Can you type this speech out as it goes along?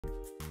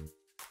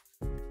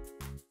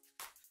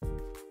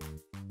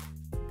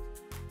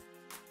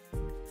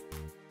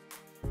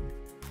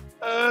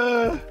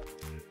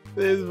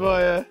This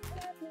boy,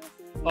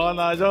 oh,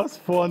 no,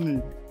 just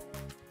funny.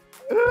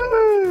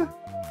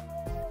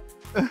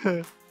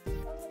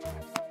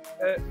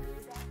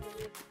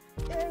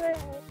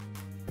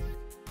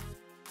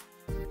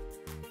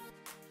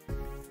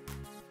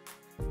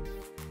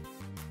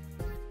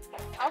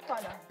 How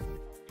far now?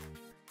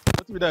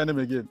 What be that name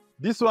again?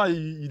 This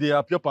one, they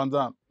appear up and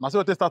down. Now,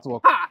 so they start to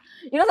work.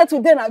 You know that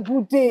today is a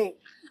good day.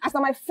 As na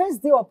my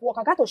first day of work,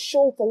 I got to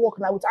show for work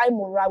now with high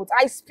morale, with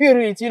high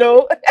spirit, you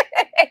know.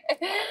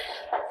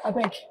 I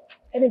beg,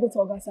 let me go to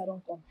Oga so I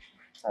don't come.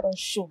 So I don't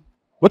show.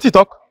 What you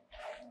talk?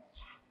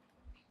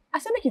 I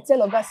said make you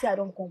tell Oga say I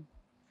don't come.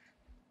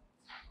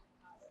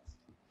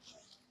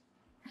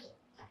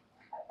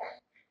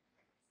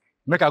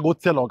 Make I go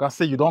tell Oga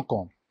say you don't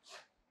come.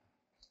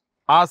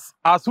 As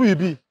who you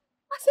be?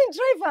 I said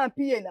driver and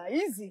PA now,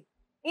 easy.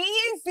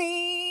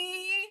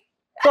 Easy.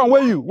 Come,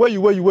 where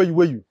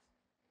you?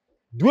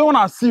 Do you want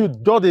to see you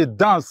do the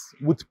dance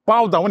with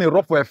powder when it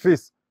rub for your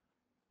face?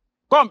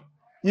 Come,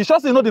 you sure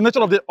you know the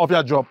nature of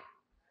your job?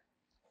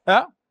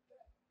 Eh?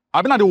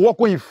 I've been at the work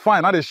when you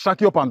find, now they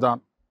shack you up and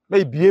down. May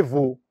you behave,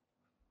 oh.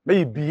 May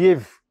you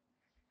behave.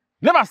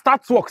 Never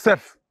start to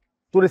accept.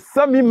 So they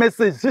send me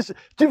message,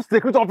 chief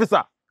security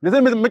officer. They say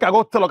make I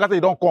go tell Oga say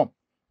you don't come.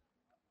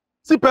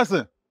 See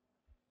person.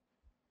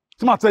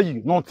 I tell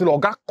you, not until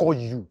Oga call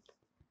you.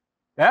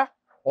 Eh?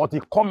 Or they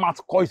come out,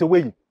 call you, say,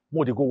 wait,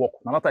 more they go work.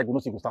 Now that I go, no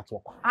see go start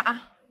work.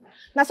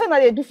 That's what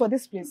they do for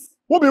this place.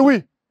 Who be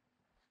we?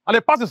 And they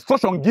pass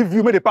instruction, give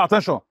you, make they pay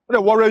attention. They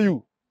worry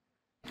you.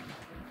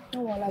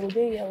 No one, I will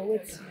be here,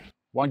 wait.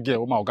 One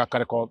girl, my Oga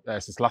carry call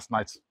since last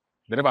night.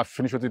 They never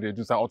finish what they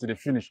do, so until they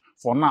finish.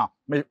 For now,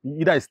 may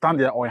either stand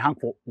there or you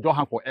don't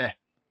hang for air.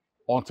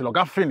 Until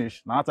Oga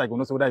finish, now that I go,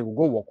 no see whether you will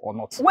go work or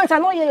not. Wait, I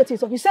don't hear your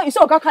things. You say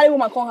Oga carry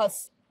woman come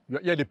house.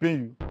 Yeah, they pay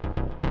you.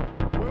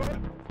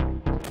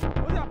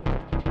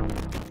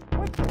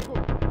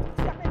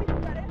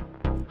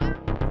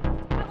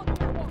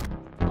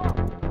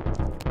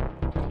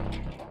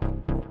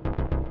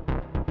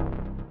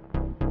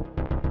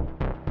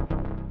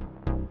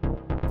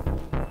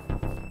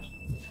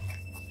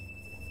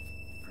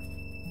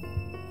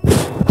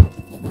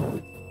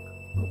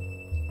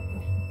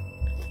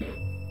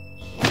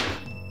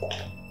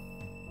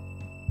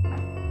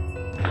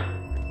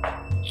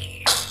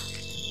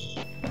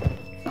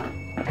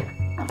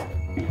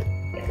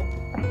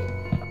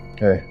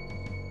 Hey,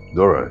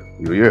 Dora,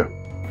 you here?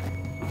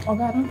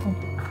 Oga, I don't come.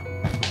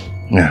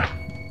 Yeah.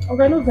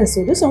 Oga, no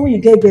vessel. This one when you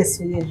get guests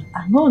for you.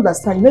 I don't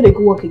understand. You know they go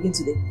work again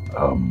today.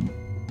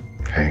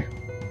 Hey.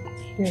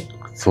 Yeah.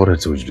 I thought I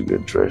told you to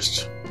get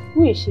dressed.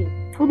 Who is she?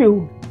 Who be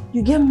who?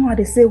 You get mad,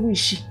 they say who is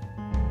she?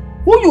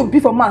 Who you be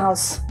for my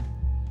house?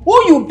 Who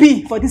you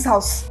be for this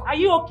house? Are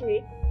you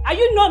okay? Are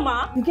you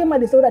normal? You get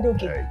mad, they say that they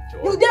okay. Hey,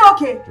 You dey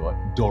okay?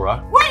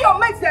 Dora. Why your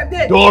mates them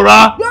there?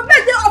 Dora! Your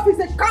mates dey office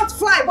they can't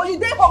fly, but you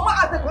dey for my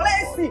house they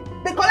collect AC.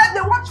 They collect,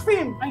 they watch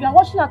film. And you are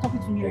watching that talking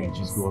to me. Hey,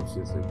 just go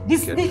upstairs and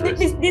This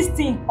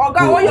thing. Oga,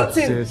 go what your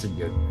thing? upstairs and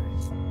get...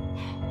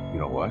 You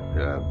know what?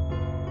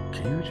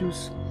 Can you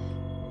just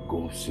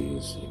go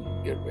upstairs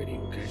and get ready,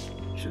 okay?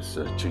 Just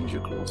change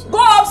your clothes.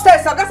 Go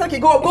upstairs, Oga say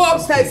go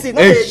upstairs.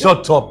 Hey,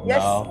 shut up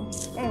yes. now.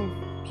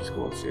 Just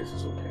go upstairs,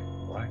 it's okay,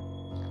 alright?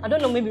 I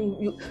don't know, maybe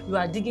you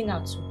are digging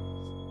out too.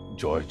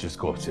 Joy, just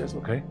go upstairs,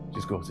 okay?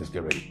 Just go upstairs,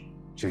 get ready.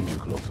 Change your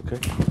clothes, okay?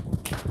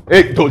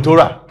 Hey,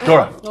 Dora!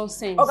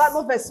 Nonsense. Oga,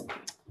 no verse.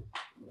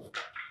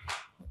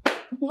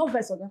 No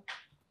verse, Oga.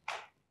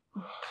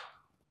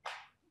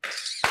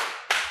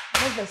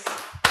 No verse.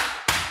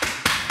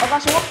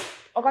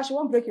 Oga, she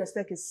won't break your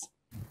staircase.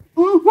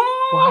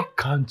 Why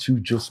can't you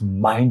just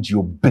mind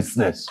your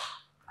business?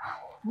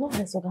 No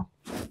verse, Oga.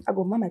 I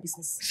go mind my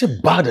business. Is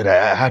it bad that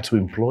I had to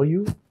employ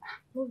you?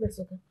 No verse,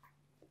 Oga.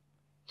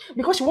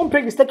 Because she won't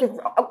break the staircase.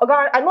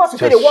 Oga, I know how to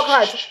say they work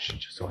hard.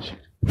 Just hush it.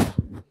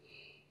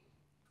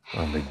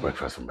 I'll make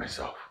breakfast for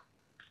myself.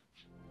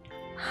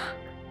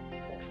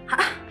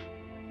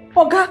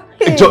 Oga,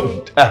 hey.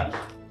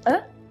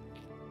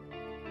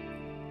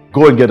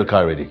 Go and get the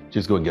car ready.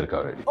 Just go and get the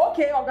car ready.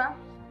 Okay, Oga.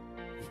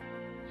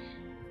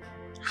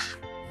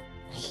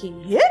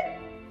 Yeah?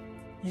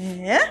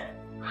 Yeah?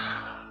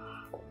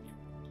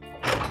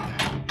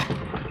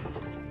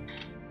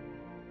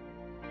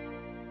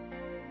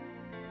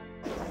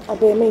 I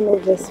beg make no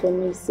verse for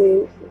me.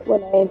 Say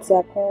when I enter,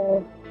 I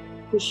can't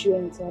push you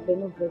into. I beg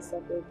no verse. I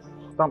beg.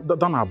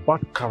 That's a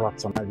bad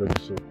character, my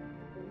lady. So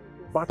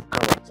bad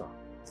character.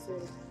 So no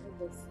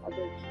verse. I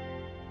beg.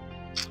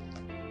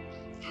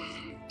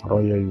 I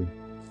don't hear you.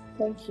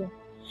 Thank you.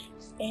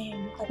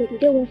 I beg you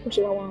get one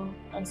question I want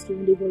to ask you.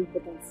 Really very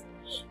important.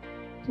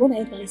 When I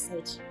enter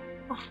inside,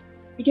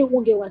 you get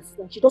one girl one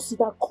sit. She just sit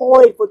down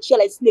coil for chair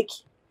like snake.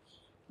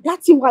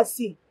 That thing was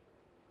see.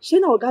 She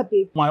na oga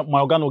babe. My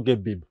oga no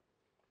get babe.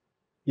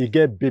 He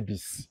get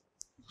babies.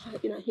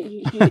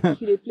 You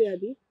dey play,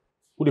 abi?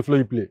 Who the flow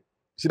you play?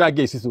 See that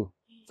girl, so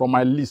from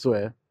my list, so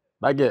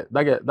that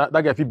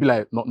girl feel be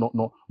like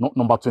no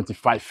number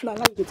 25. Now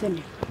you tell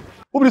me.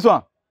 Who be this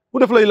one? Who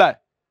the flow you lie?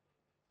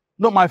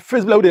 No, my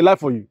face be like who they lie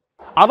for you.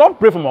 I don't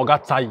pray for my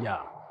God tire.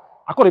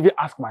 I could even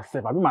ask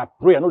myself, I mean my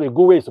prayer, I know they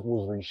go where it's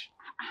supposed to reach.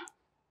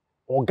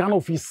 Oga no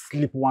fit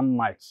sleep one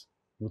night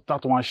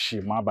without one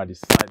shema by the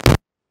side.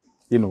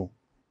 You know,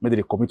 maybe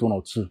they commit 1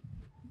 or 2.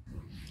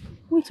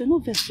 Wait, you're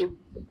not vessel.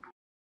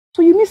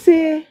 So you mean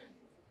say,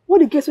 what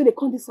the guess when they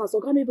come this house,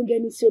 Oga no even get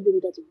any seal baby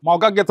that way? My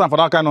Oga get time for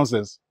that kind of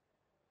nonsense.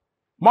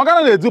 My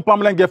Oga no dey do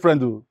permanent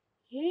girlfriend though.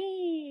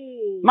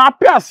 Hey. Now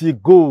pay as you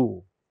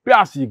go. Pay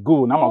as you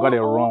go. Now my Oga dey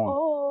run.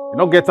 You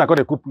don't get time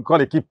because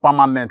they keep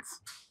permanent.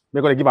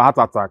 Because they give a heart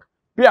attack.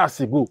 Pay as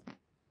you go.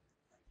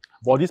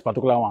 But this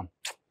particular one,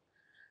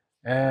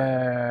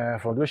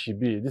 for where she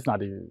be, this is not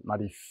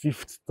the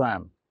 5th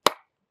time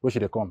where she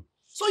dey come.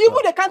 So you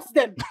put the count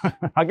them?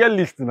 I get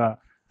list now.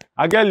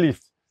 I get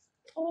list.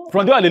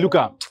 From there, I look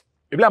at.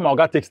 If like my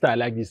Oga takes style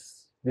like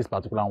this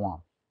particular one,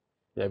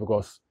 yeah,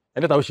 because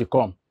anytime she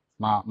come,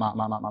 na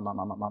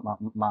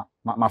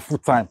full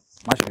time.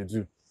 Na she dey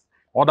do.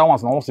 Other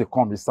ones now also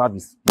come the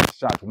service,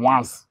 charge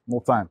once, no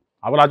time.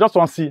 But I just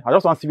want to see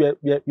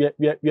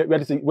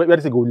where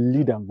this go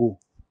lead and go.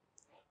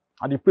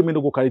 And the pray me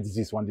no go carry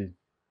disease one day.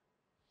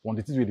 One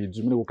the things we dey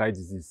do, me no go carry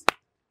disease.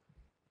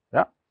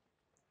 Yeah.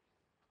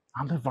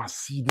 I never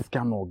see this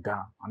kind of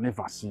guy. I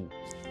never see.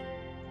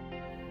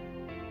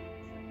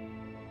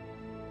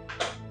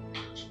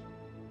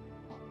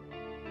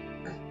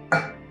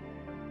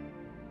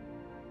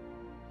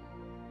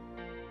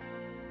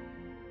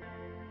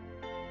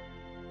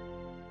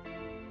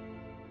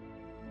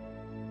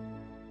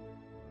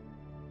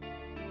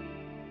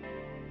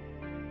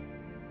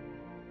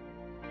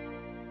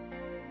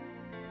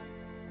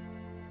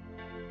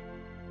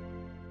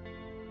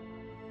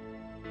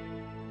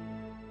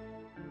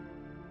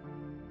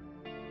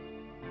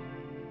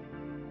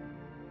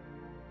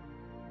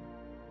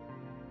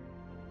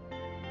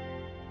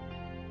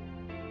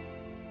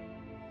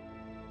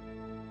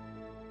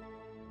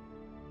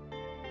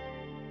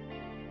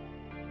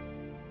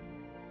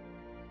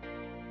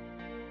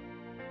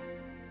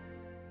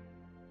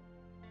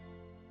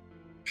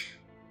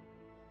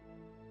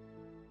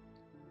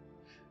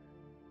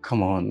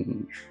 Come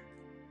on.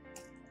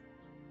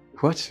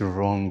 What's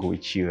wrong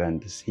with you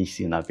and this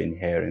hissing I've been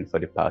hearing for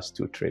the past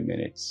 2-3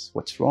 minutes?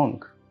 What's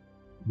wrong?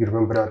 You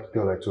remember that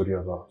girl I told you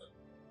about?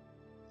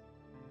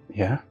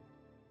 Yeah?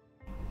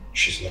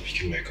 She's not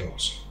picking my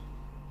calls.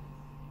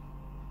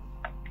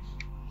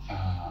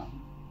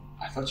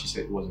 I thought you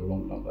said it was a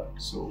wrong number,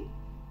 so...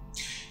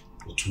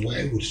 But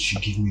why would she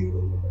give me a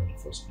wrong number in the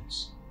first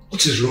place?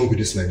 What is wrong with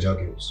these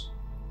Nigerian girls?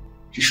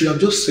 She should have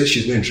just said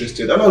she's not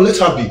interested and I'll let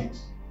her be.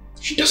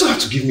 She doesn't have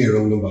to give me a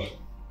wrong number.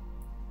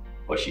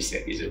 What she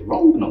said is a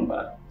wrong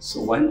number, so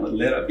why not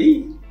let her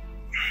be?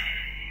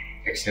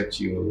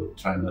 Except you're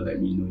trying to let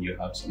me know you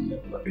have some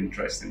level of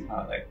interest in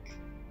her, like,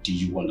 do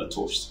you want to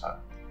toast her?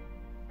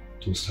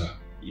 Toast her?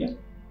 Yeah.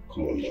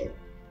 Come on, man.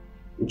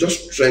 I'm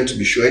just trying to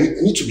be sure. I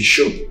need to be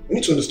sure. I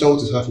need to understand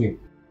what is happening.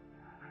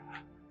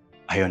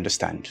 I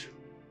understand.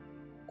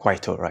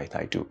 Quite all right,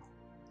 I do.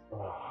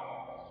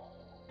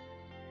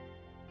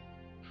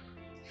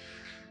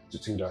 To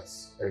think that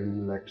I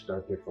really liked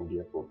that girl from the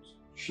airport.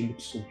 She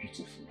looked so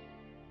beautiful,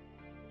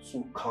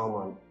 so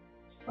calm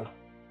and...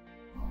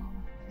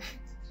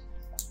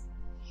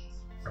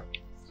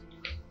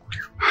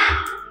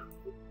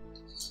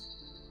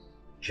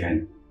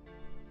 Jen,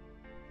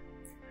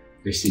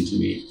 listen to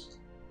me.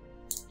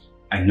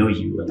 I know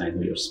you and I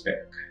know your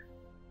spec,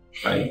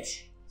 right?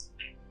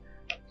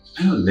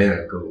 I don't let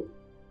her go.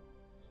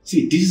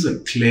 See, this is a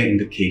clear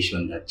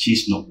indication that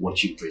she's not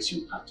what you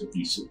presume her to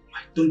be, so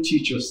why don't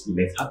you just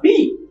let her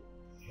be?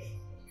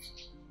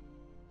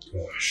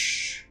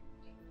 Gosh.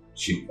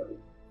 Chioma,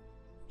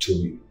 tell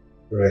me,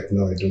 right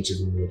now I don't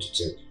even know what to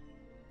think.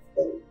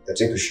 I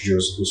think we should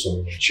just go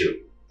somewhere and chill.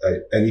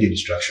 I need a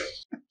distraction.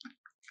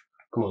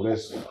 Come on,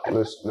 let's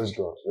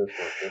go.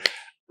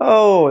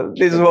 Oh,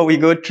 this is what we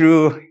go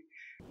through.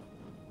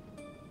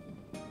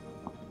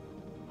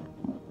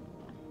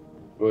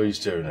 Why are you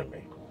staring at me?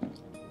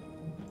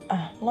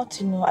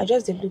 Nothing, no. I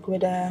just did look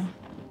whether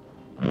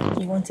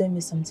you want to tell me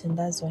something,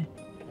 that's why.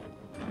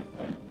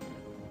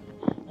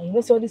 And you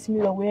know, see all this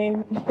mirror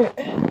when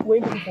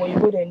before you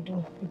go there and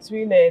do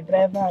between the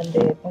driver and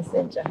the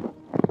passenger.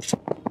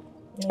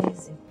 Not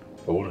easy.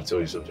 I want to tell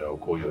you something. I'll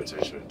call your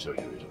attention and tell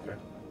you it, okay?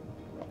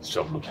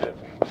 Stop looking at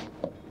me.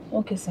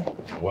 Okay, sir.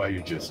 Why are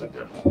you just like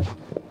that?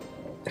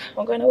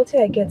 Okay, now what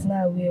I get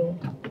now, I will.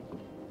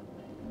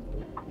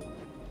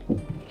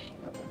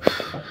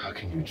 How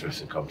can you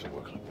dress and come to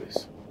work like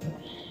this?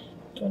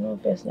 I don't know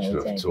first now. You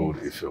should have told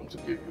Ifem to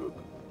give you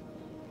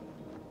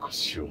a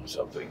costume,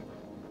 something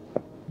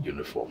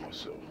uniform or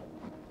so.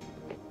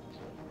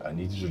 I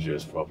need you to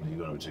dress properly.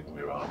 You're going to be taking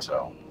me around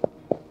town,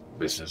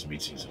 business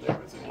meetings and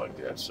everything like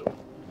that. So,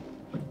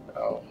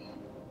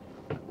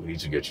 we need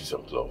to get you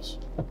some clothes.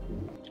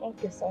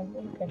 Okay, sir.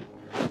 Okay.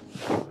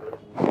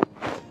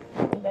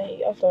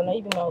 Like, after now,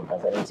 even now,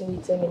 because I didn't tell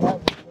you tell me now.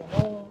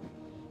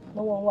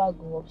 No one will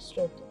go up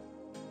straight.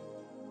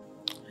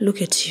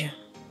 Look at you,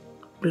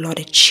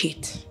 bloody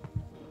cheat.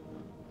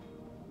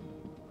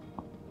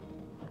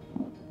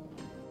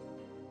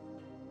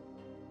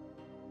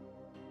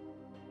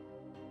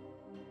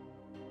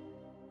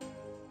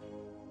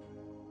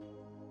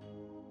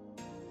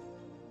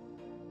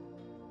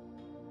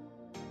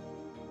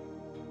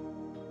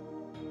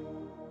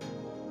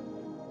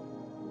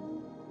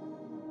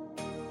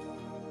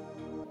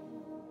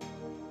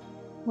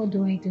 What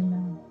do I do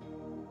now?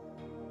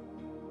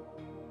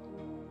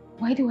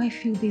 Why do I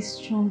feel this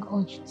strong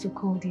urge to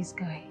call this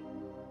guy?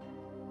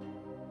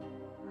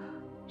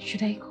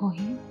 Should I call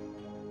him?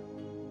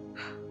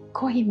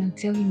 Call him and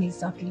tell him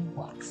exactly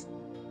what?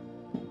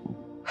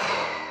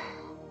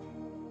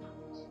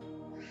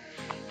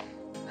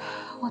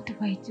 What do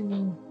I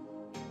do?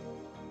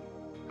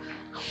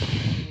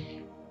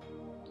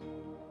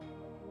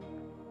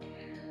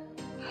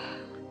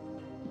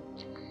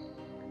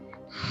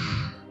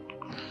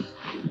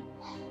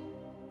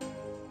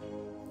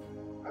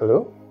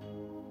 Hello?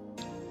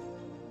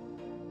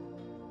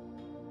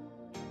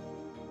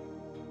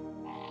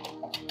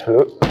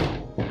 Hello?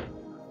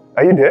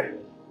 Are you there?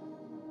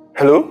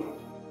 Hello?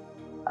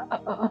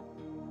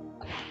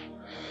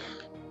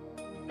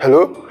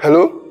 Hello?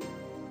 Hello?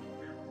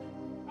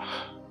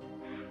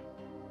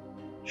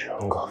 She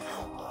hung up.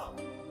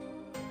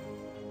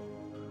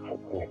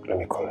 Let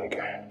me call her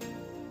again.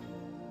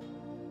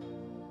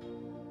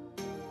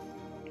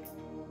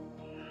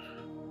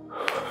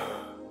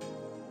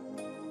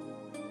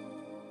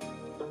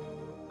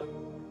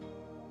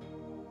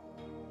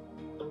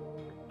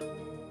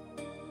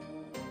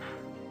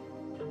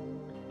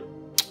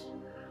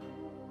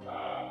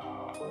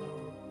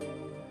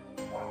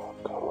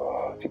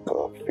 Pick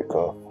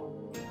up.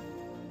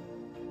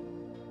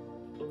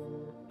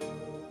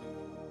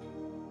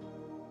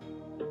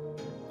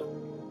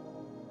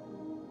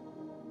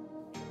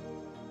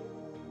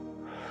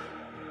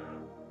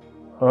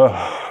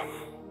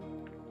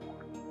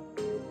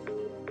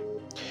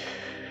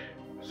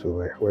 So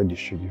why did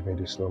she give me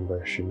this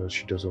number if she knows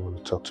she doesn't want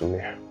to talk to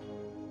me?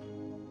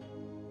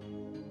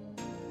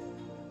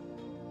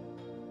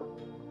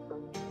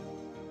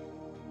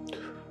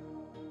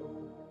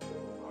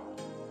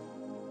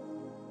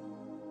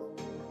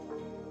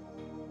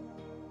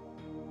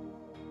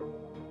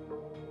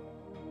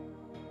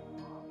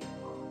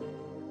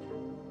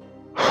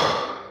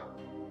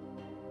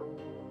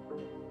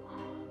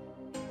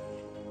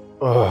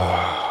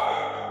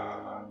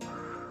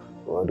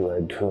 What do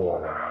I do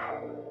now?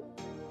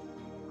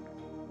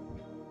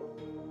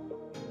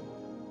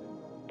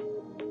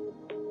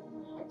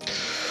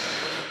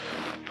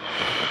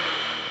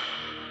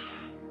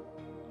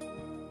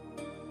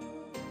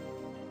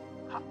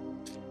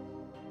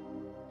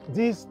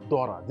 This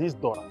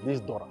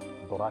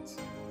Dorati.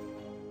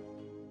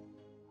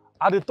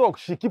 At the talk,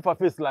 she keep her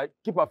face like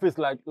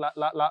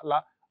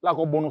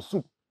obono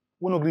soup.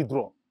 We no gree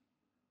draw.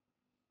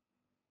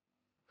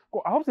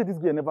 I hope that this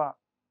girl never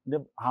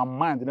her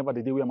mind never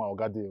the day where my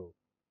oga dey.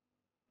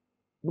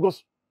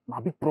 Because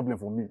my big problem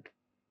for me.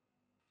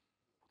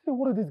 Hey,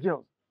 what are these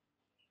girls?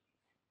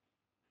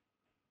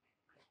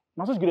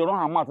 Now so she go run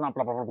her mouth now,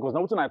 because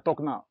now what I talk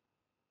now.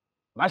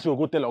 Now she will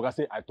go tell oga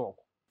say I talk.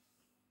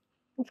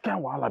 Which kind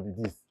of wahala be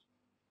this?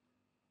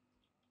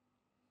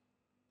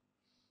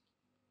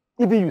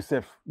 Even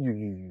yourself,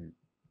 you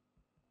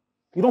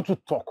don't to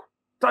talk.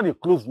 Try to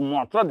close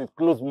mouth.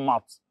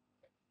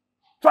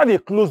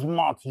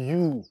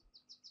 You.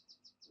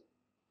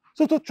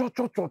 So to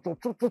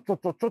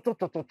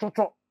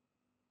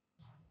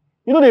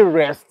you know they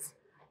rest.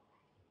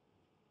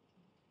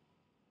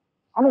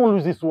 I don't want to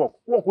lose this work.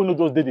 Work we no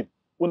just did it.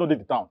 We no did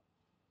the town.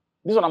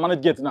 This one I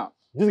manage get now.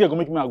 This guy gonna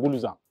make me a go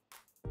loser.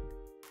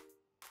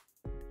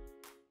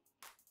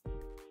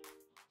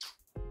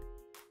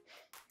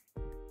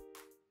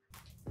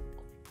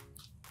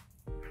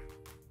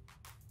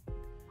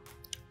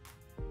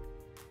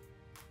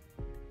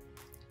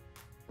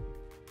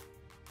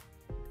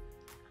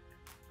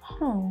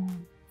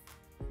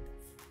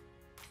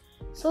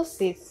 So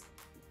sis,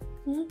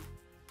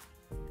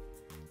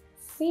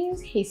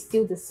 since he's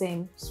still the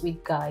same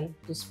sweet guy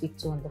to speak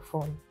to on the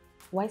phone,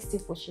 why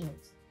still pushing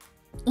it?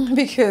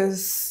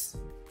 Because,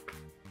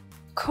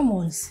 come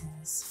on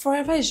sis,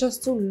 forever is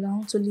just too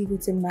long to live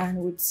with a man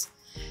with...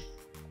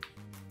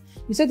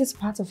 You said this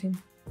part of him.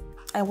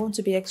 I want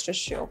to be extra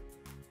sure.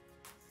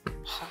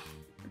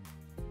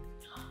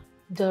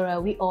 Dora,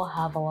 we all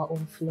have our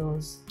own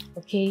flaws,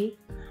 okay?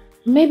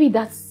 Maybe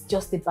that's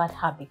just a bad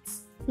habit.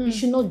 You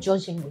should not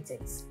judge him with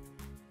it.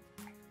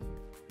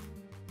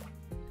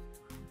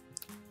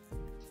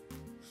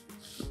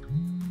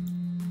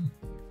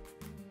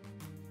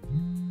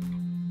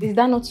 Is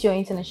that not your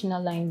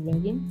international line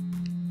ringing?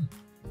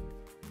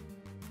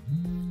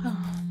 Oh,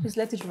 please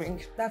let it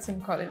ring. That's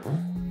him calling.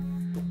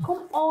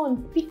 Come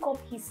on, pick up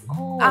his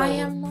call. I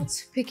am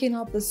not picking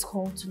up this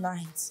call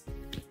tonight.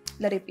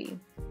 Let it be.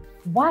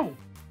 Why?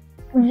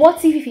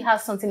 What if he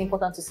has something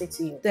important to say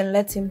to you? Then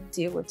let him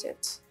deal with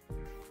it.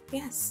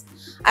 Yes.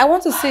 I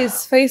want to see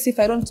his face if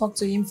I don't talk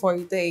to him for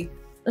a day.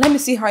 Let me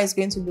see how it's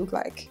going to look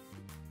like.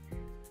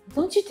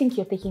 Don't you think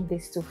you're taking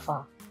this too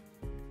far?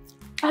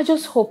 I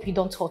just hope you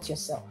don't hurt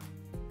yourself.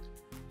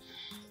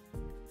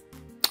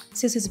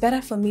 Since it's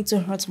better for me to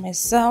hurt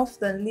myself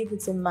than live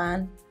with a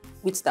man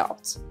with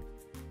doubt.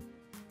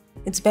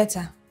 It's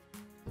better.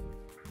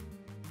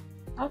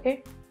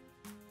 Okay.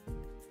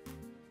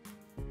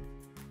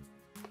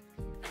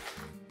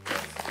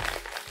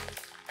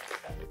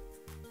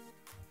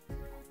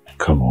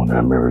 Come on,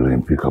 that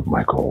Marilyn pick up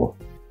my call.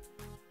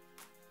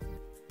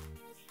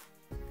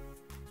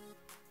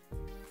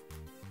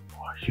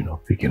 Why is she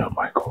not picking up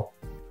my call?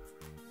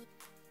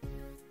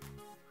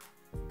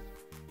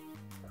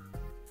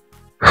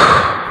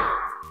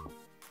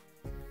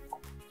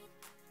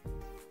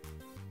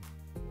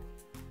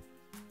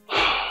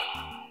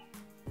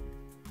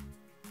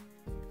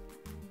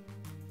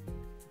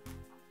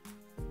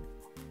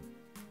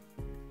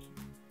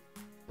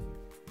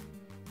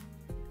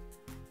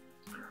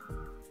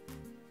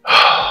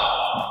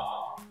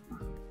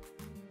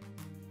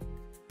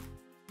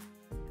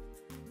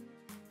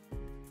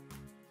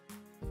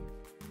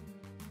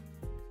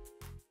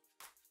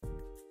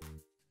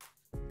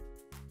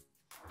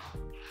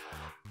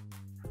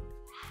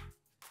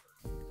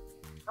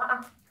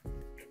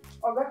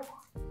 Okay.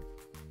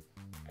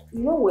 You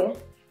know where?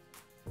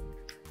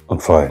 I'm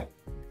fine.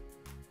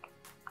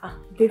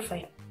 Very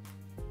fine.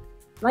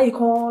 Now you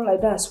can't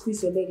like that and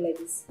squeeze your leg like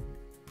this.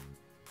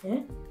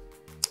 Eh?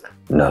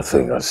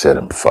 Nothing. I said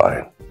I'm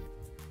fine.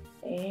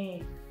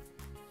 Eh.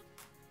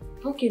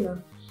 Okay now.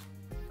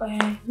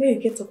 Maybe you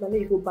get up and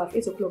maybe you go back.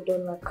 8 o'clock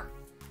don't knock.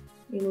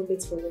 You know,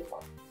 late for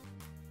work.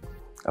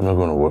 I'm not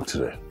going to work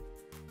today.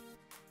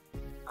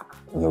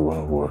 I'm not going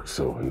to work,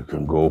 so you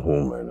can go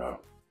home and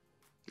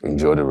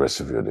enjoy the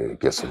rest of your day.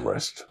 Get some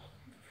rest.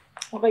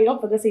 Okay, you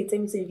don't forget to tell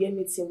me you get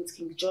meeting with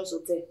King George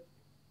Hotel.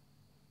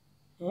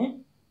 Eh?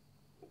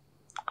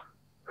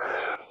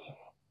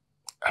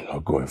 I'm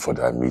not going for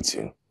that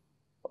meeting.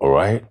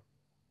 Alright?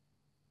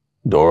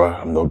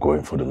 Dora, I'm not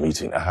going for the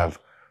meeting. I have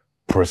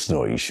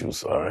personal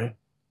issues, alright?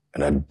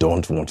 And I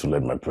don't want to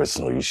let my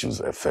personal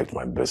issues affect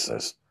my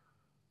business.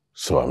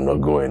 So I'm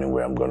not going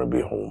anywhere. I'm going to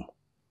be home.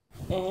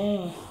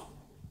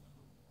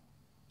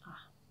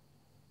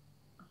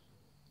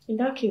 In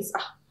that case,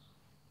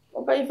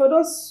 okay, if I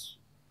just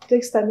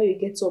takes time when you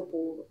get up,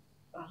 or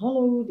I don't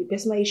know the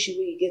personal issue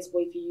where you get,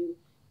 but if you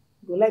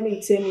go let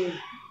me tell me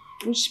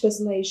which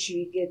personal issue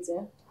you get,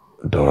 eh?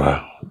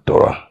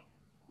 Dora.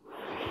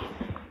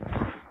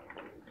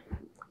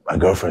 My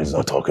girlfriend is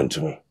not talking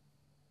to me.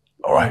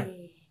 Alright?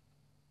 Hey.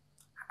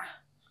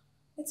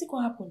 Let's see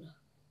what happened.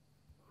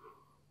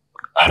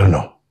 I don't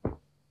know.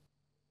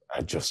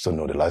 I just don't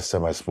know. The last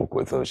time I spoke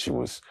with her, she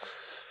was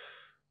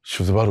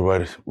about to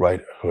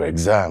write her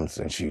exams,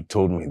 and she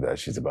told me that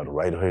she's about to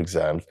write her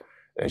exams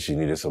and she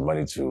needed some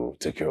money to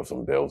take care of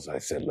some bills. I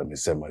said, let me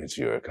send money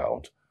to your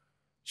account.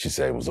 She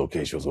said it was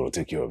okay. She was going to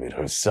take care of it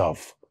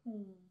herself.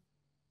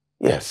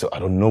 Yeah, so I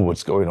don't know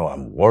what's going on.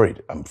 I'm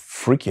worried. I'm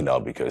freaking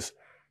out because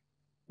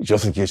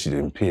just in case she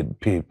didn't pay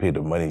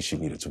the money she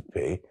needed to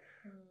pay,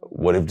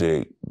 what if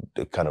they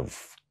kind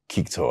of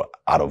kicked her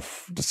out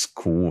of the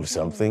school or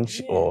something,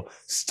 or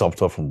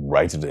stopped her from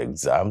writing the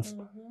exams?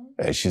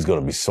 And she's going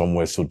to be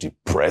somewhere so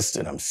depressed,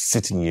 and I'm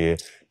sitting here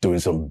doing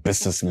some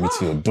business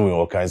meeting or doing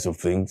all kinds of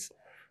things.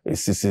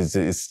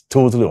 It's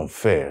totally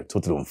unfair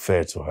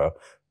to her.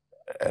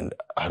 And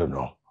I don't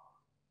know,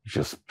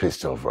 just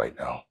pissed off right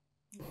now.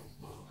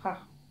 Okay,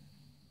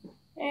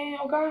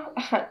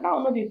 that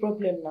will not be a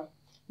problem now.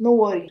 No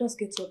worry, just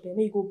get up there,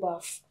 then you go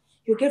bath.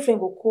 Your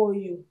girlfriend will call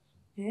you.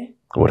 Eh?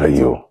 What are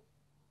you,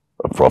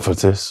 a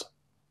prophetess?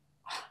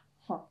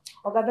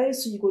 Okay, very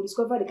soon you go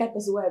discover the kind of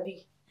person where I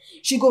be.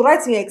 She go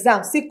write in your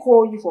exam, still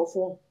call you for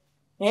phone.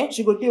 Eh?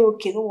 She go be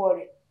okay, don't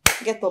worry.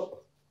 Get up.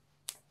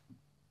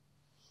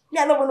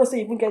 I don't want to say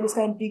you even get this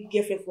kind of big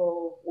girlfriend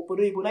for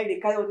Obodo. Now they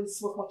carry all this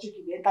small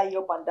chicken, they enter you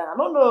up and down. I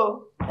don't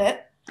know. Eh?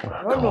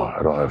 I don't know.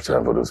 I don't have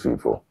time for those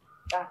people.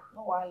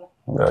 No one.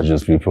 They're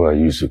just people I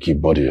used to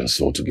keep body and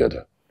soul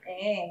together.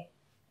 Eh.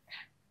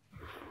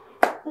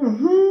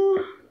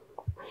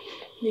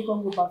 You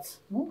can go back.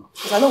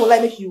 Because I don't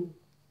like make you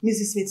miss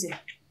this meeting.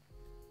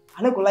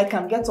 I don't go like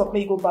him. Get up,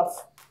 make you go back.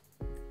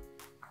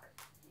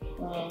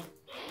 Try.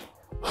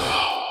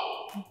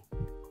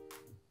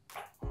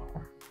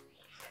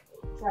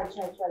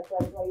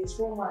 You're a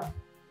strong man.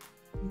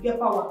 You get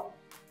power.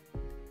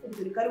 If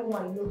you carry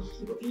woman,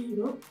 you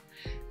know.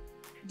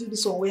 Do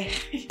this one way.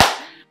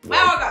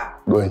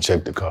 Go and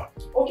check the car.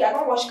 Okay, I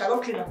don't wash car, I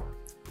don't clean up.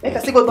 Make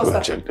us go dust. Go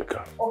and check the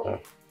car.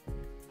 Okay.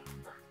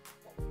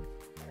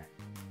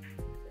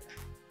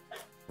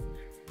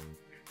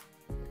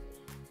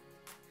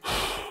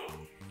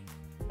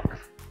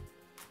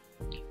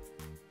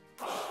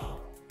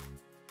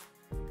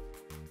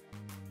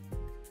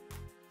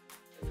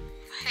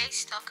 Hey,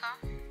 stalker.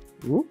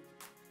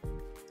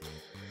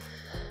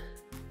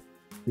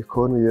 You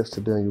called me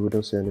yesterday and you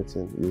wouldn't say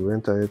anything. You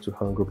went ahead to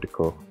hang up the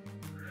call.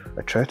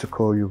 I tried to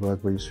call you back,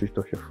 but you switched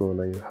off your phone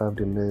and you have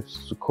the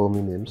nerves to call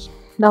me names.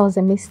 That was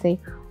a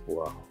mistake.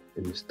 Wow,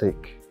 a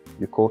mistake.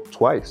 You called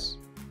twice.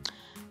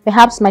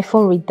 Perhaps my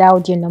phone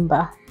redialed your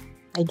number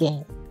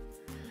again.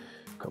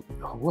 Come,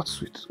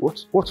 what's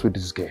with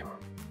this game?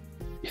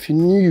 If you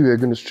knew you were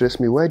going to stress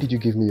me, why did you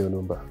give me your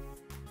number?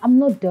 I'm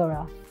not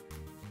Dora,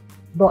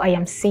 but I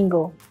am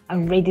single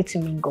and ready to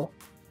mingle.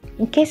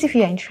 In case if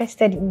you are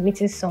interested in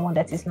meeting someone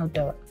that is not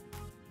Dora.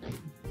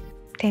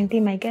 Then be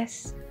my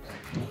guest.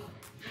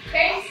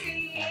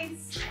 Hey,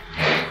 sis.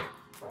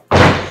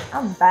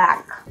 I'm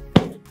back.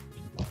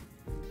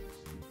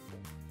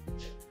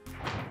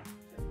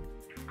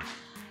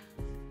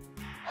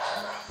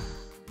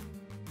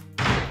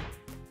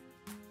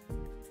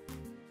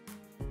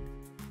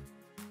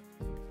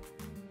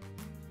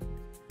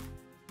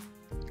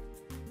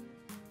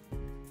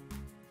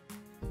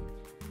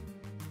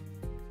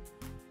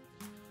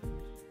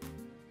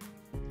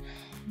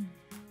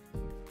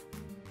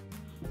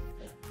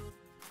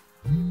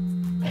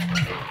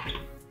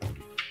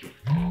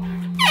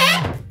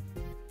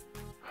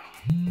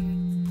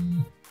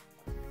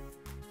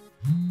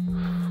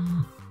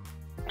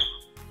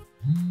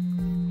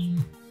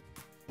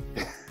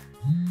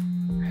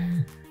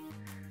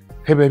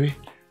 Hey, baby.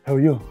 How are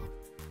you?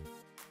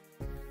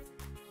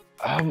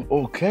 I'm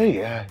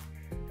okay.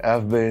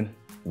 I've been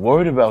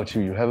worried about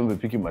you. You haven't been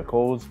picking my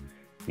calls.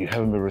 You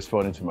haven't been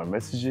responding to my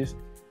messages.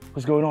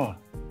 What's going on?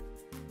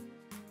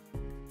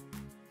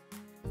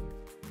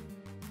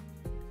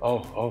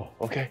 Oh,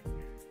 okay.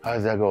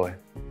 How's that going?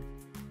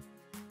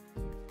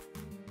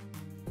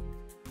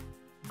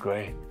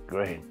 Great.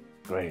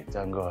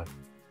 Thank God.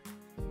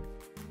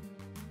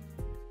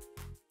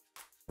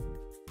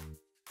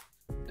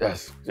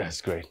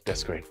 That's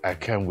great. I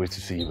can't wait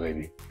to see you,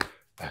 baby.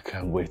 I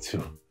can't wait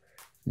to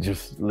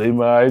just lay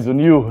my eyes on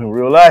you in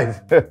real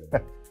life.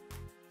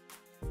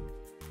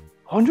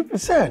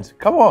 100%.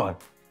 Come on.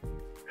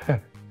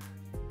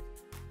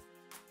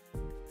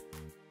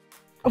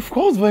 Of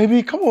course,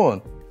 baby. Come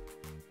on.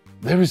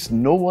 There is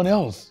no one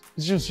else.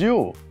 It's just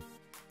you.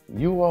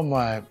 You are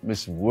my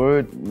Miss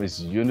World,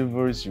 Miss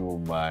Universe. You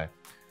are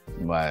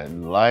my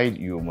light.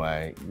 You're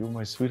my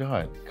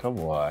sweetheart. Come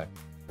on.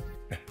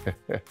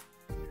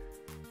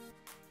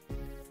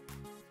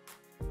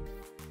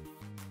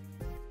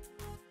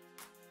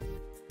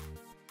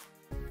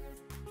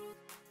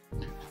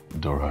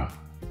 Dora,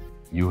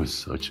 you are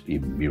such a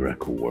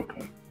miracle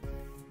worker.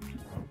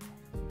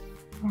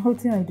 What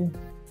did I do?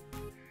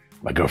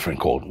 My girlfriend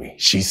called me.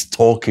 She's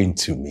talking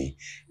to me.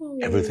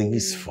 Everything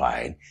is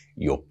fine.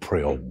 Your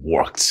prayer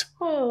worked.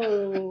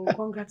 Oh,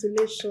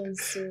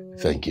 congratulations.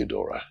 Thank you,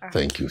 Dora.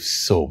 Thank you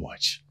so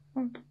much.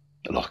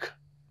 Look,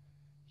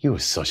 you were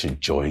such a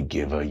joy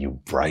giver. You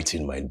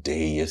brightened my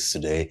day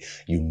yesterday.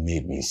 You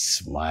made me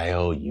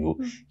smile.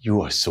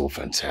 You are so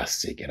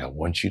fantastic. And I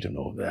want you to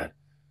know that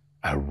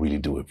I really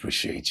do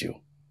appreciate you.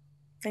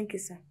 Thank you,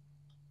 sir.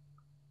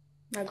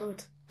 My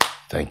God.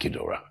 Thank you,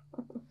 Dora.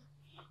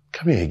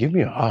 Come here, give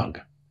me a hug.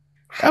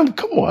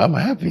 Come on, I'm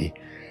happy.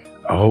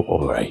 Oh,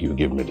 all right, you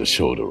give me the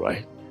shoulder,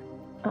 right?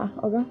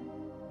 Okay.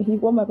 You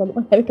want my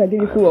papa? I can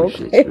give you full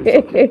hug.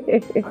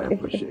 I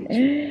appreciate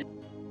you.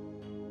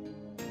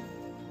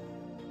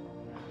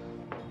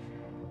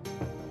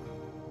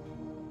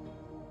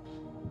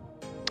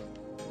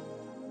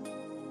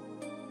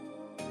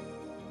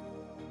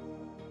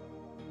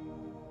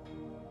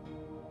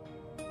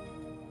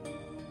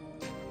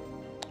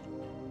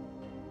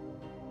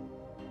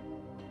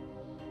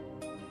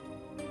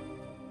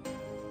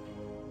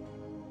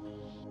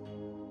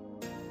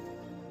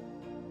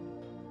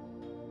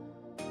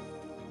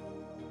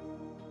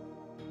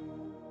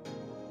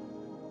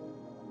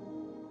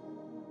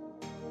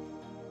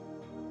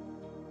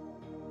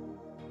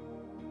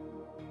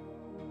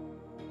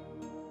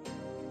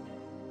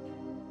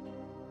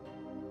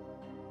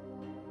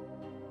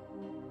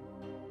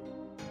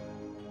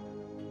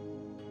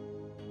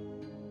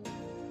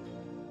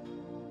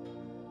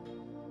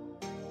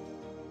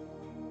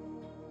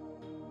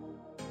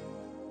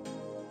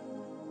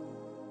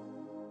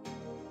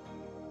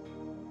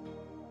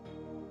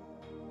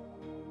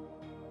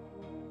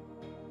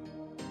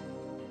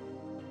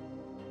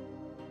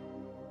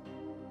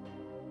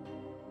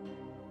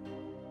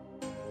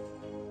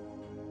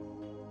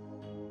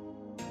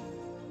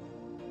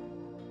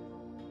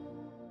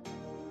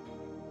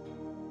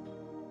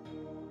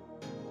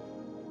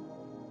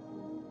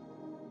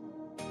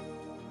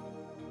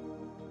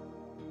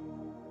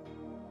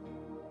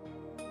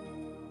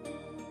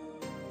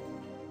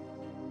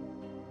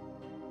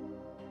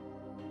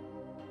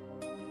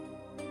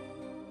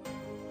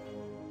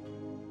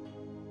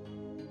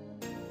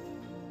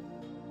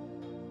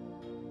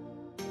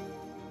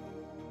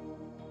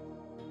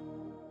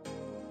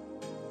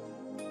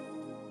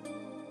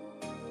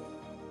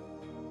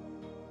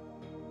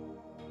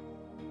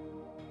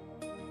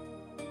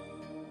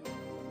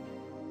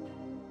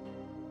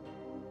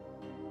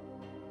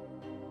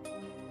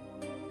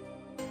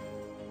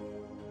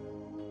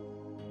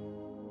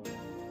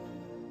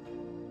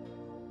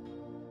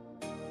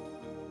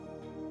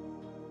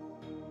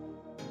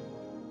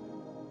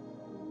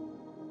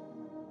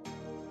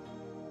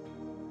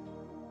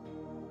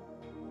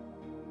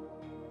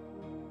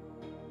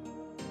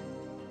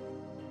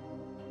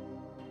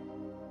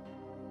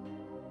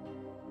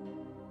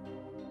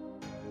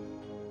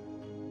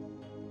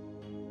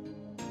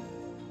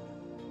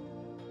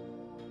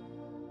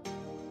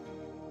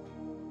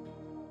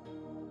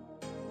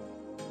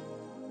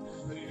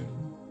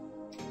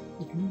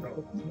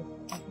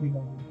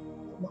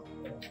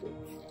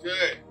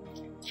 Good.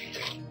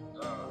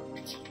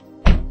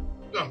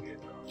 Come here,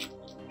 dog.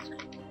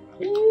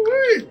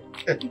 Ooh-wee.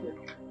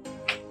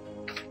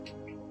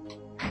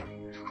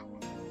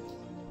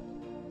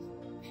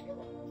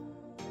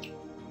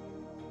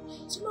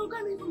 So now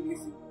can't even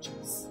live in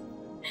juice.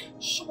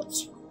 Short,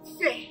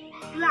 fair,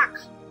 black.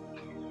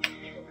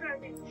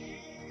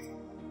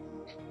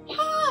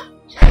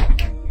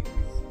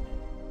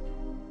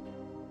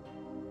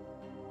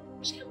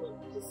 Chioma,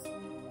 please.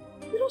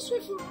 You don't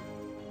swear for her.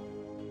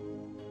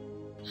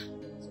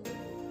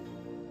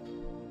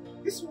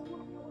 This one.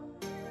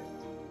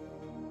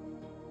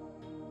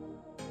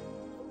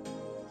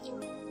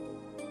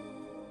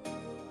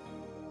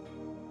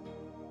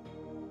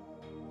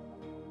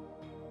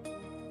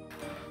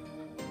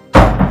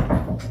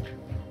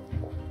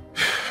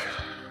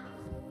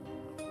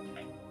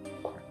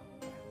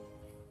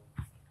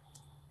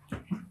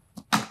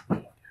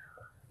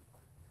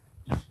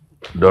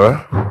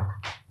 Dora?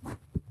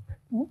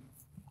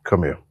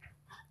 Come here.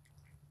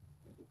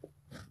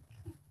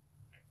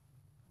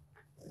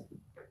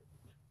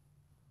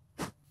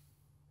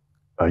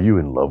 Are you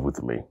in love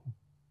with me?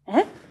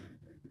 Eh?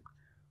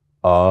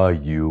 Are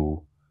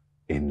you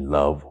in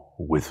love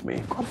with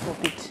me? God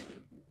forbid.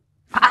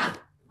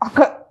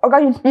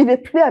 Okay, you dey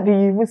play, be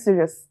you even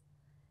serious?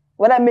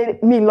 When I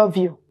made me love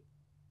you,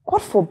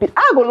 God forbid.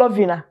 I go love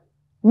you now.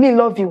 Me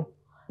love you.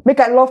 Make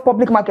I love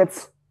public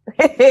markets.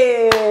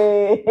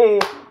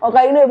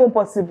 Okay, you know even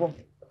possible.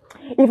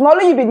 If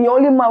not only you be the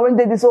only man when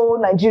they this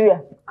whole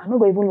Nigeria, I no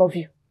go even love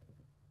you.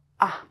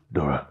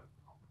 Dora.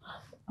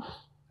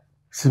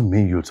 Is it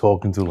me you're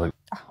talking to like?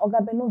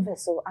 Oga, but no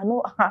verse, so I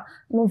know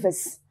no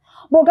verse.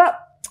 But Oga,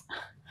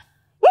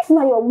 if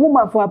now your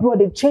woman for abroad,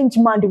 they change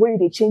man the way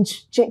they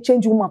change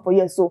woman for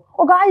years, so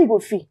Oga, how you go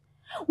feel?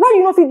 Why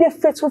you not feel they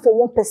faithful for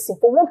one person?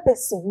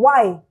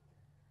 Why?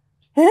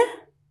 Eh?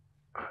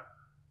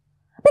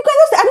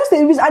 Because I just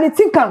I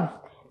think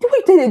the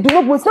way they do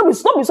not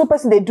be so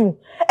person they do.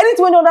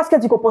 Anything when you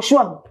understand you go pursue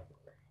am.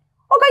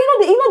 Oga,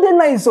 you know they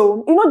nice,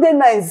 so you know they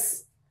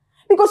nice.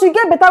 Because you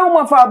get better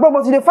woman for abroad,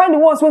 but you find the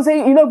ones who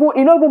say you know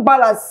even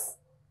balance.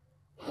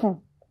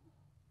 You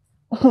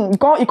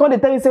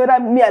can't tell me say whether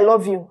me I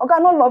love you. Okay, I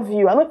don't love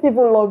you. I don't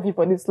even love you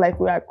for this life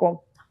where I come.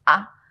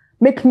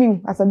 Make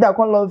me as a day I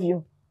can't love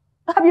you.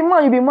 I be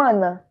man, you be man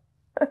now.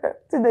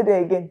 Today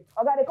there again.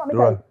 Okay, they come.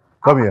 Dora,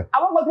 come here. I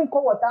want to drink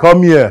cold water.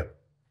 Come here.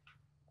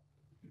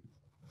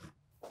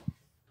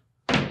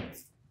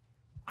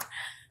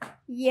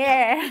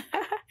 Yeah.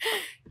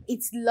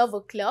 It's love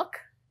o'clock.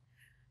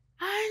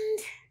 And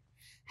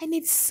I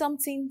need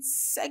something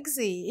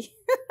sexy.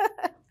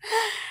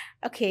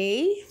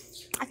 Okay.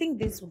 I think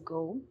this will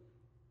go.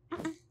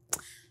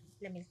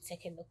 Let me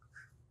take a look.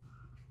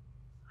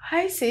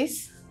 Hi,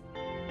 sis.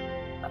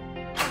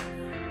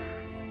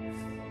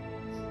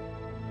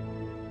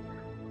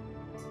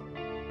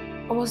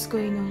 What's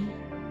going on?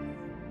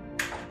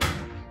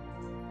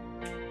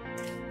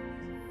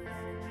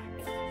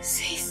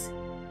 Sis,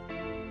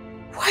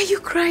 why are you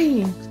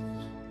crying?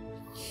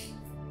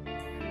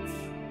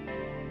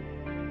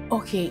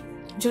 Okay,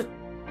 just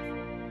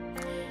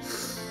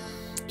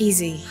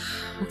easy,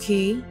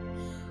 okay?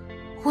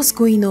 What's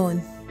going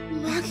on?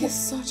 Mark is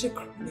such a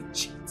chronic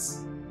cheat.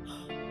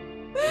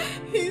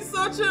 He's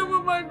such a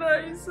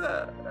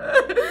womanizer.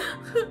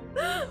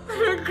 I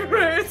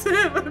regret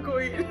ever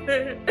going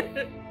there.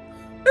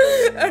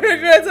 I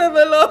regret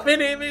ever loving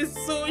him. He's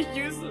so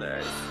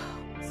useless.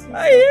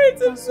 I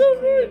hate him so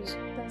much.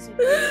 That's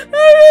okay.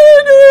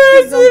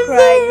 I Please don't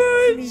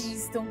cry.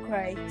 Please don't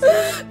cry.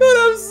 But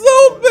I'm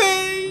so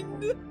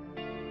pained.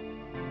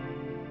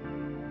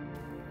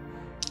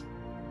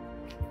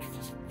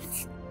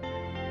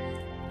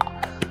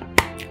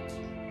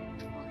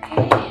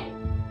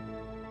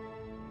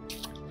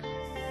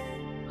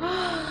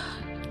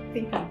 I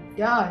think I'm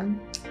done.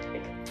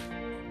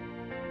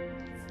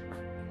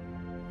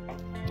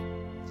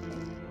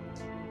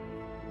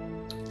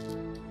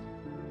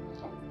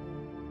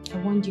 I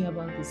warned you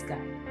about this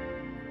guy,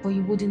 but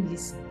you wouldn't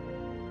listen.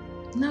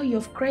 Now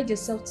you've cried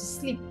yourself to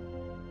sleep.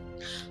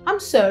 I'm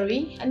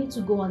sorry, I need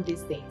to go on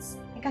these dates.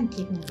 I can't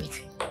keep moving.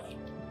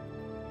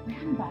 My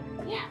handbag,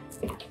 yeah.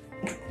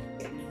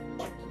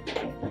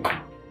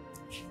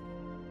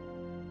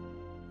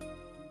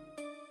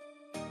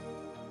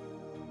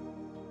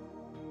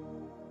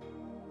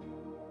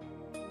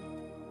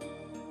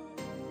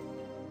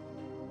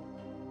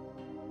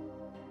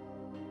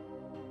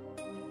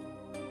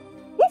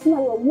 If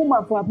now your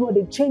woman for abroad,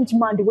 they change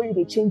man the way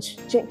they change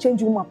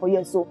woman for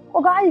years, so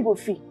okay, how you go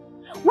feel?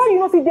 Why you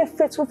not feel they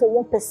faithful for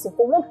one person?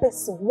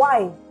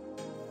 Why?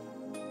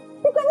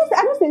 Because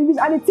I just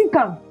I think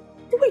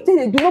the way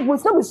they do not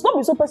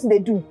be so person they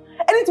do.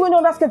 Anything when you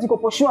understand you go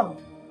pursue am.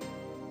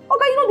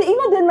 Okay, you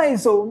know they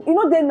nice, so you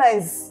know they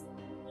nice.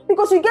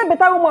 Because you get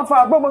better woman for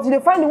abroad, but you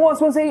find the ones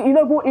who say you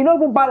know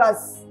even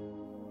balance.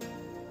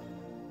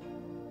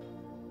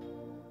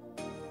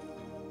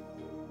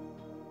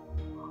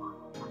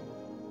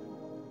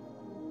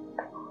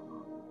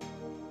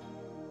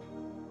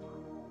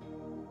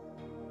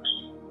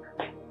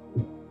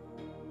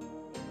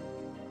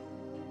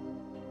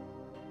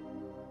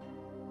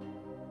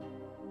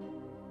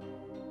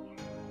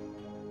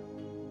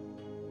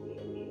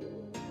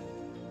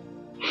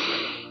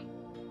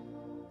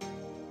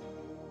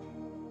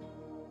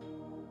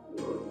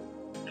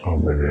 Oh,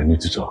 baby, I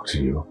need to talk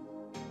to you.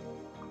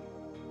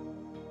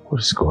 What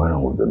is going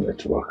on with the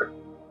network?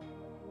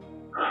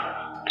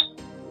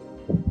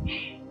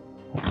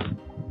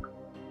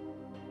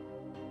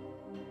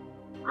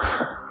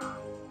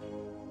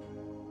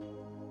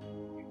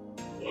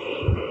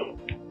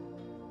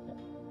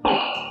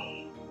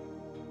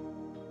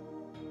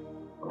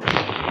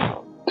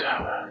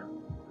 Damn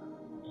it.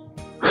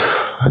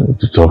 I need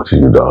to talk to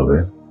you,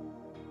 darling.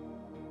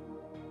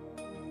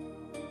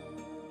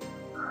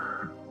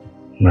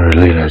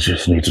 Marilyn, I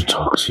just need to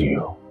talk to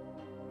you.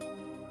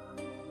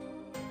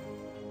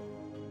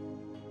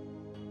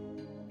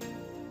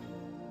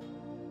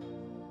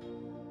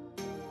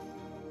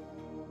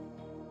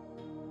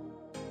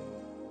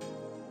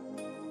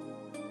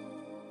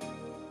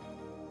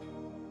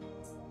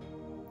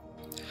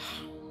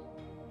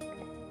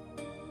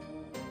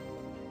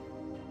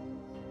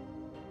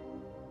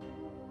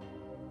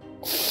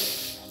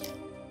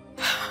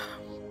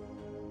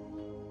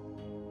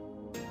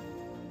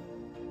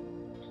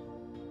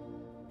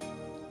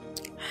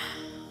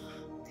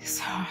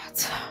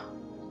 bad.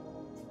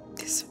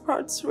 This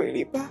hurts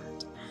really bad.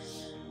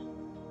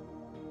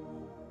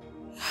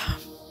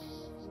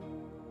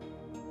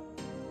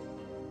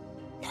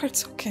 But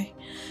it's okay.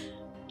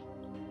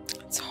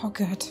 It's all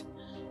good.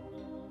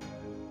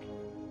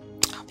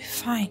 I'll be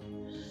fine.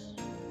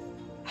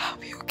 I'll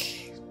be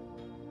okay.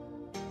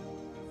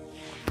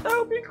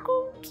 I'll be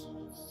good.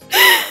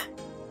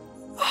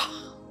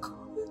 Oh,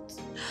 God.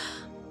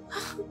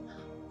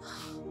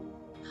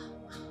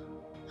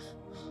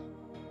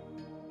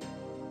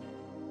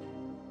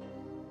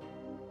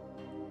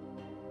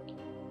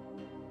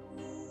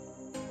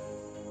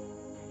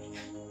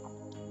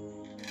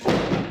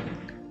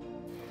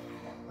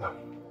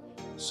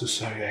 So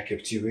sorry I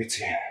kept you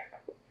waiting.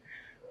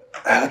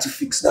 I had to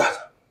fix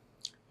that.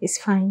 It's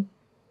fine.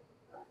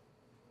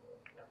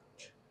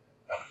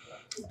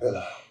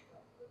 Bella,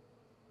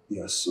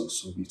 you are so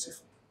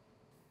beautiful.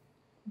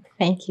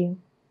 Thank you.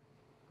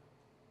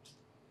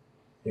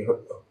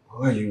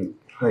 How are you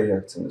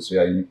acting this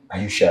way? Are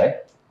you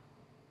shy?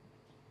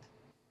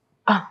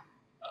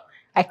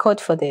 I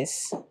called for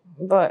this,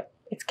 but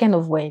it's kind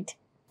of weird.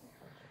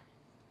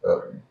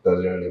 Doesn't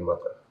really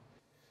matter.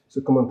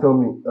 So come on, tell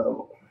me,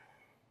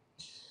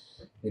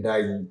 did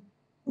I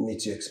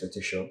meet your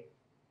expectation?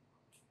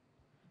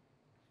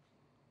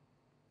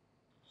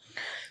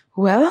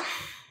 Well,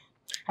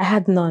 I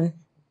had none.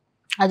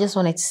 I just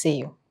wanted to see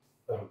you.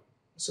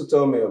 So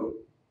tell me,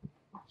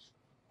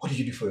 what do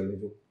you do for a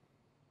living?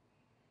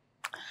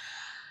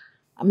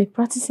 I'm a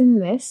practicing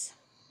nurse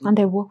and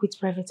I work with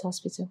private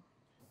hospital.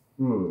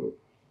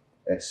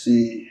 I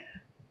see.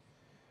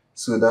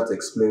 So that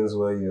explains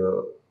why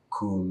you're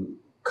cool,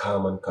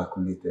 calm and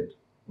calculated.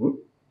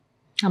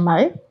 Am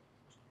I?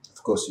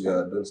 Of course you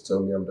are. Don't tell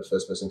me I'm the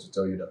first person to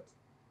tell you that.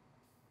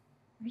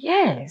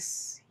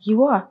 Yes,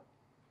 you are.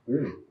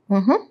 Really?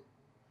 Mm-hmm.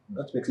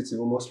 That makes it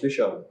even more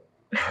special.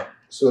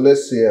 So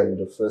let's say I'm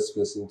the first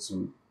person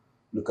to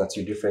look at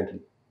you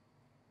differently.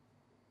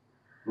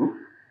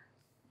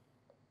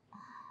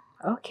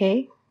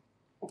 Okay.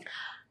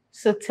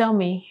 So tell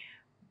me,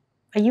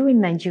 are you in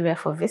Nigeria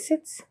for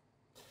visits?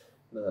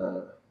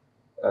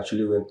 I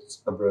actually went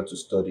abroad to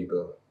study,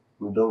 but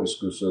I'm done with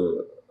school,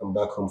 so I'm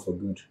back home for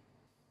good.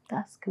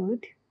 That's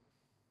good.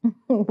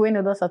 When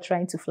others are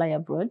trying to fly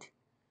abroad?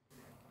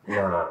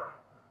 Nah,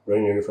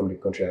 running away from the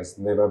country has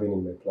never been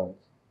in my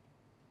plans.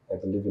 I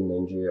believe in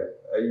Nigeria.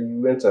 I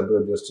went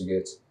abroad just to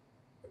get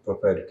a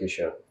proper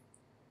education.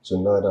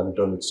 So now that I'm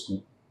done with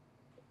school,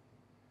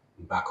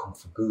 I'm back home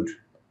for good.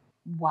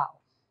 Wow.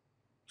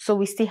 So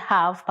we still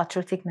have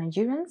patriotic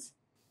Nigerians?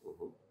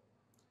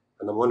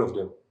 And I'm one of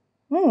them.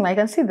 I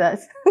can see that.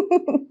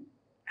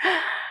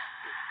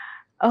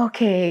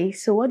 Okay,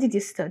 so what did you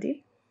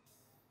study?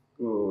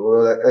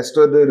 Well, I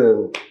studied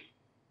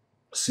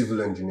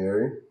civil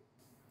engineering.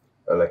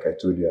 Like I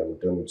told you, I'm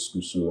done with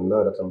school. So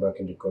now that I'm back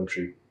in the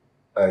country,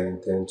 I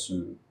intend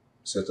to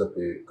set up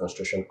a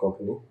construction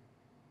company,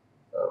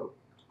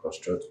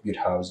 build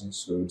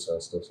houses, roads,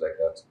 and stuff like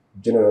that.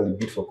 Generally,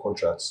 bid for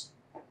contracts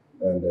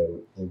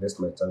and invest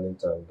my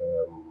talent and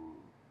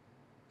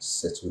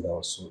settle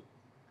down soon.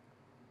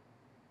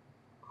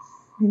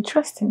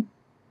 Interesting.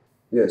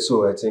 Yeah,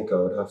 so I think I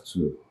would have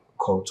to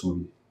call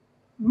Tori.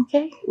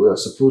 Okay. We are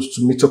supposed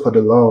to meet up at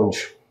the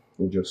lounge.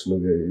 You just know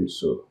where it is,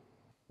 so.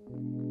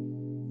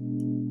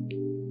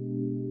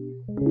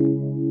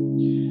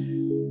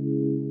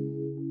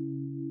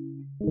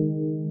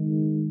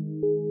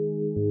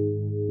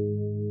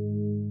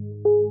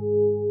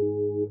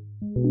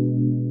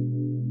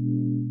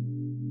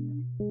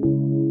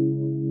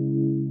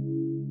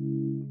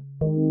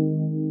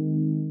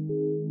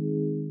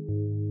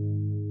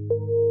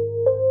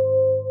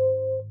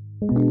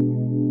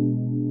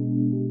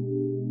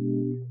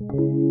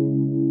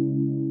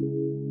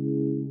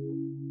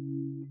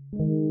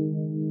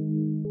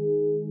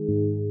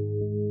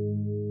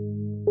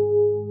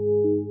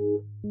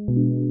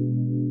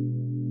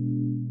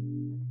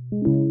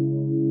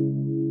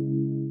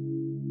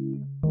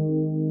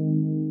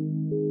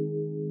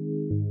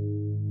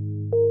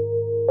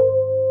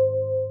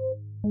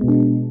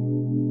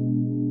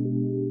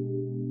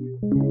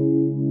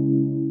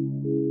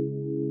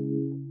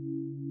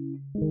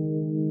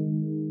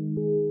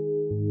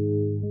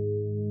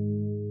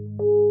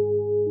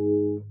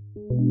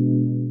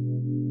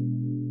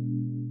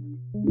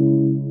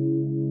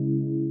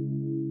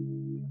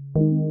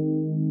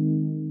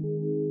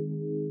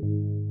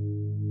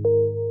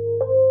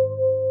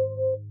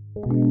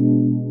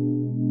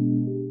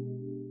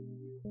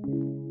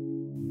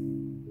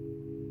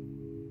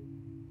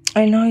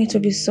 I know it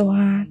will be so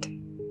hard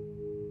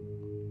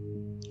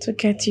to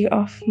get you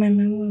off my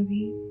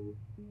memory.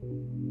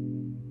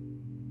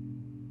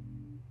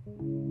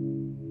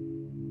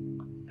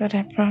 But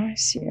I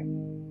promise you,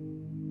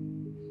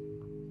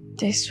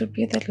 this will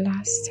be the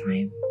last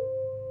time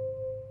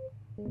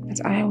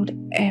that I would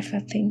ever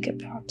think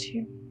about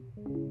you.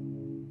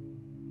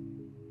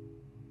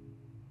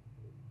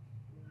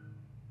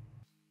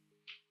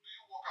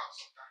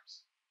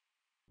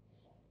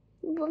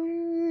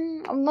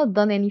 I've not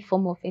done any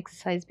form of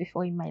exercise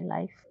before in my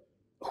life.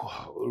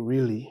 Oh,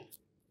 really?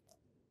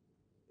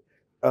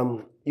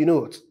 You know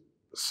what?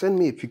 Send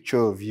me a picture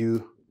of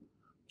you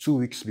 2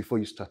 weeks before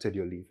you started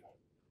your leave.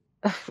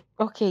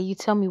 Okay, you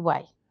tell me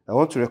why. I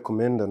want to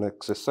recommend an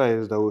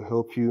exercise that will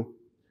help you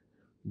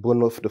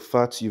burn off the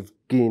fat you've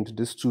gained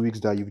these 2 weeks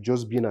that you've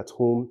just been at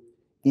home,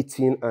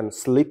 eating and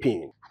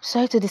sleeping. I'm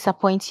sorry to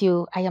disappoint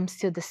you. I am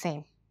still the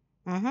same.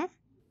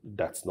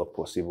 That's not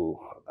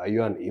possible. Are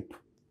you an ape?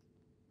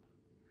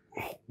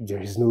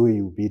 There is no way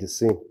you'll be the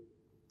same.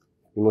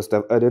 You must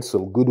have added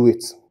some good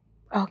weight.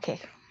 Okay.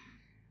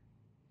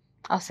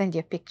 I'll send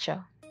you a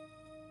picture.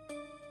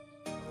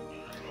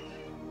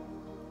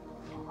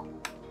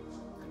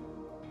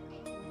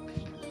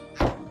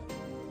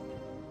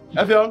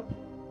 Efion?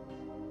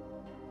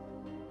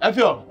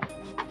 Efion?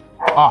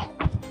 Ah.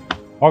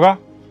 Okay.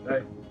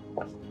 Hey.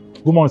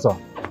 Good morning, sir.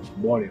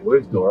 Morning.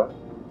 Where's Dora?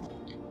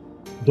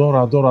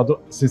 Dora.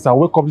 Since I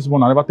wake up this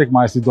morning, I never take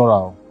my eye see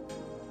Dora.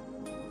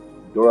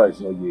 Dora is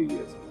not here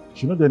yet.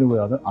 She not there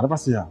anywhere. I never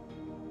see her.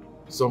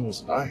 It's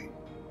almost 9.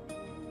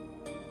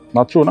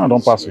 Not true, now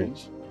don't pass me.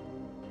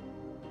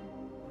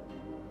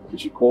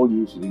 Did she call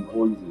you? She didn't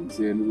call you? She didn't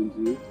say anything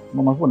to you?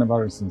 No, my phone never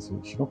rings since.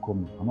 She don't call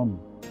me. I don't know.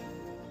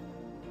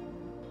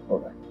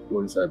 Alright.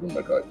 Go inside, bring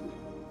my card.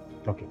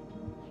 Okay.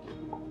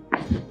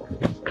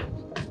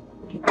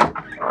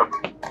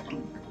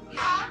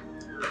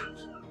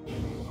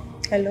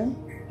 Hello?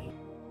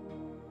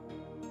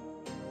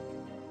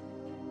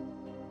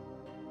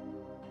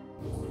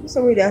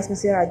 Somebody asked me,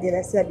 say how I did.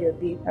 I said, your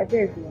babe. I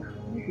very good.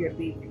 I'm your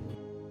babe.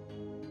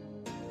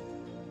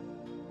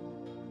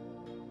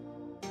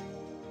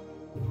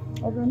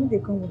 Although I know they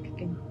can't work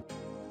again.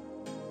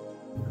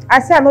 I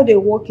said I know they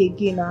work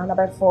again now,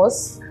 by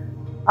force.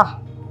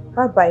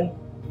 Bye-bye.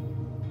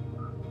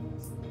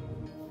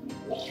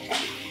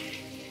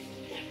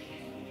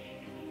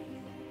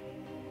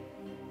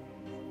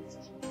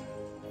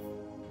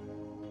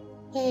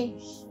 Hey.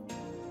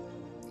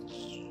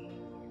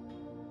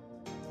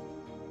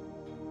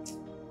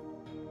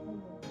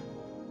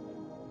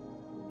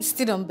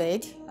 Still on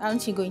bed?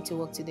 Aren't you going to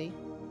work today?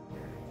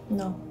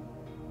 No.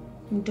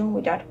 I'm done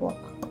with that work.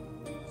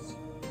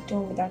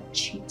 Done with that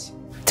cheat.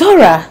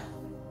 Dora!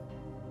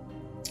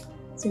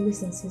 So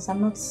listen, sis,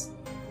 I'm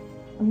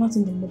not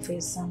in the mood for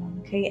your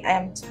sermon, okay? I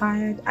am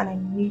tired and I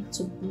need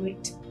to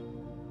breathe.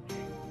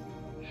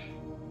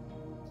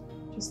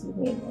 Just leave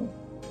me alone.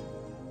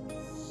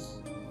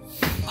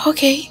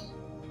 Okay.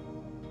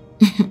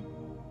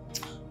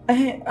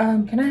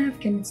 Can I have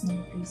Kenneth's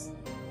number, please?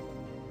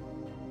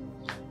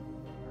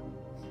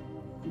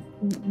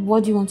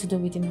 What do you want to do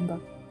with the number?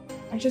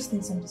 I just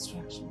need some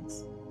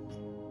distractions.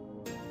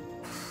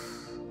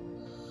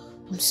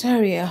 I'm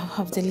sorry, I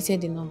have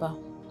deleted the number.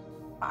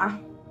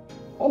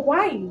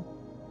 Why?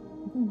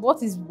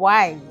 What is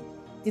why?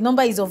 The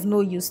number is of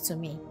no use to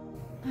me.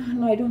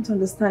 No, I don't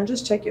understand.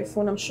 Just check your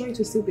phone. I'm sure it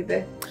will still be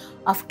there.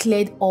 I've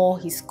cleared all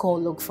his call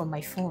log from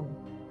my phone.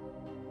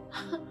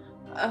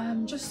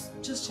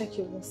 Just check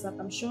your WhatsApp.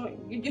 I'm sure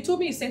you told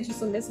me you sent you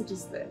some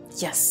messages there.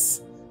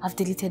 Yes, I've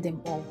deleted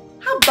them all.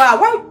 How bad?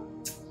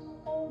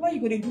 Why are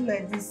you gonna do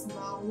like this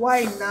now?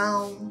 Why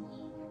now?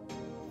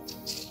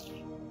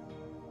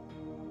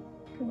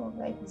 What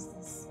life is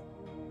this?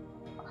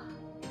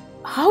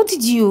 How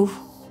did you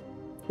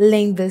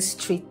learn these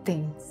street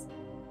things?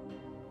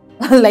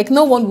 Like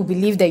no one will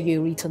believe that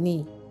you're a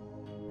returnee.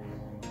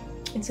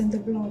 It's in the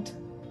blood.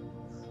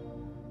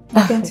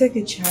 You can take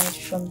a child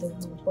from the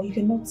hood, but you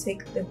cannot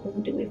take the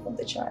hood away from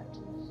the child.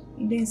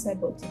 In the inside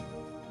body.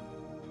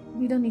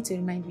 You don't need to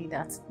remind me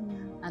that.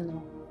 I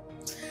know.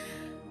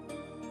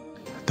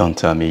 Don't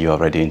tell me you're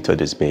already into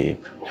this,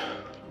 babe.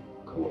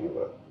 Come on,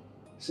 man.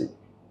 See,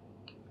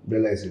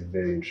 Bella is a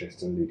very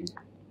interesting lady.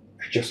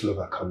 I just love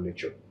her calm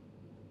nature.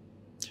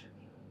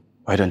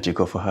 Why don't you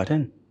go for her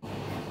then?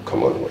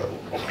 Come on,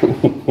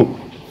 man.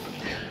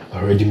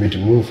 I already made the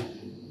move.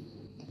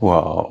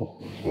 Wow.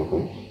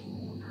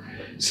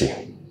 See,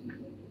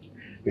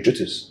 the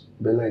truth is,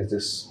 Bella is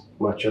this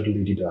matured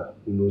lady that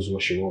knows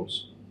what she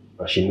wants.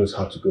 And she knows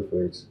how to go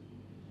for it.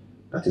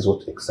 That is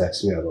what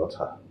excites me about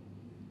her.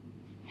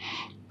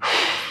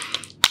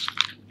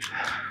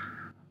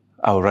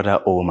 I would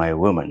rather owe my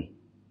woman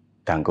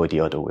than go the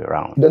other way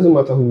around. It doesn't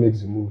matter who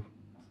makes the move.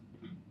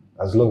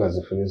 As long as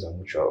the feelings are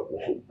mutual,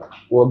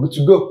 we're good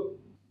to go.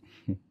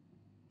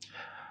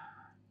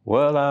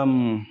 Well,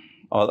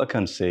 all I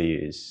can say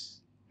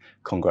is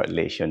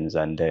congratulations,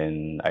 and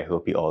then I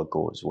hope it all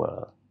goes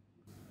well.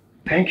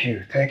 Thank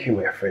you,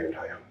 my friend.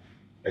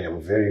 I am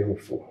very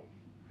hopeful.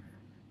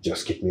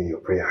 Just keep me in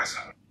your prayers.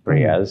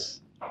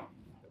 Prayers?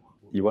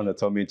 You want to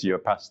turn me to your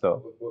pastor?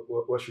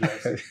 What should I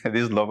say?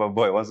 This lover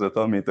boy wants to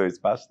turn me to his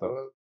pastor.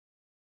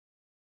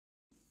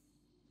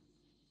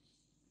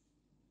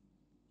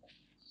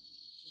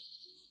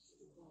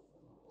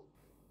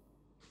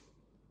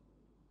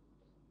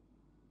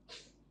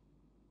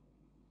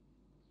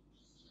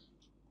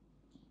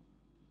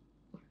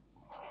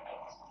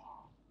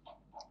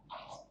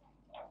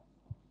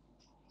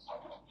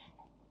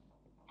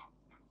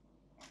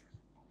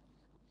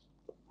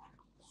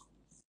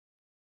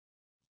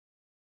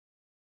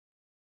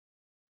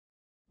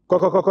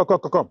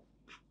 Come.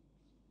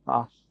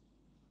 Ah.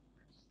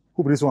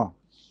 Who be this one?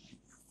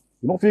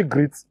 You don't feel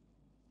great.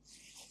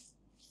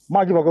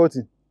 Ma give a go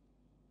to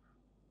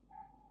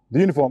the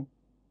uniform.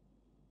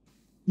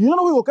 You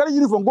know we will carry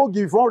uniform, go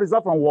give from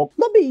reserve and work.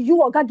 No be you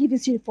Oga give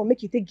this uniform,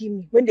 make you take give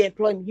me when they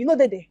employ me. You know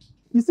that there.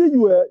 You say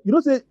you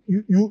don't say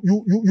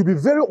you be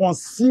very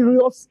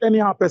unserious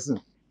anyhow person.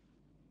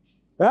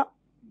 Yeah?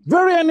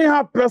 Very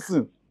anyhow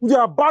person. With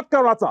your bad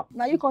character.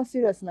 Now you come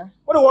serious now.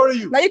 What do worry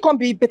you? Now you come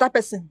be better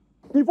person.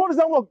 Before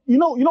resign work, you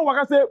know what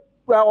I say,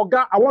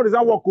 Oga, I want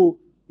resign work.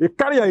 They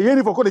carry a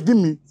uniform, they give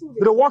me.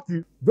 They work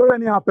you. Very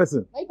anyhow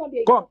person.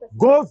 Come,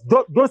 go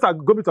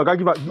start go to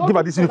Oga, give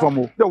her this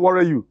uniform. They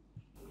worry you.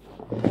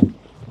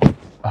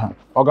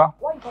 Oga?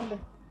 Why you come there?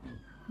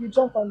 You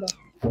jump on there.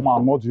 Come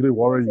on, I'm not really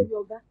worry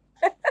you.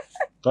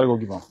 Gotta go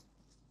give her.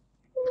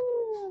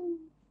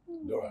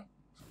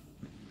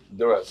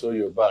 Dora, so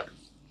you're back.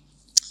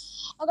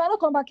 Oga, I don't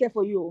come back here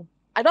for you.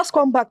 I just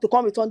come back to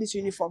come return this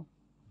uniform.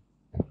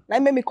 Now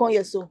make me come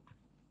here so.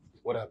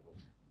 What happened?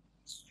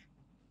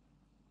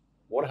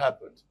 What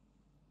happened?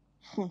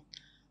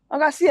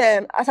 Oga, see,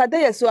 as I dey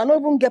here so, I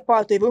don't even get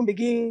power to even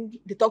begin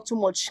to talk too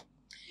much.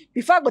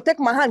 Before I go take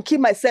my hand, kill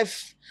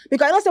myself.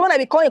 Because I know say when I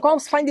be calling, come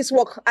find this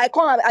work. I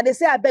come and they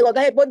say I beg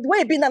Oga, but the way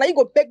it be now, you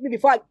go beg me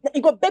before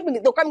you go beg me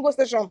to come go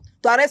station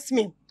to arrest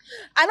me.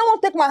 I don't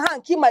want to take my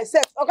hand, kill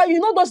myself. Okay, you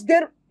know those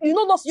get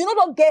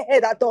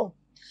head at all.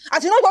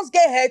 As you know just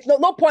get head,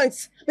 no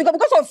points.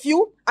 Because of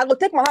you, I go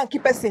take my hand,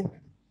 keep person.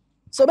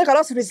 So make I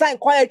just resign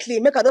quietly,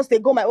 make I just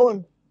go my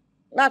own.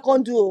 Now I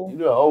can't do. You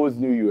know, I always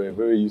knew you were a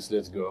very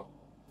useless girl.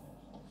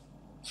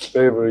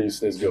 Very, very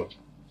useless girl.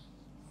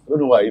 I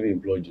don't know why I even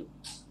employed you.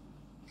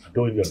 I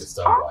don't even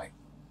understand why.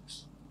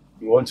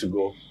 You want to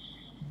go,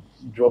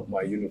 drop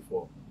my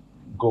uniform,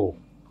 go.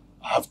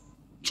 I have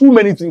too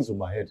many things on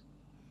my head.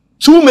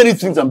 Too many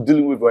things I'm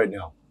dealing with right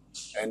now.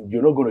 And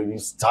you're not going to even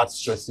start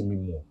stressing me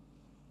more.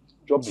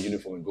 Drop the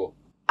uniform and go.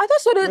 I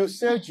just saw that. You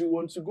said you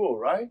want to go,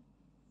 right?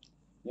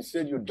 You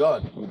said you're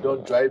done. You're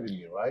done driving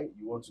me, right?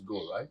 You want to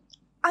go, right?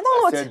 I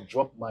said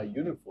drop my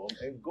uniform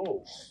and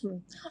go.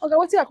 Okay,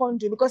 what I can't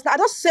do? Because I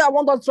just say I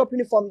want to drop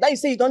uniform. Then you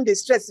say you don't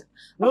distress.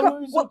 No,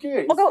 it's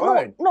okay. It's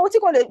fine. No, what you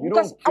call it? You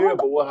don't care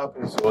about what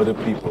happens to other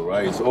people,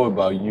 right? It's all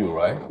about you,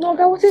 right? No,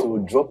 okay, what you... So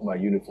drop my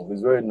uniform.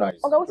 It's very nice.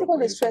 Okay, what you call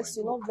the stress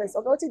you? Not vest.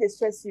 Okay, what you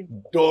stress you?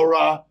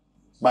 Dora,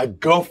 my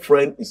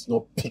girlfriend is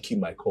not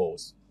picking my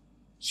calls.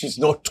 She's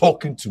not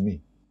talking to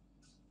me.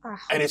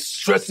 And it's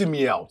stressing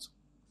me out.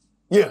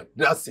 Yeah,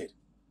 that's it.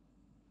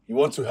 You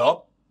want to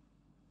help?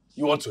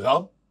 You want to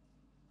help?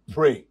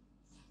 Pray.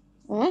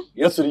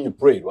 Yesterday you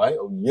prayed, right?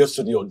 Or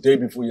yesterday or day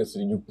before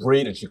yesterday you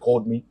prayed and she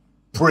called me.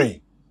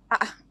 Pray.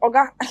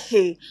 Oga,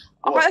 hey.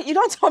 Oga, you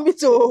don't tell me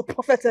to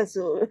prophetess.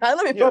 So I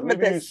don't be prophetess.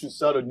 Maybe you should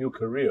start a new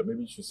career.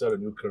 Maybe you should start a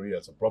new career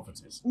as a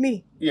prophetess.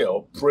 Me? Yeah,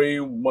 or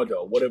praying mother,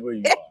 whatever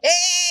you are.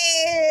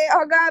 Hey,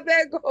 Oga,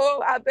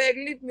 I beg,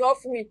 leave me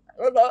off me.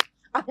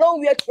 I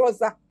don't wear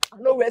trousers. I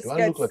don't wear skirts.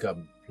 Do I look like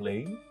I'm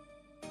playing?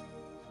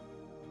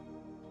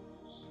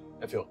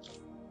 Efio.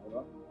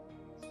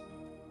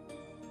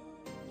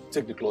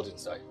 Take the clothes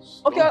inside.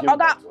 Okay,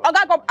 Oga,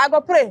 I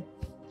go pray.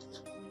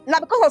 Now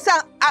because of say,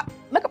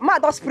 ma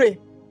just pray.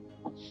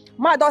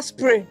 Ma just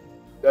pray.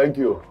 Thank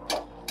you.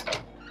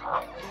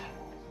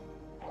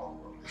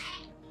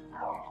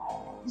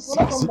 See,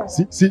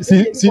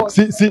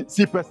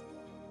 person.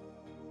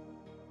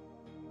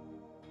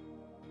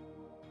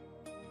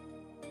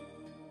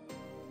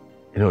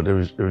 You know,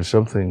 there is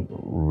something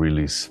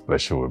really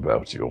special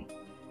about you.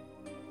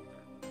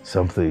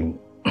 Something.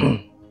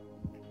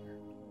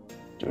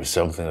 There's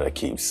something that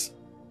keeps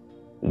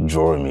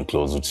drawing me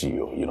closer to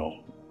you, you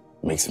know,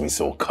 makes me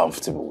so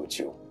comfortable with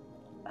you.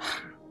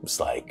 It's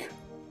like,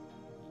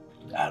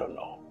 I don't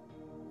know,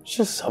 it's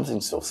just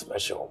something so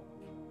special.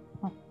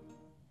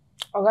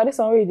 Okay, this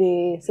one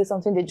they say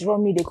something, they draw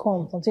me, they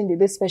come, something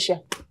they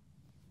special.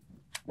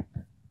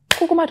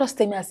 Kukuma just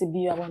tell me as a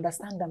be, I will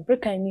understand them.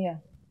 Break in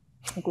here.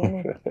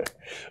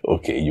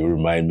 Okay, you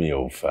remind me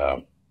of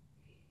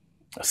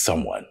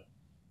someone,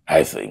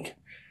 I think.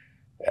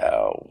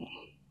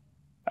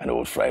 An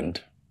old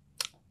friend.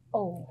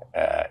 Oh.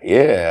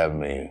 Yeah, I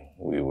mean,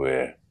 we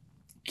were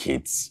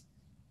kids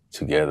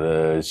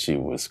together. She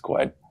was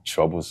quite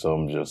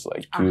troublesome, just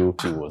like you.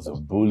 She was a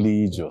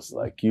bully, just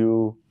like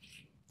you.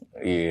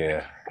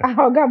 Yeah.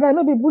 Oh, God, I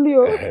not be bully.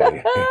 You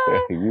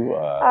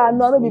are.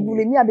 No, I not be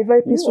bully. Me, I be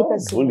very peaceful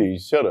person. Bully,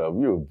 shut up.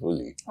 You're a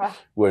bully.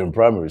 We're in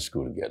primary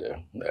school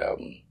together.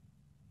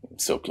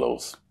 So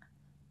close.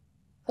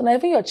 So now,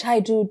 even your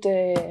childhood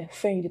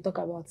friend you talk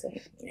about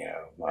it.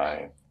 Yeah,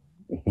 my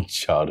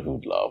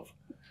childhood love.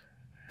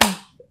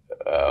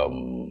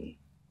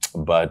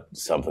 But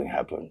something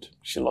happened.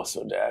 She lost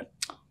her dad.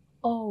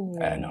 Oh.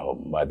 And her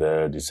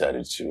mother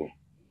decided to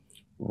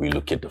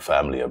relocate the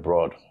family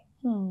abroad.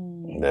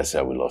 That's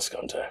how we lost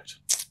contact.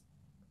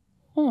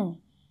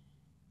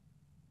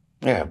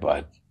 Yeah,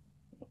 but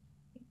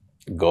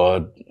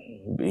God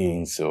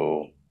being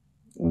so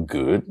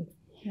good,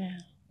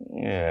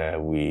 yeah,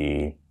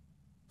 we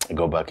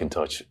got back in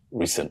touch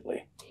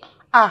recently.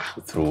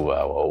 through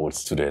our old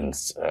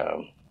students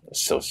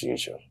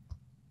association,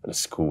 the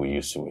school we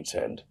used to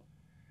attend.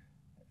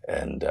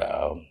 And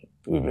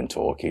we've been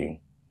talking.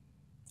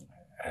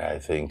 And I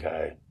think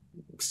I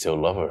still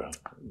love her.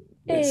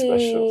 It's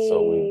special.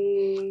 So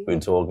we've been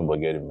talking about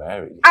getting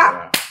married.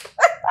 Yeah.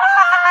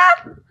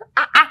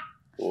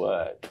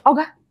 What?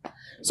 Okay.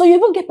 So you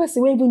even get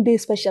person when even day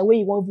special where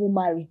you won't even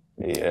marry.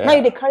 Yeah.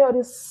 Now they carry all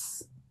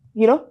this,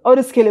 you know, all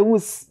this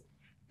kelewoos.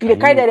 They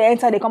carry that they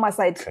enter, they come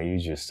outside. Can you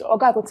just stop?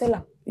 Okay, I could tell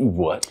her.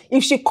 What?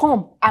 If she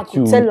come, I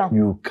could tell her.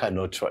 You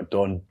cannot try.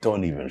 Don't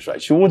even try.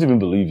 She won't even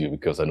believe you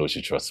because I know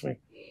she trusts me.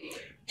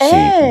 She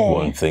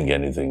won't think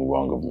anything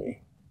wrong of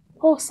me.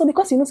 Oh, so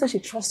because you know so she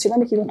trusts you, that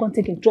make you don't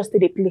think and trust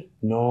they play.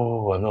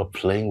 No, I'm not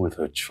playing with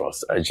her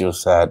trust. I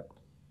just had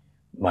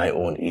my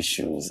own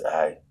issues.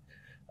 I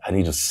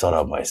need to sort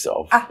out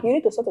myself. You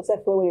need to sort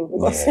yourself away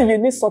because you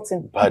need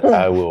sorting. But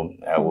I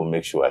will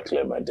make sure I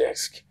clear my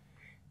desk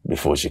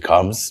before she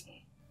comes.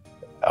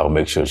 I'll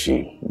make sure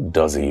she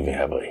doesn't even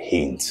have a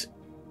hint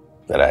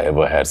that I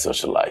ever had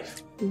such a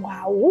life.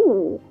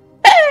 Wow.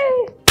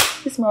 Hey!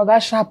 This my guy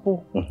sharp.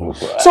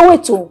 So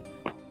wait,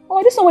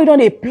 this one we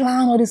don't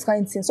plan all this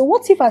kind of thing. So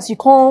what if as you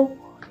come,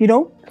 you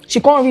know,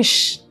 she can't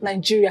reach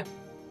Nigeria?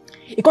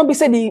 It can't be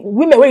said the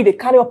women where they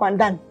carry up and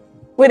down,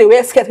 where they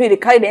wear skirts, where they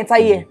carry the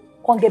entire year,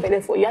 can't get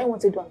better for you. I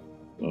want to do it.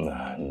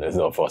 Nah, that's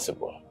not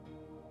possible.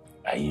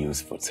 I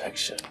use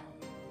protection.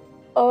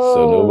 Oh.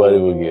 So nobody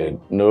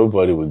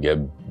will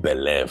get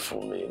belay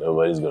for me.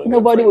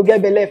 Nobody will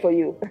get belay for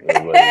you.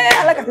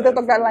 I like to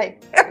talk that line.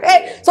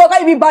 So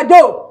can you be bad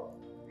though?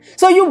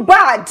 So you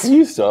bad? Can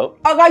you stop?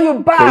 Okay, you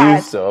bad. Can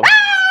you stop?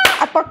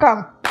 I talk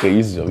him. Can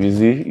you stop?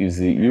 You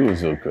see, you are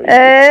so crazy.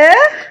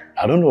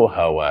 I don't know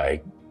how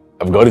I've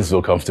gotten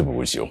so comfortable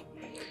with you.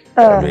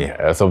 I mean,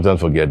 I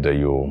sometimes forget that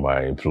you're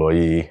my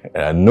employee,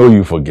 and I know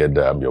you forget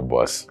that I'm your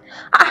boss.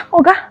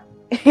 Okay.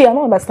 I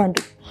don't understand.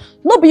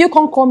 No, but you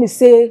can't call me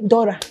say,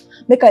 Dora,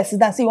 make her sit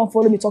down, say you won't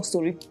follow me talk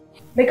story.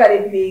 Make her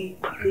help you,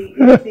 say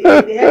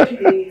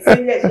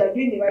yes, you are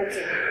doing the right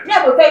thing. Me,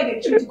 I will tell you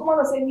the truth. You come on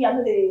and say me, I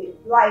know the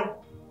lie.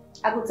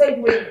 I will tell you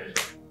the way.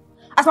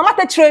 As my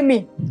mother train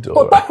me to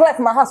talk life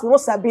in my house, we don't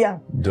sabi.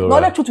 No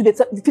other truth to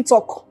the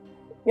talk.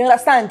 You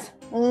understand?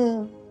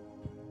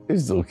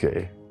 It's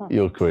okay.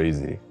 You're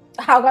crazy.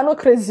 I cannot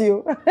crazy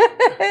you.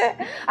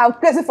 I'm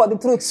crazy for the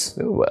truth.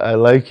 No, I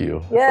like you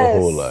a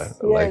whole lot.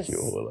 I like you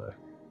a whole lot.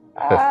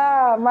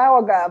 My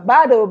oga,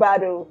 bado.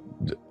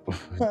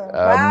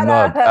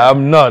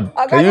 I'm not.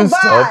 Okay, can you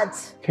stop?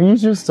 Can you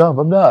just stop?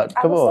 I'm not.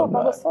 Come on.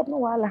 I will stop. No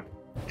wala.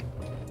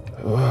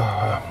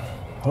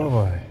 Oh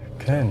boy,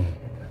 Ken.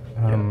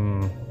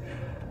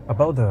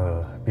 About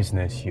the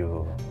business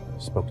you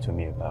spoke to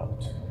me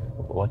about,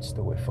 what's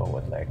the way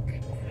forward?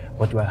 Like,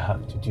 what do I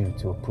have to do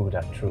to pull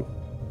that through?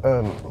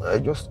 I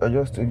just told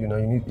you now.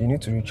 You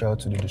need to reach out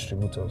to the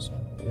distributors.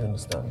 You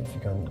understand? If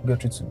you can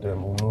get it to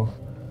them, we'll know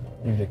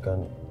if they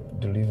can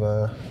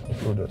deliver the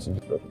products.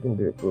 It won't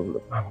be a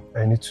problem.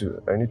 I need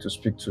to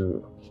speak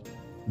to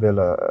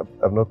Bella.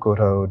 I've not called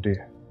her all day.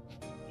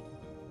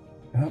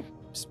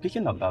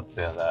 Speaking about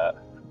Bella,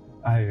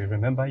 I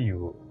remember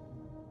you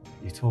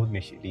told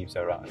me she lives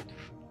around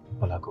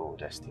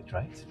Bolagold Estate,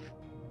 right?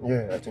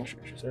 Yeah, I think she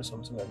said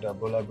something like that.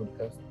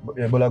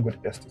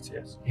 Bolagold Estate,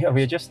 yes. Yeah,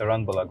 we're just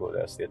around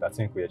Bolagold Estate. I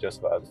think we're just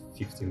about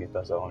 50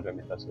 meters or 100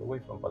 meters away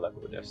from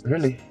Bolagold Estate.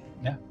 Really?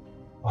 Yeah.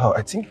 Wow,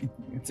 I think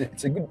it's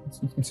a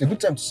good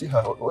time to see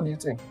her. What do you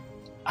think?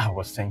 I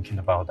was thinking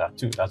about that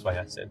too. That's why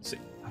I said see.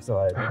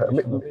 So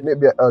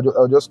maybe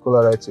I'll just call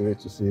her right away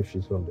to see if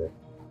she's home there.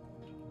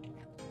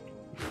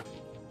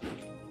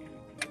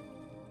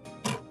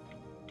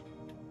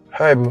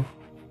 Hi, boo.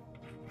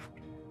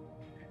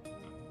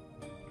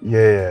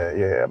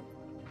 Yeah.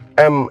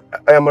 I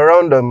am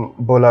around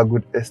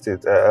Bolagold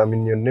Estate. I'm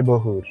in your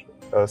neighborhood.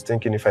 I was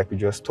thinking if I could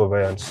just stop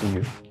by and see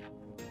you.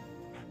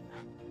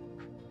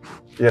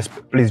 Yes,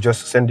 please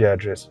just send the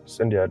address.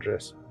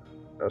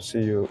 I'll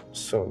see you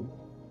soon.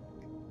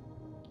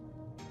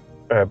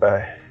 Alright,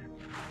 bye.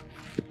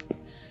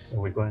 Are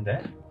we going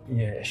there?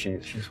 Yeah,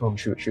 she's home.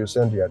 She'll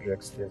send the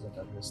address. There's an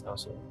address now,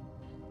 so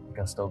you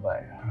can stop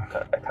by.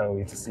 I can't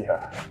wait to see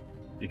her.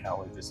 You can't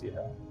wait to see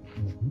her?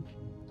 Mm-hmm.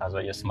 That's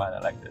why you're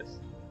smiling like this.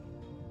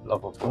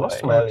 Love of boy. I'm not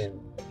smiling.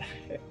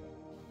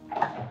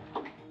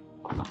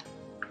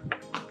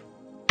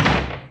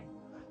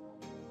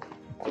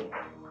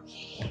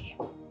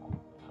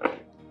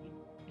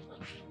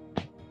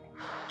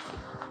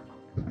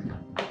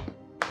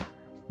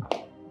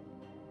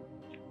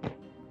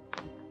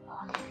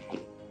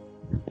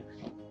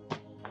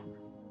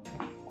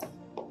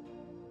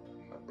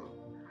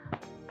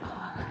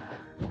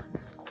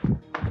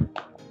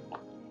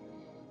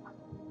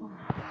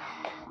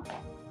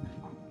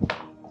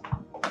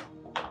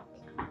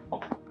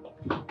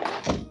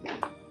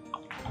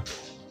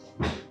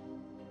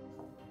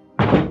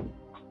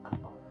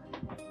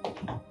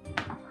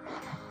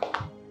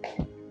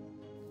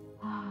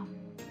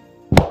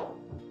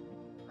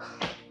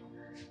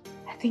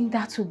 I think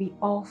that will be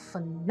all for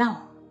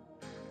now.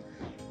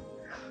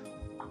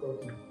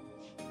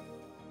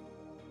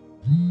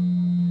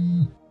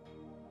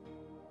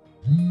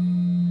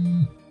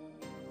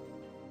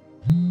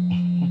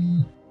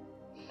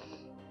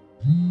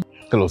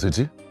 Hello,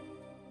 Titi.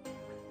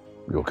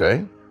 You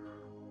okay?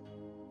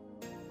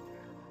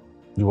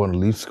 You want to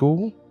leave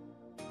school?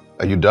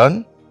 Are you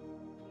done?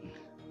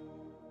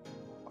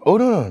 Oh,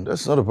 no,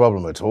 that's not a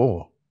problem at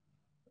all.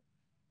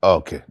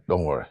 Okay,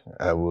 don't worry.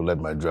 I will let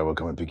my driver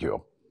come and pick you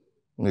up.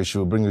 She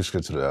will bring you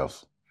straight to the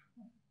house.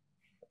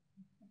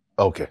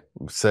 Okay,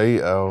 say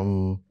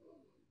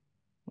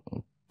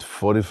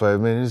 45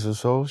 minutes or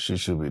so, she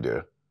should be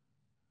there.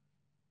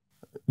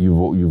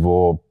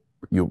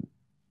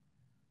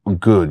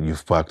 Good,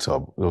 you've packed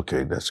up.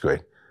 Okay, that's great.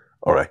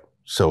 All right,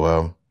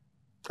 so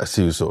I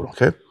see you soon,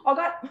 okay?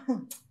 Okay,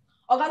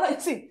 no,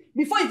 see,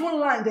 before you even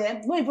land there,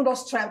 don't even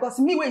just try, because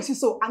me where you see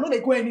so, I know they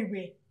go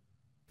anywhere.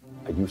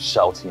 Are you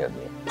shouting at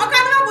me? Okay,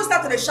 I never go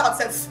start to the shout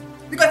sense.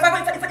 Because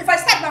if I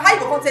start now, how you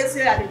go tell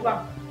say I dey go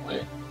am?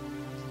 Wait.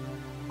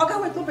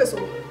 Okay, wait, don't be so.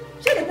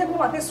 She dey take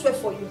woman, they sweat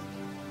for you.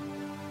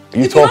 You if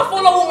you don't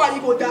follow woman,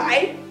 you go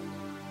die.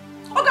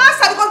 Okay,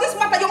 answer, because this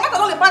matter, your matter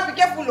don't pass, be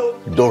careful, oh.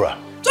 Dora.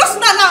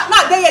 Just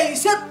now, there you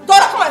say,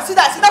 Dora, come and sit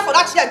down for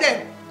that chair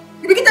then.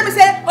 You begin to tell me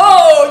say,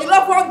 oh, you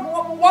love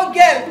one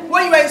girl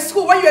when you were in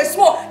school, when you were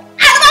small.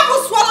 I never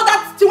go swallow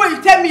that thing when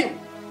you tell me.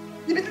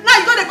 Now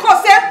you know the call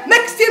say,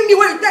 next thing me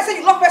when you tell say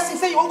you love person,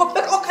 say you want to go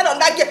make all kind of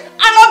that girl.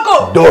 I not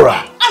go.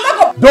 Dora. I not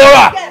go.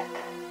 Dora!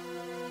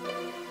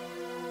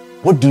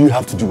 What do you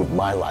have to do with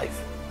my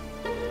life?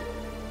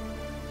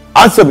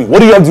 Answer me, what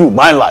do you have to do with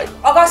my life?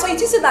 Okay, so you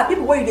just say that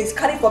people when you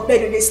carry for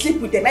bed and they sleep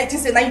with them, I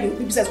just say now you do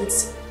business with.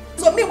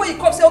 So me when you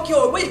come say, okay,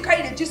 oh, when you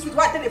carry the gist with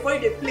what they for you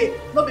they play,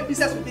 not be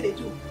business with they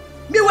do.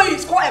 Me when you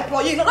score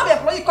employee, not be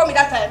employee come in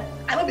that time,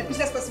 I not be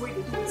business person when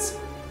you do it.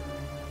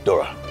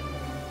 Dora,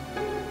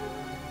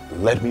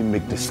 let me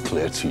make this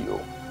clear to you.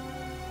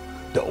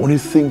 The only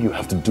thing you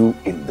have to do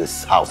in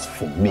this house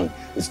for me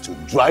is to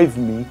drive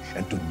me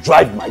and to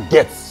drive my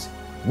guests.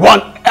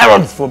 Run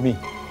errands for me.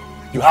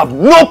 You have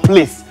no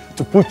place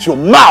to put your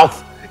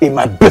mouth in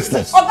my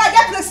business. Okay, I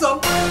get place, so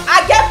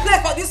I get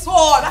place for this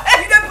one.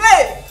 You don't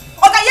play.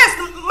 Okay, yes,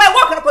 my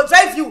work can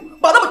drive you,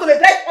 but not to drive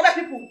other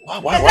people.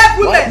 Why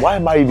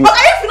am I even? Okay,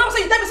 if you know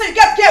say you tell me say you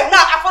get girl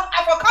now, I for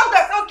come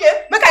back, okay,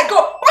 make I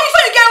go. But you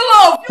say you get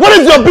love. What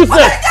is your business?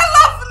 Okay, you get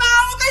love now.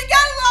 Okay, you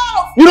get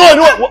love. You know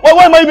what?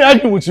 Why am I even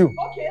arguing with you?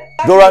 Okay.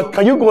 Dora,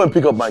 can you go and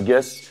pick up my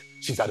guest?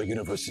 She's at the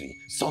university,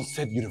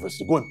 Sunset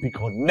University. Go and pick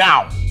her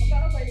now.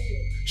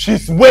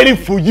 She's waiting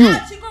for you.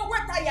 She go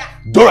wait tire.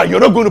 Dora, you're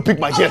not going to pick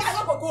my guest. I'm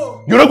not gonna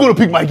go. You're not going to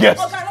pick my guest.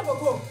 Okay, I'm not gonna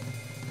go.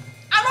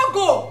 I'm not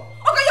go.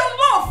 Okay, your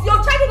love, your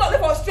child don't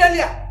live in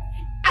Australia.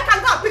 I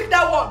can go and pick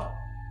that one.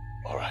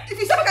 Alright. If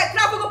you say I can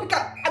travel, go pick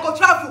her. I go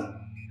travel.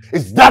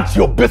 Is that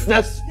your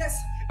business? Yes.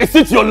 Is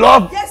it your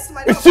love? Yes,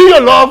 my love. Is she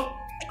your love?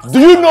 Do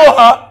you know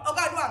her?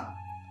 Okay, do am.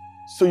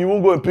 So you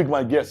won't go and pick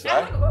my guest,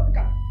 right? I'm not gonna go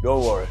pick her.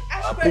 Don't worry.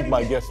 I'll pick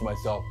my guest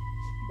myself.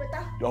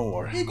 Better. Don't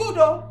worry. He good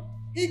though.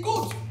 He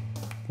good.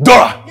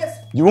 Dora! Yes.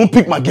 You won't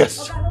pick my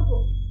guest. Okay, I don't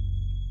go.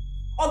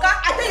 Okay,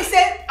 I tell you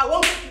say I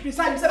won't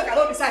resign. You say I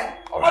don't resign.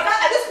 All right. Okay,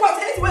 at this point,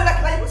 anything where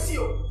like you will see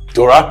you.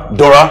 Dora! Which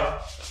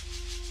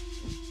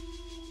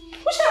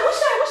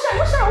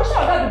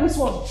one? That be this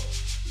one.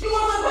 You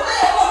want to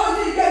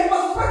better? You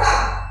want to better?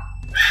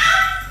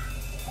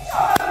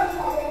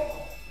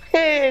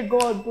 Hey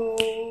God, oh.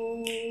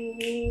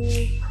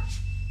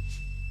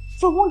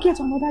 From one girl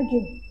to another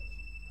girl.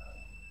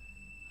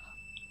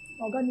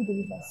 Oh, God need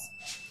deliverance.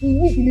 You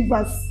need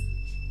deliverance.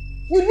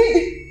 You need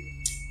it.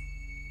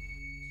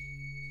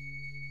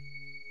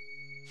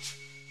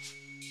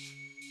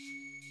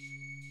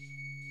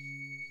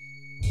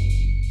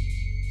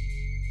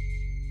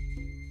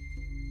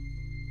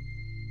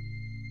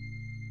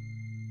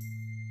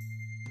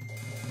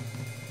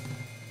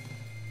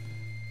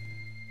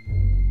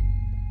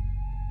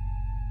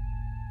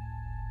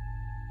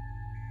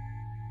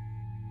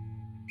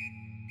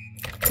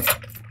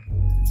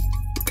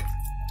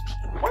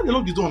 Why they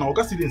lock the door now? I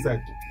can't see the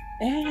inside.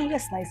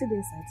 Yes, now, I see the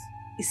inside.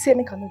 He said,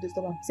 make I know this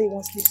door. Say he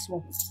wants sleep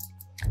small.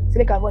 Say,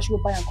 make I wash you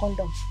buy a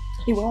condom.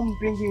 He won't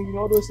bring you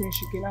all those things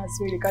she can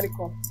ask me, they carry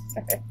come.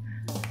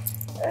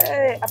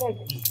 Hey, I beg.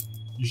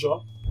 You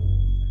sure?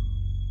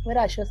 Whether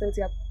I sure say what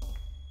happen?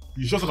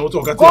 You sure something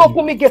what go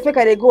put me gate, make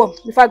I go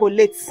before I go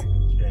late.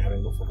 Yeah, I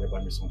don't forget buy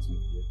me something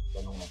here.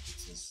 I don't want to put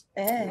this.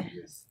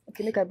 Yes.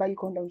 Okay, make I buy you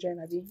condom, join,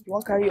 Abi. You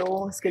won't carry your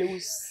own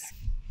skeletons.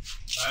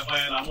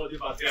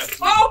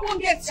 Open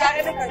gate,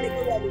 make I go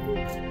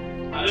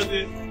there. I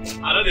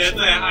don't enter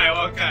your eye,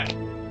 what kind?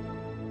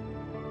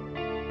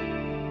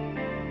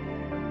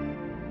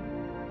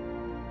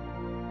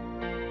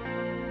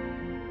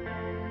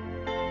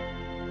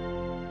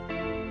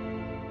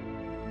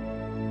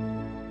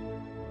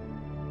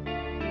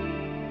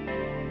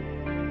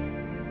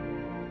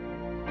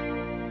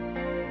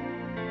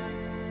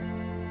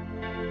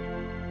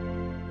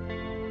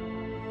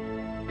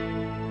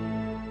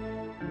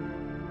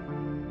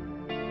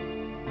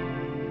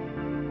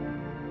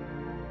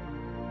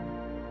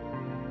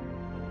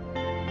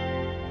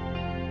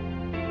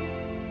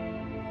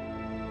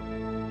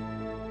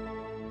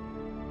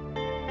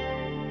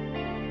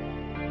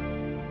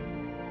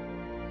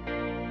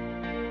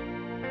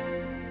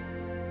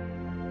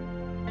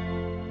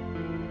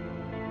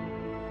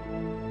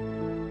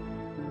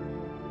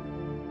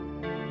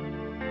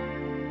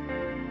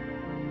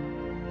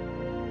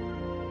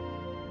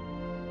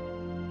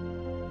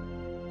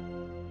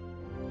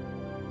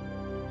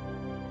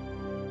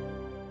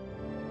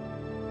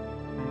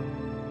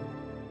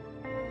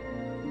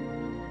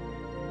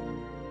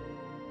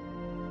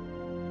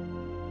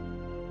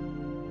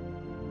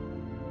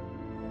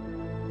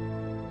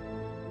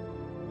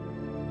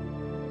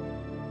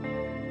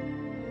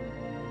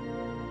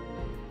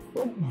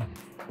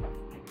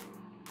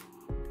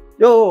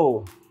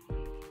 Yo!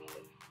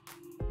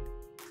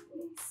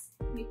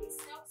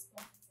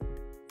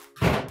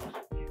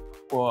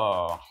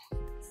 Wow.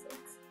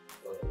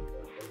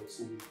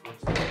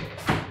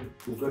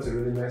 You've got a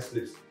really nice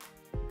place.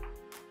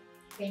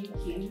 Thank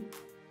you.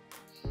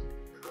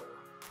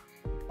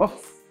 Oh,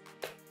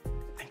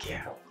 thank you.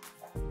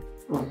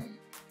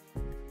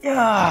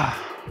 Yeah.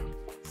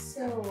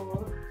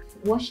 So,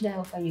 what should I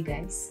offer you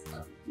guys?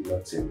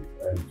 Nothing.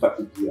 In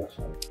fact, we are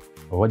fine.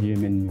 What do you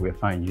mean we're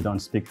fine? You don't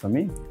speak for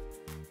me?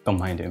 Don't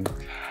mind him.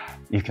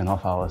 You can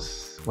offer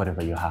us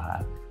whatever you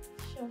have.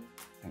 Sure.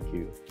 Thank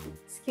you.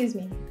 Excuse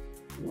me.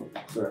 No,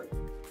 sorry.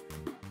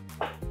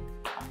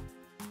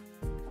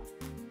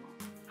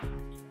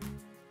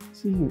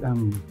 See,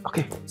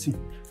 okay, see,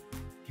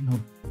 you know,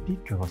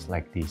 big girls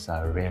like this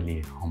are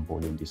rarely humble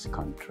in this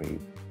country,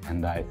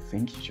 and I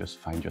think you just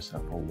find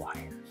yourself a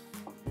wife.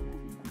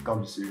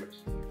 Can't be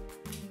serious.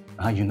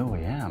 You know I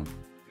am.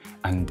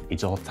 And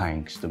it's all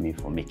thanks to me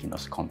for making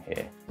us come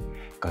here.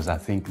 Because I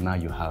think now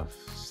you have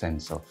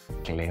sense of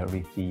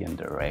clarity and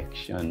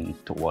direction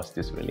towards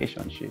this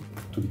relationship.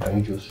 Can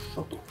you just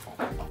shut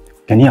up?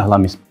 Can you allow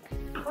me?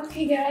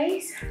 Okay,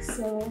 guys.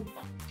 So,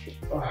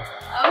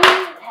 I'll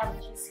have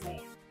this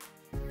way.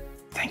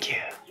 Thank you.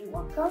 You're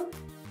welcome.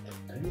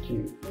 Thank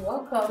you. You're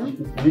welcome.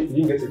 You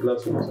didn't get a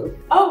glass for yourself?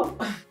 Oh!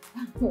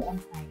 I'm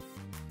fine.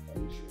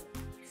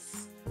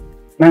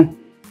 Man.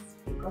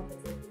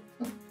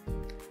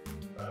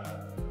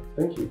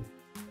 Thank you.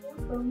 You're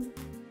welcome.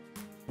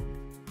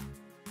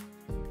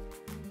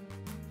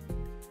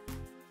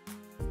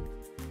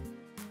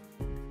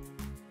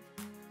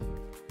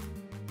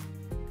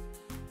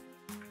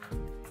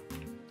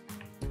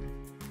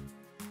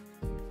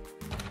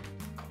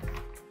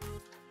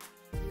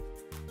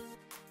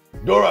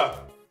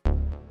 Dora!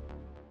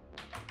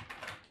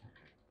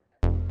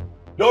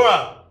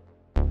 Dora!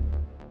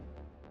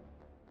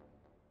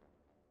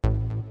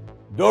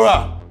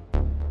 Dora!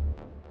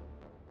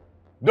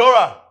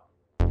 Dora!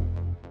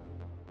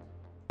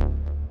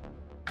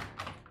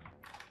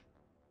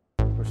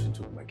 Person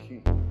took my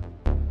key.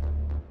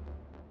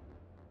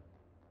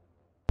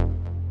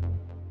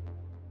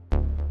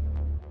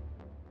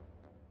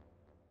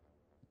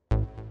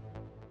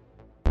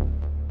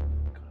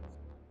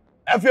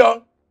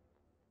 Effion!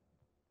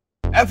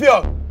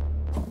 Effion!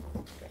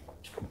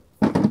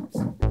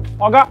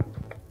 Oga!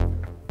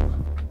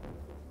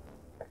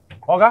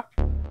 Oga?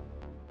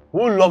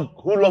 Who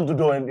locked the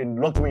door and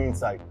locked me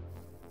inside?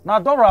 Na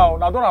Dora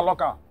lock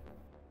her.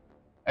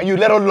 And you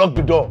let her lock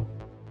the door?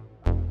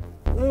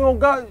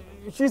 Oga,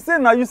 she say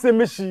na you say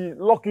make she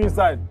lock you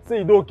inside.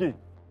 Say it okay.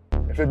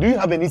 Effion, do you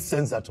have any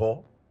sense at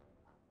all?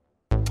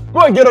 Go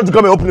and get her to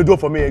come and open the door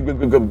for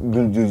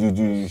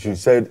me. She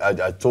said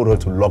I told her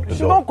to lock the door.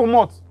 She don't come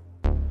out.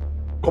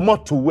 Come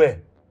out to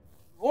where?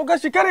 Oga,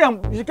 she carry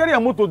her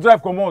motor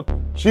drive come out.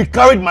 She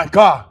carried my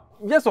car.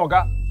 Yes,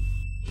 Oga.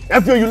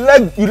 Effion,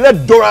 you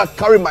let Dora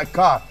carry my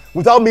car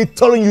without me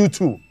telling you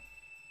to.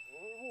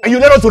 And you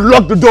let her to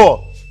lock the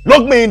door.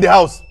 Lock me in the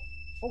house.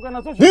 Oga,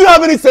 na so she Do you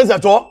have any sense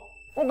at all?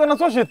 Oga, na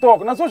so she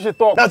talk. That's what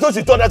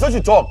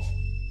she talk.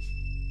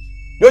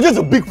 You're just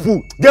a big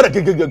fool. Get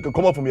her,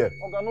 come out from here.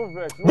 Oga, no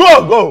vex.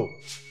 Go!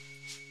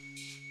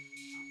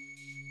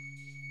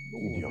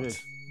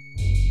 Idiot.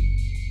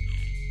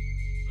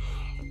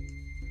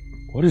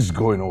 What is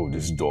going on with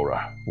this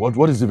Dora?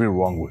 What is even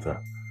wrong with her?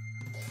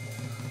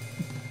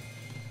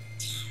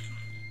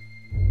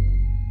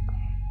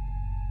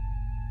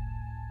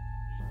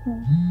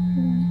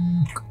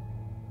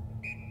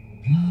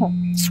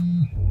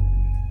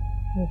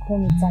 You call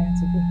me tired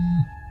today.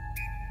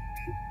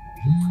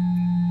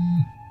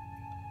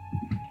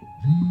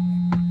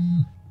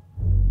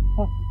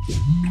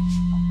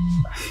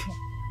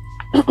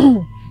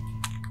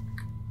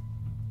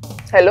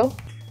 Hello?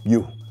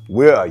 You,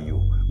 where are you?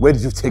 Where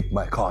did you take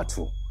my car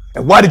to?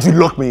 And why did you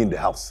lock me in the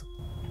house?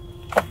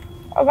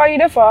 Are you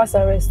there for house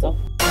arrest?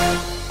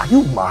 Are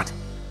you mad?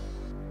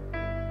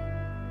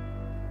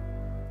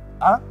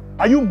 Huh?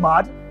 Are you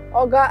mad?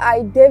 Oga,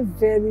 I did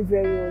very,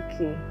 very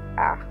okay.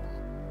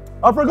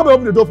 Alfred, come and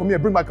open the door for me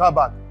and bring my car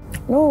back.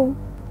 No.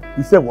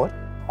 You said what?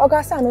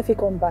 Oga, say I know if you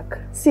come back.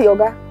 See,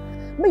 Oga,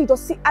 make you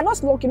just see. I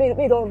not lucky, make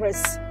you don't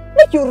rest.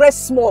 Make you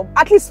rest small.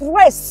 At least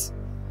rest.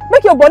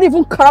 Make your body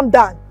even calm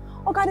down.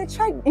 Oga, they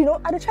try,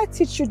 I try to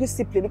teach you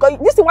discipline because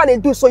this is what they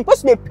do. So you're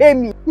supposed to pay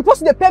me. You're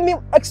supposed to pay me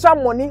extra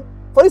money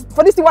for this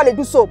thing what they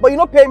do so, but you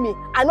don't pay me.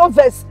 I know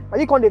verse, but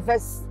you can't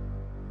verse.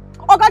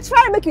 Oga,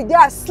 try to make you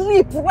there,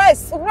 sleep,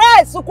 rest.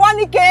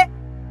 Ukwanike.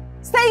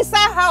 Stay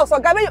inside house,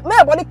 Oga. Make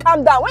your body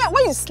calm down.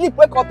 When you sleep,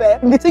 wake up,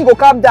 the thing go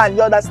calm down.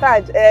 You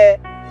understand? It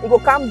go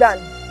calm down.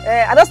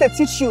 I just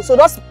teach you, so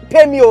just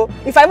pay me.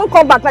 If I even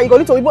come back now, you go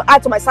need to even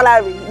add to my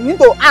salary. You need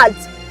to add.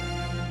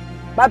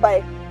 Bye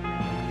bye.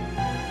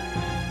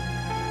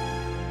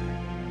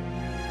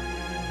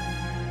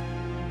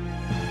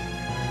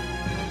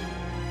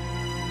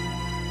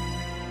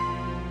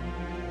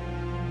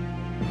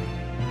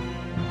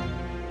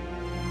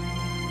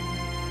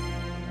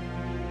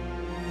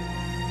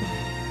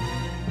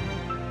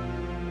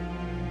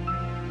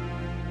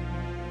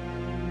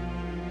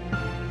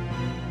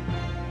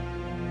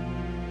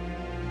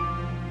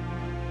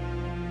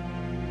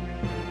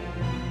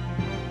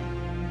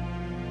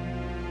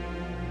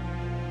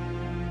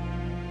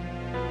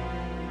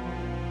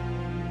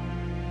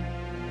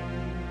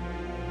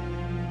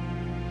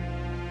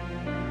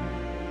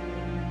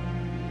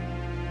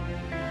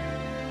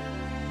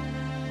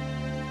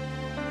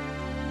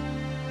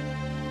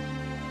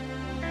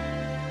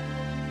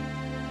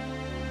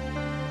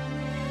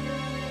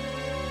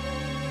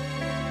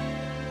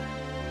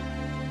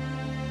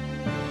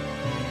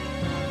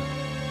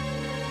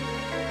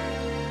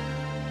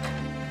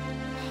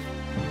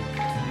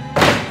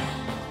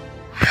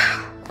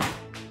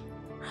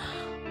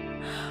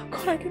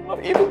 God, I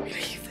cannot even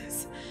believe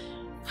this.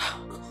 Oh,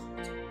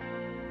 God.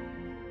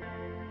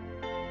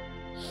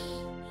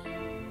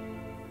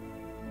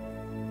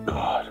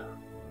 God,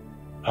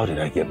 how did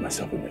I get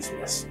myself in this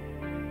mess?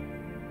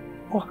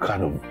 What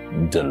kind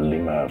of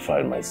dilemma I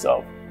find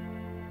myself?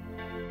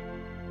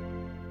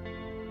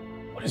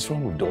 What is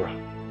wrong with Dora?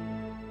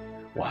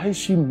 Why is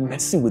she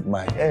messing with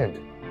my head?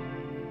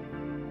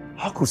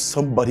 How could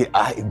somebody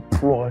I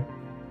employ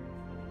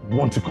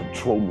want to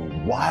control me?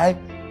 Why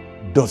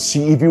does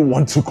she even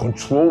want to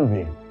control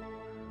me?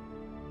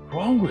 What's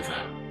wrong with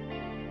her?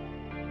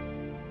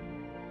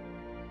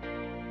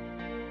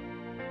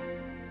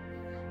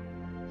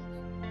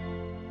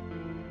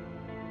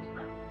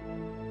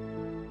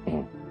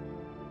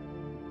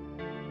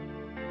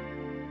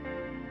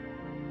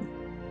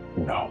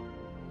 No.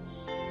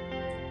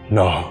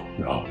 No,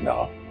 no,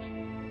 no.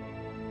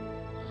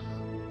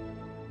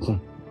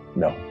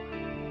 No.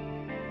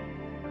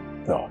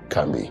 No,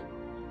 can't be.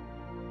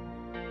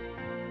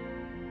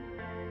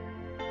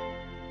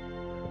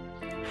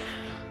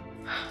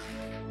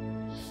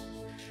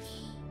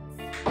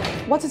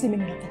 What is the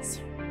meaning of this?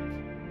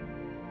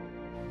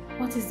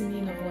 What is the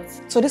meaning of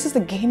what? So this is the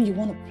game you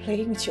want to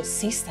play with your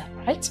sister,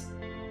 right?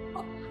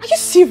 Are you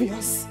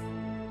serious?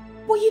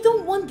 But you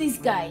don't want this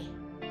guy.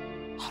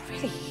 Oh,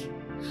 really?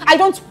 I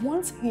don't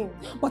want him,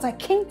 but I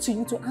came to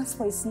you to ask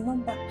for his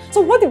number.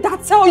 So what did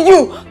that tell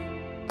you?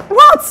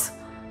 What?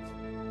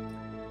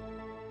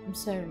 I'm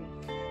sorry.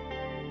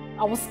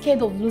 I was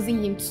scared of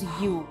losing him to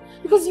you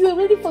because you were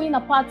already falling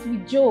apart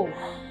with Joe.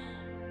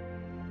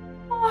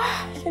 Oh,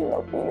 I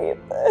cannot believe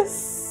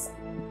this.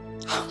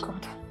 Oh,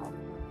 God.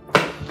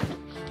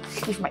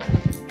 Leave my...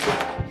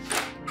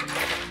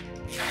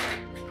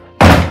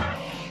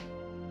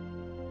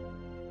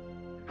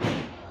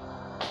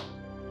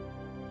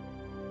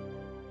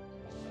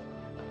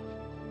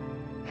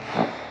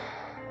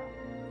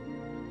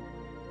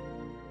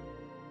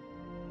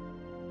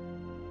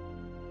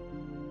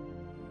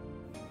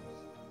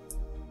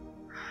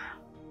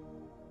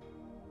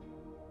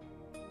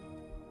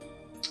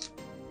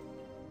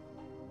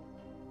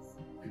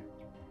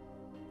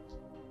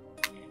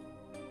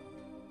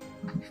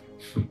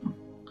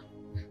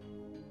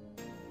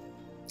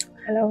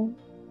 Hello?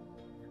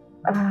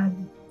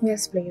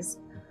 Yes, please.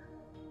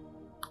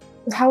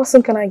 How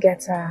soon can I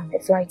get a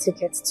flight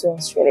ticket to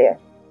Australia?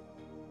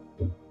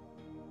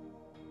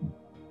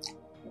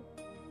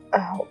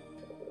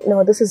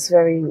 No, this is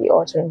very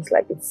urgent.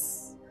 Like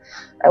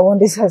I want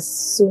this as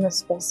soon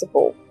as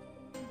possible.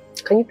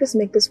 Can you please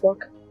make this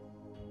work?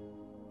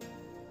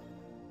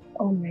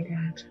 Oh my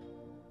God.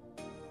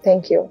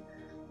 Thank you.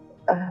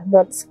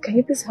 But can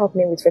you please help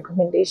me with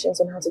recommendations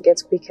on how to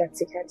get quicker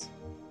tickets?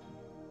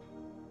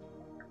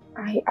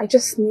 I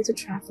just need to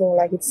travel,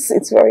 like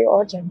it's very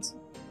urgent.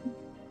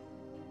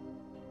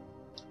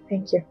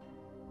 Thank you.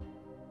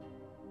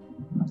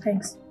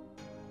 Thanks.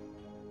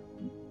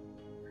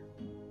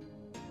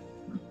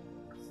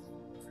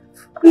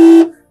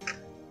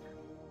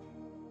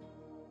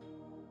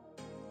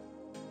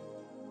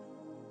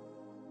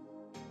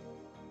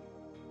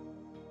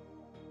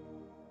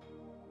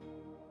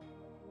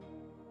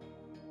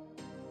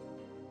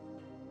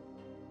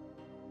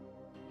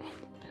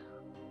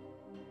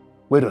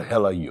 Where the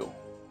hell are you?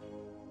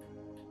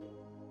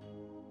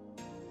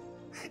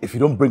 If you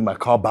don't bring my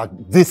car back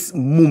this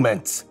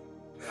moment,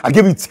 I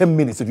give you 10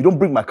 minutes. If you don't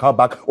bring my car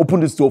back,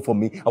 open this door for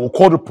me. I will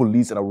call the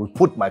police and I will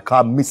report my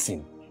car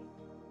missing.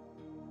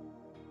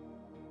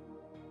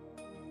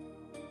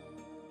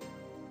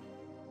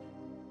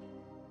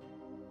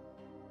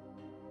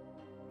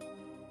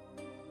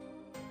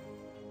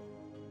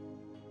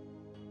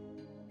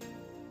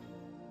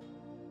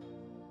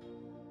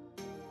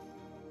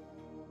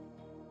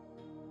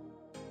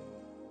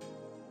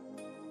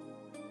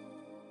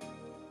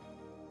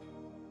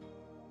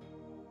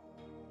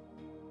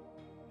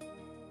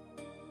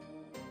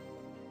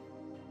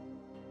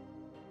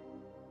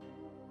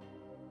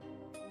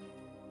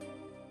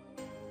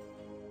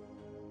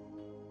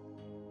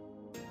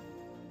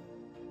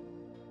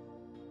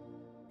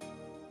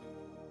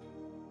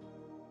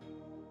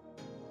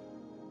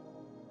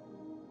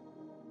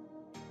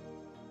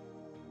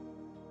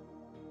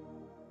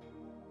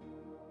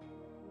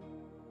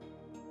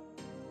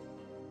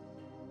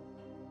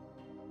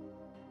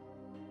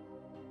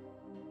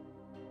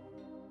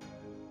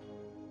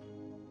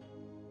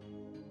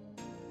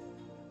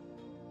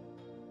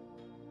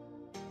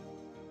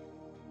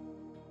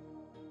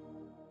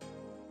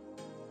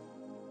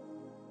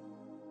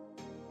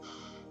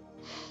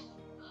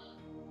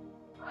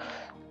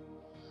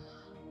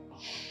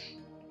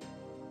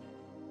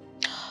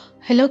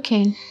 Hello,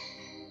 Ken.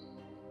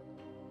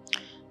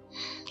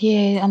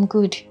 Yeah, I'm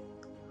good.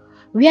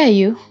 Where are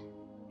you?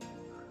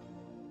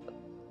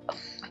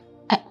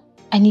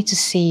 I need to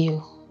see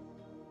you.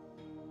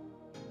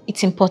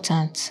 It's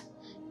important.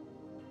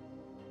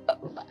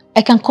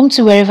 I can come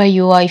to wherever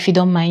you are if you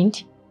don't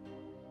mind.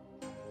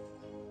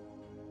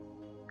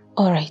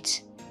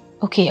 Alright.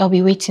 Okay, I'll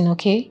be waiting,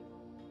 okay?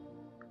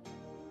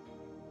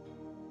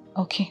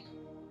 Okay.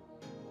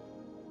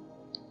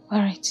 All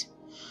right.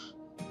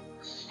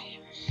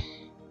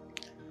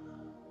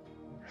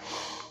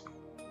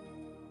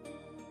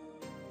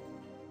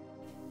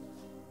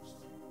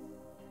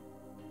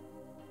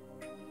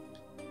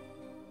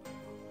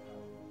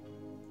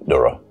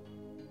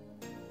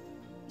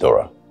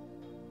 Dora.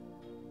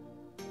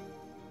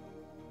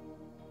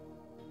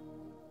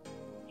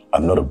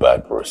 I'm not a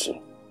bad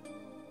person.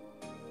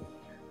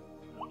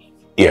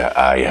 Yeah,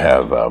 I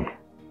have a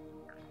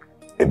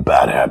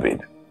bad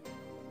habit,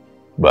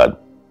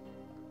 but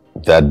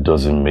that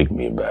doesn't make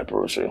me a bad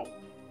person.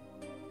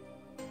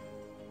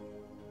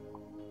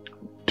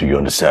 Do you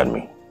understand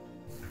me?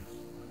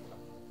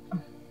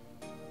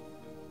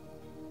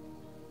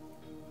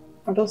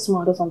 I don't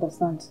small, I don't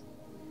understand.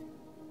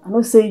 I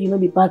don't say you know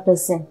be bad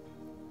person.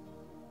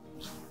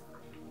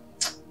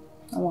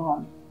 Come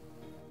on.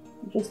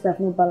 You just have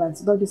no balance.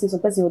 You don't just say some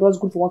person will just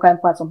good for one kind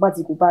of part, some part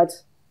you go bad.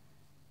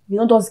 You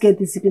don't just get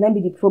discipline, that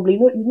be the problem.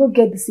 You don't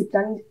get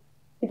discipline.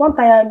 You don't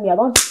tire me. I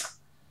don't.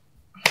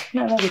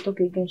 No, I'm not going to talk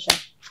again, Sha.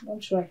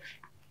 Don't try.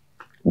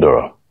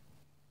 Dora,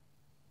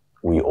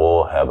 we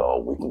all have our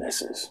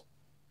weaknesses.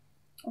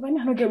 Oh, I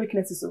don't get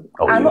weaknesses. So.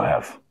 Oh, you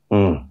have.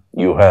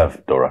 You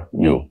have, Dora.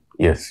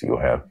 Yes, you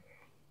have.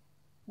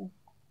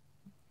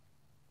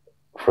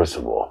 First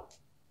of all,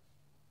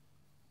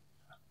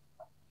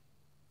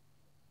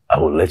 I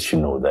will let you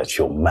know that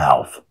your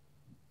mouth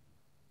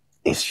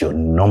is your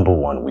number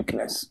one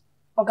weakness.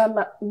 Okay,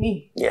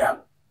 me? Yeah.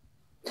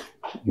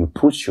 You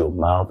put your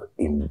mouth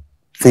in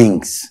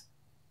things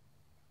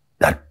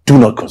that do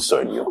not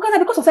concern you. Okay,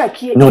 because of that I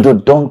care. No,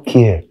 don't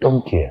care.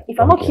 Don't care. If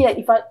I don't care,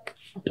 if I...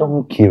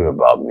 Don't care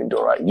about me,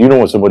 Dora. You know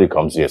when somebody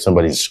comes here,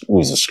 somebody who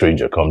is a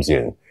stranger comes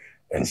in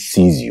and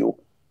sees you,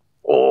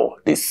 or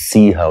they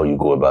see how you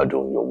go about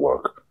doing your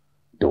work,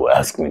 they will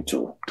ask me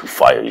to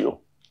fire you.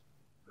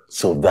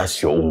 So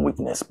that's your own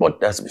weakness, but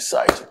that's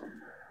besides.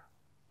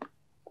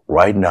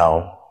 Right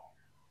now,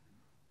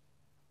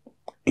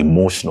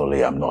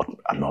 emotionally, I'm not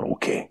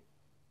okay.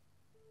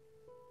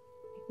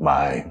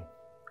 My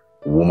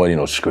woman in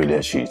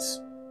Australia, she's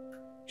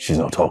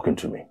not talking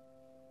to me.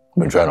 I've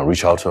been trying to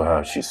reach out to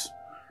her.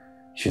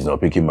 She's not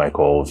picking my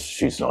calls.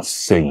 She's not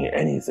saying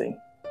anything.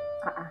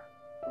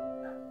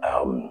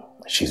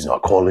 She's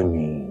not calling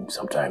me.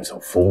 Sometimes her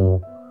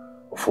phone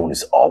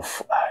is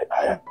off.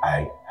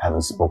 I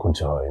haven't spoken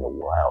to her in a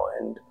while,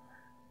 and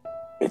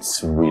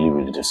it's really,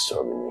 really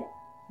disturbing me.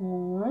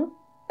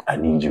 I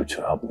need you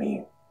to help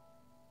me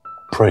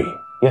pray.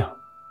 Yeah.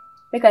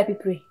 Make I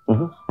pray.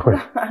 Pray.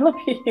 I not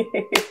be.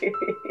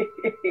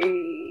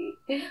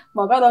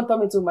 My God don't turn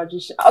me to a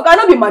magician. Okay, I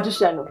not be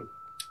magician. No.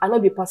 I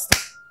not be pastor.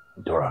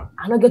 Dora.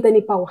 I not get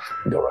any power.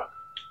 Dora.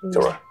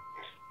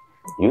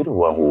 You're the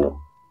one who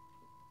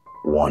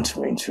wants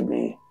me to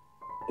be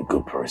a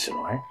good person,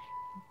 right?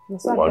 You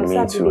want me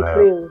to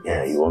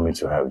have, you want me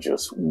to have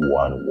just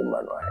one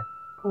woman,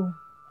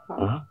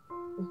 right?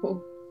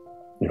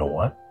 You know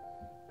what?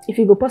 If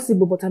it go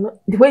possible, but I not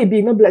the way it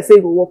be, not like say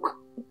it will work.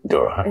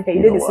 Dora, you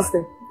know the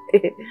system.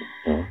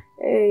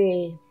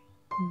 Hey.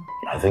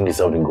 I think there's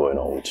something going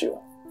on with you.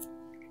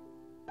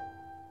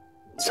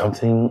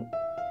 Something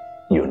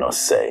you're not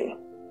saying.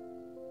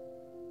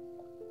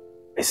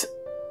 It's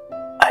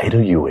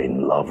either you're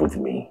in love with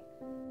me,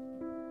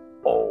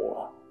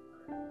 or...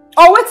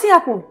 Oh, what's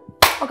happen?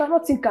 Okay,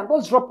 not think I'm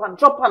just drop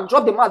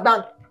the man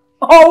down.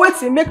 Oh,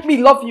 wait, make me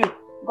love you.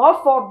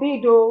 God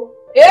forbid, oh.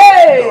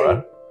 Hey!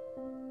 Dora?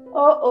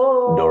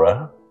 Oh.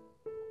 Dora?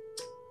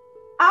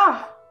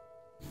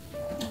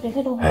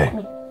 Hey.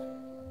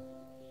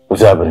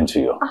 What's happening to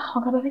you?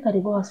 Okay, I think I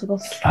go house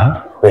because...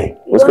 Huh? Wait,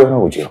 what's going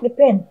on with you? The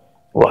pen.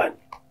 What?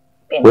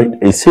 Pen.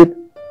 Wait, is it...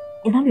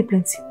 It don't be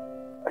plenty.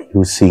 Are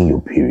you seeing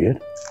your period?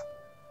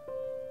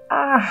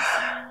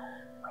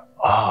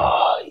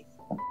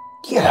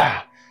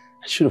 Yeah.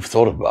 I should have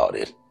thought about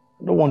it.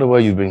 No wonder why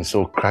you've been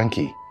so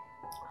cranky.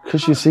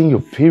 Because you're seeing your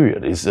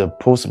period. It's a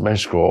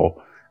post-menstrual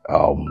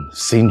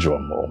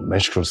syndrome, or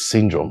menstrual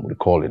syndrome, we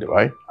call it,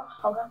 right?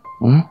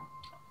 Okay.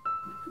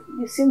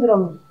 The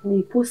syndrome,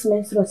 the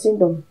post-menstrual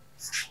syndrome,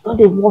 not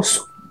the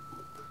worst.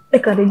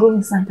 Like they go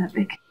inside that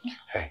bag.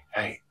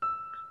 Hey.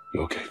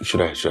 You okay?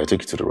 Should I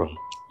take you to the room?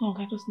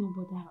 Okay, just no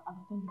bother. I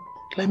don't know.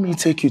 Let me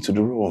take you to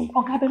the room.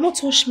 Okay, but don't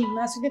touch me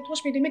now. So they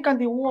touch me, they make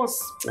it worse.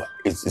 What?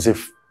 Is it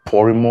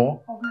pouring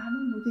more? Okay, I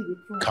don't know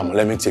what they Come on,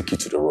 let me take you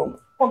to the room.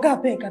 Okay, I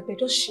beg,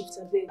 just shift,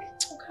 I beg.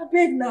 Okay, I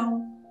beg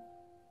now.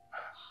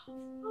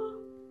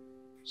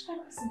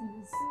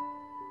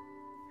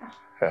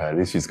 At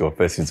least she's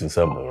confessing to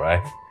something,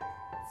 right?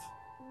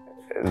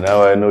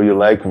 Now I know you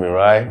like me,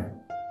 right?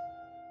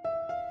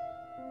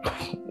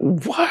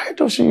 Why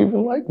does she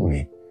even like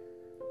me?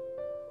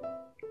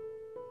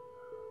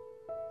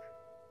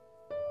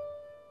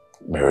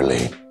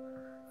 Marilyn.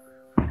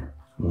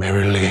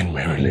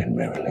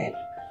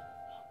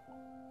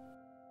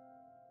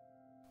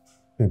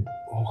 Babe,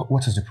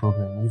 what is the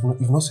problem?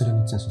 You've not said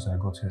anything since I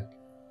got here.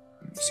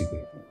 See,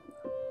 babe,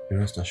 be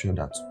rest assured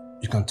that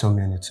you can tell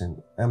me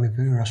anything. I'm a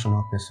very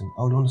rational person.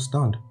 I would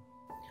understand.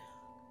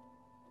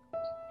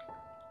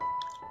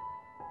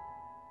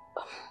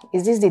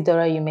 Is this the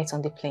Dora you met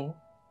on the plane?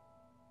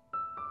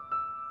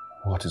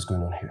 What is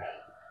going on here?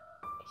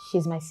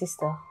 She's my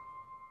sister.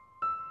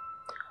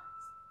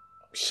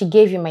 She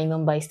gave you my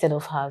number instead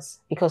of hers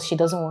because she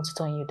doesn't want to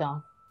turn you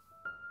down.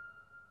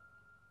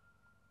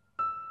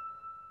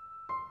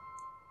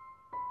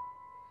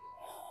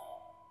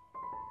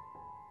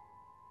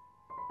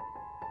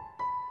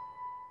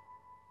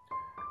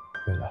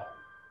 Bella.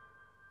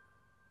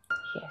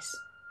 Yes.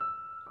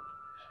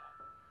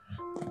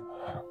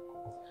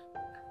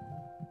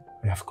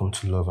 I have come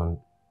to love and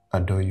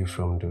adore you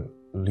from the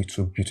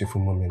little beautiful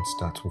moments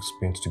that we've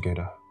spent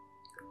together.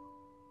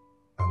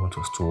 I want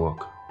us to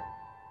work.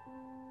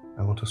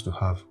 I want us to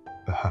have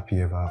a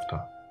happy ever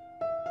after.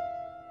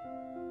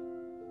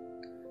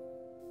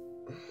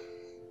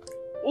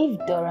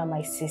 If Dora,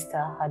 my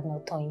sister, had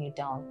not turned you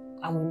down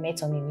and we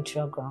met on a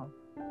neutral ground,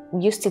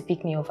 would you still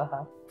pick me over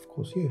her? Of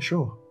course, yeah,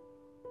 sure.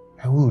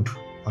 I would.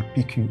 I'd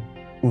pick you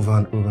over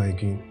and over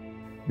again.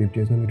 Babe,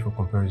 there's no need for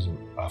comparison.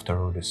 After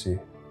all, they say,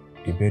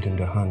 a bird in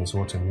the hand is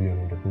worth a million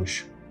in the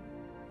bush.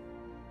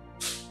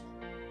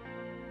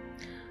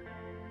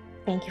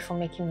 Thank you for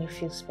making me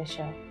feel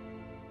special.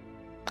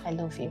 I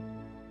love you.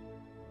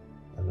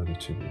 I love you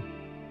too, babe.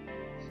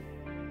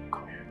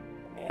 Come here.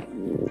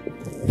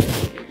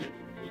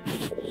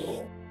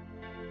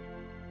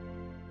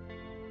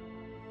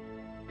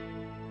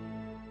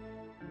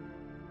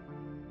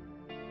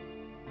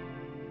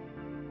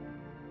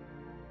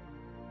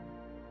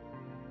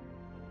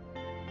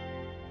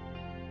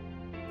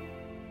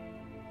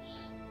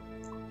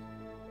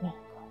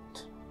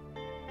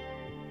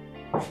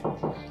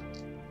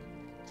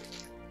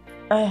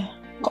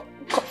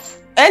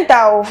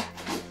 Enter.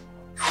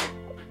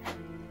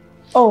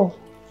 Oh.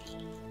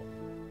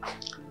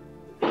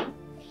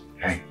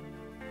 Hey.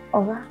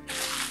 Oga.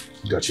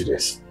 Got you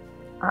this.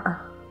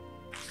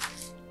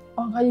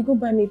 Oga, you go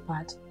buy me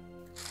pad.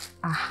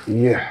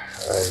 Yeah,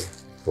 I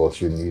thought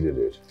you needed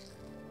it.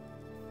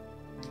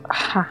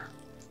 Aha.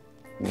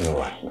 You know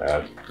what?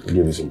 I'll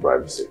give you some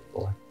privacy.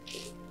 All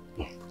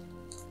right.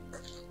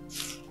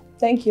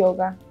 Thank you,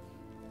 Oga.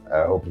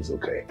 I hope it's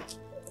okay.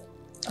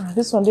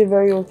 This one did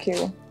very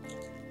okay.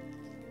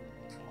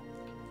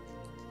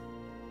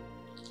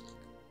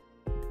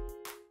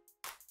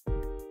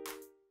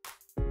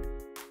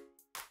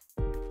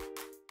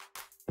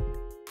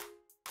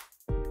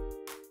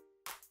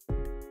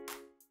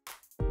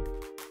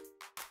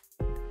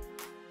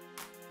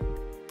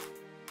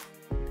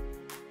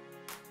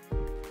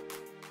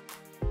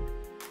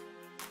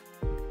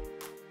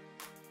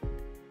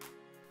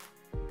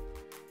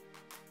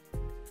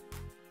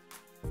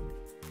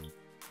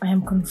 I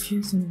am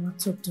confused on what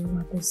to do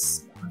at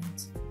this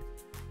point.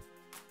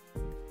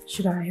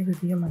 Should I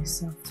reveal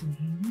myself to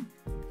him?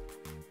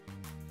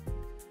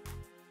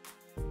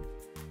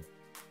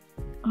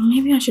 Or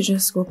maybe I should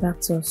just go back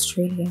to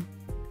Australia,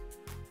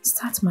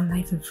 start my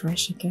life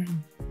afresh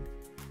again.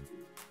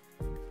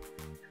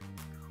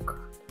 Oh God.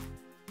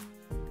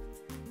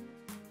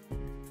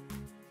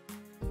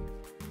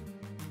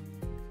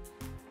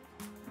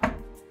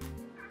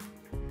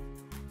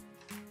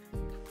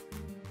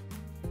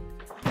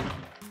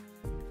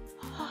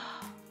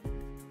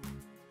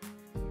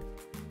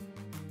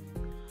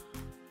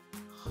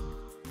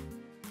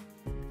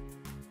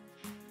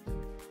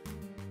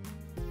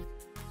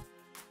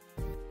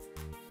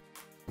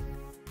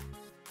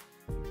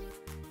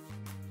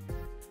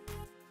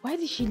 Why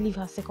did she leave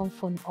her second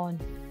phone on?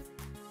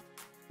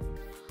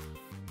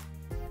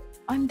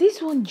 And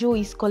this one Joe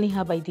is calling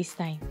her by this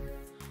time.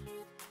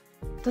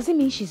 Does it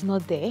mean she's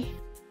not there?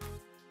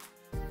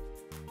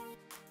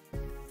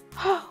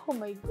 Oh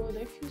my God,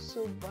 I feel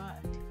so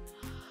bad.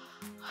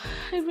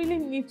 I really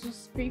need to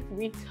speak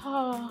with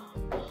her.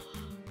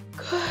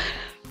 God.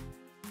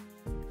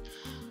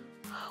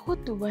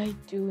 What do I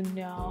do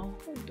now?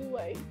 What do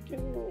I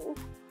do?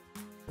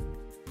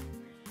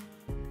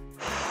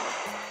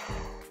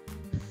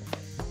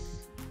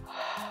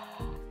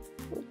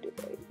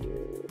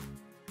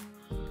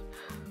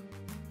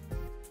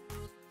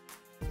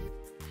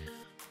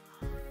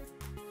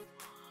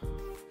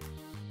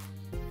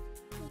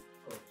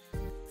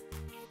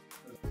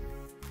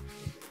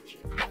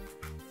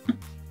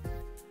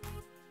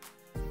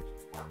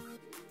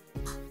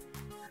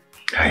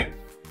 Hey.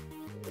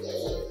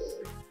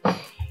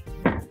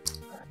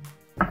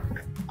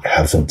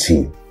 Have some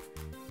tea.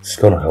 It's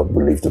gonna help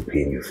relieve the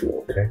pain you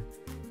feel, okay?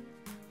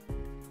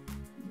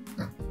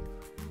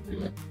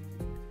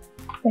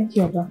 Thank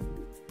you, Oga.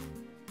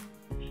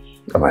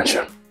 Come on,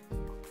 Sean.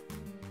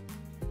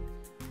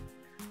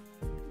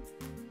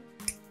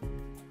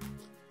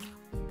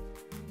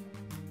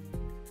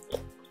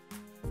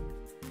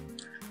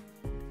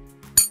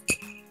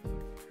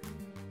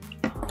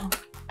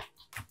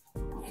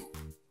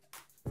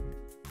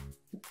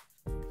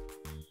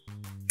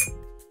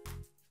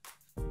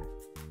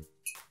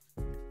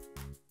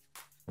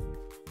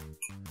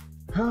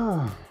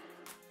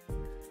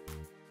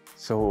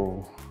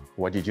 So,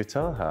 what did you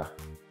tell her?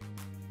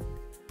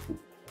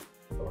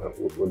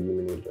 What do you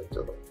mean you didn't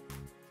tell her?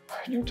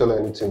 I didn't tell her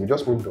anything, we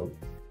just moved on.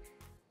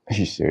 Are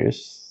you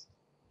serious?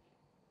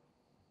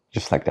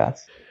 Just like that.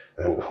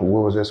 And what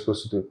was I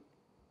supposed to do?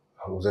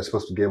 Was I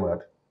supposed to get mad?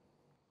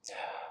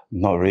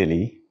 Not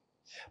really.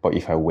 But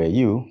if I were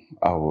you,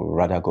 I would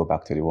rather go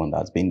back to the one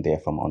that's been there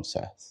from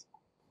onset.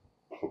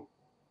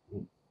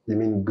 You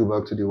mean go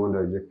back to the one that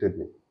rejected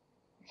me?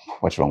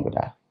 What's wrong with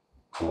that?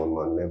 Come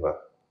on, man, never.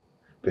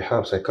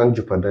 Perhaps I can't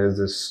jeopardize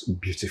this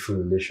beautiful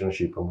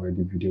relationship I'm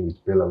already building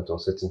with Bella with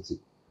uncertainty.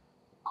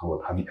 Come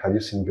on, have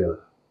you seen Bella?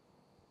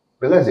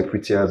 Bella is a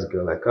pretty ass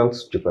girl. I can't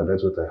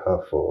jeopardize what I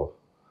have for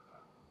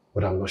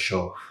what I'm not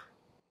sure of.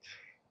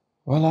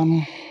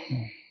 Well,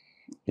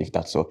 if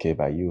that's okay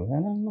by you,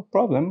 then no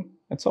problem.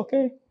 It's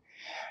okay.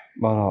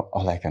 But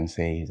all I can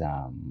say is,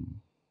 I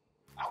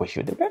wish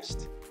you the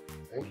best.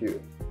 Thank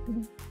you.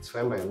 It's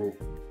fine by me.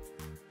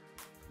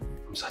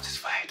 I'm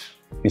satisfied.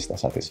 Mr.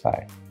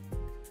 Satisfied.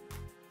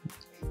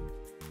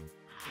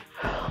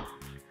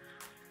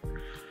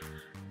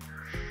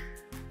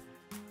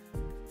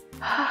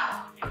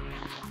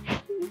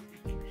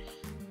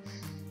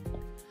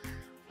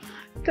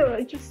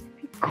 Dora, just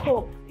pick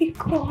up,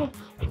 pick up.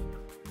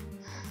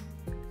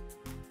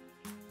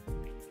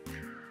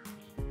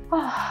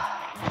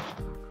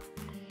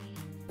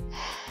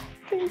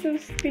 Can you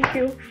just pick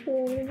your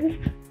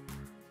phone?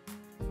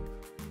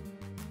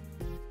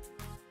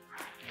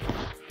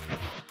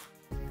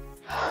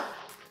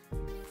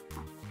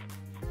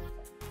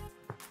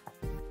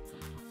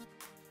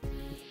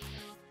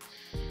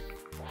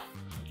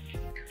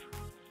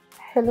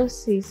 Hello,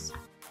 sis.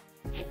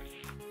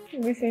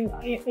 Listen,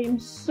 I am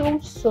so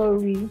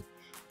sorry,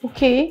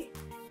 okay?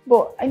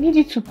 But I need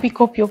you to pick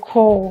up your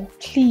call,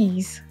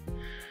 please.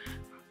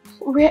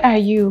 Where are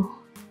you?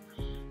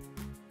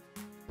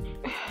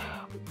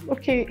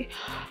 Okay.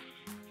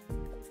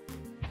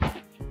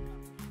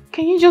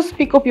 Can you just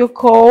pick up your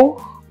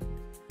call?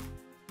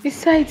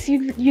 Besides,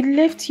 you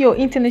left your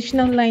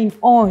international line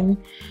on.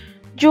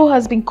 Joe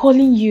has been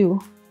calling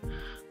you.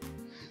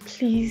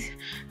 Please,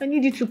 I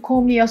need you to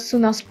call me as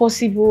soon as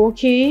possible,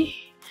 okay?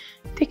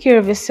 Take care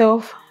of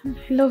yourself. I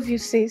love you,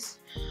 sis.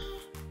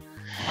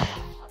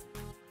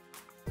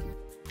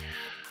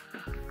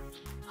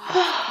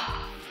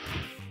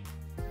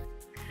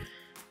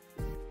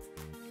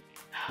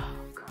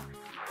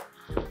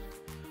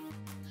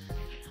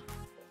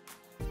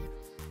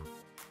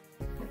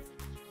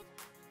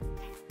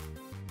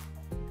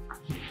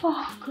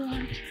 Oh,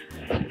 God.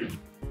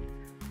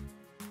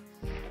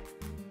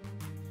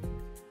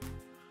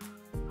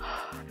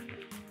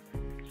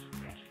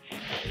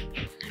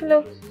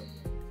 Hello.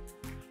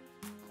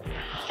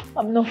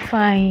 I'm not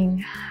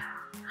fine.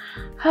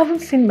 I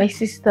haven't seen my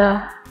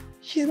sister.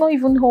 She's not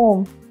even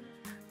home.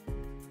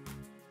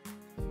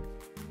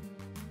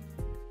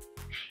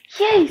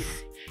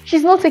 Yes,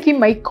 she's not taking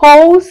my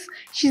calls.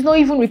 She's not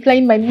even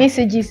replying my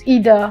messages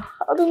either.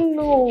 I don't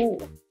know.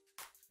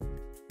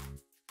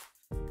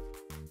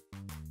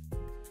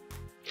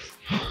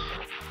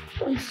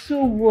 I'm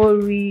so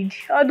worried.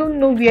 I don't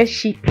know where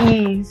she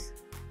is.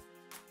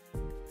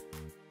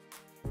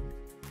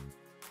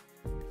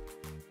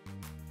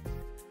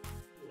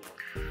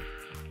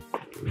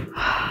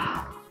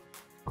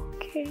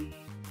 Okay.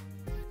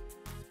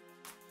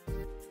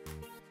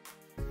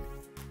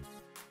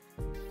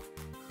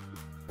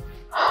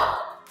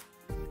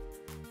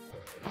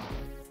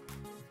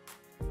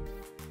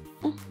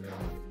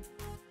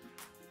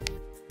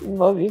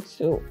 Love you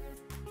too.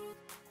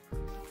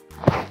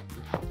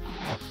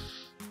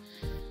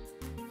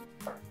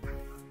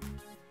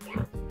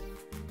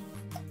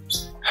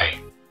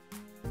 Hey.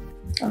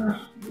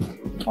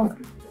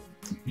 Okay.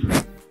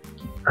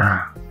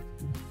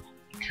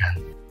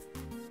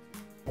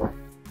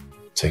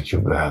 Take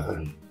your bath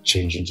and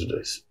change into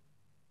this.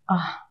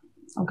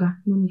 Okay,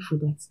 no need for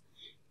that.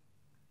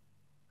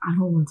 I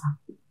don't want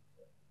her.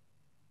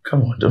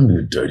 Come on, don't be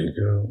a dirty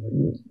girl.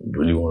 You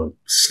really want to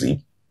sleep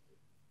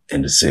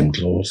in the same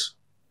clothes?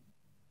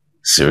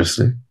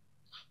 Seriously?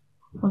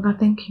 Okay,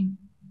 thank you.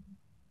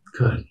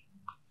 Good.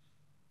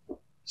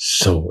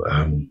 So,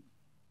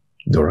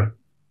 Dora?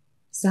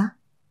 Sir?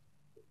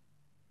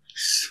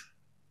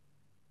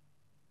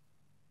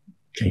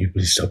 Can you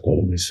please stop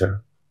calling me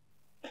sir?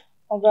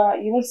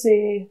 Okay, you don't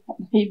say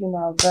even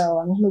my girl.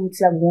 I don't know what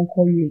I won't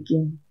call you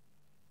again.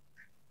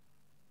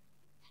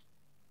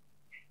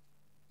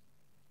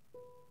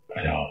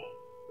 I know.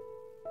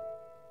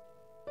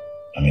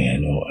 I mean, I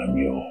know I'm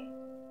your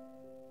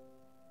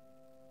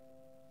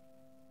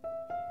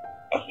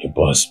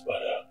boss, but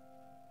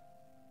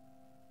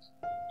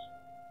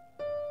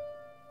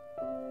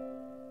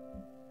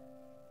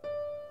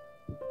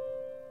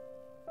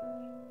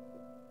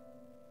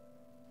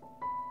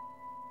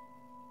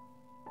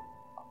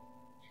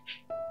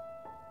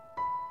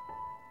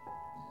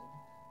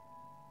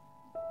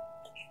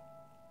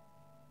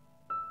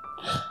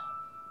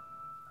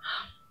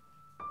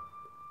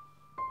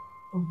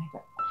oh my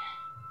God.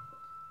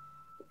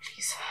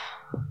 Please.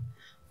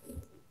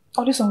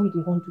 All this one they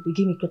want to, they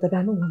give me cloth, but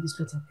I don't want this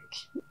cloth, I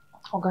beg.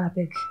 Oh God, I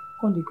beg.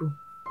 Come they go.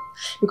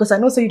 Because I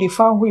know say you they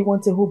found who you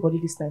want a whole body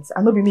this night.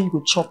 I know be me you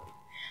go chop.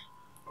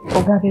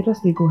 Oh God, I beg,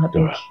 just they go, I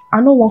beg.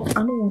 I don't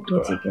want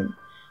cloth again.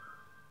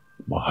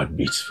 My heart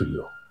beats for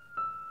you.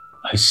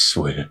 I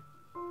swear.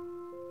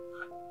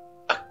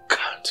 I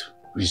can't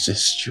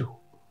resist you.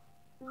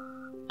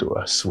 Though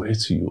I swear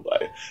to you,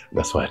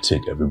 that's why I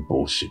take every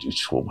bullshit you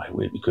throw my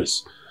way,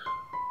 because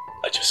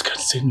I just can't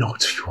say no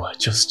to you.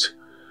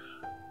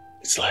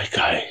 It's like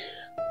I'm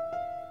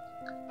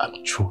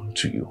drawn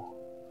to you.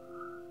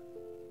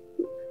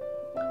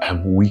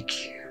 I'm weak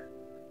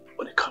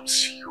when it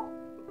comes to you.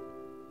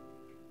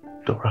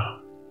 Dora,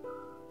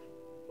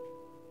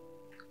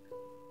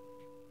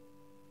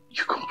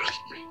 you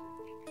complete me.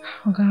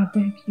 Okay, I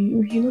beg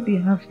you. You know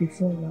you have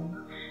before now.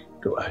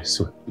 Dora, I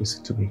swear,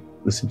 listen to me.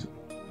 Listen to me.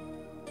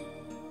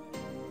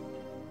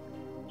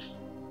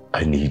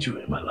 I need you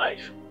in my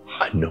life.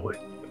 I know it.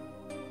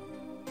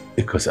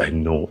 Because I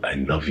know I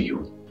love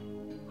you.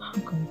 Oh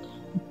God.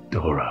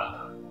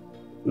 Dora,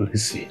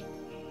 listen.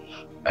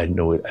 I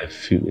know it, I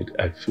feel it.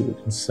 I feel it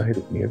inside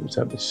of me every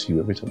time I see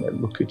you, every time I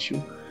look at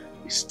you.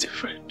 It's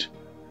different.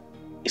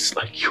 It's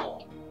like you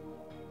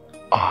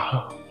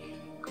are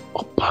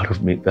a part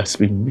of me that's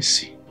been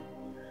missing.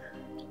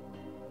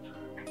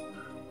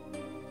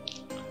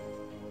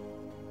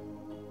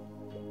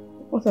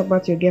 What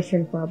about your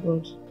girlfriend for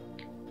abroad?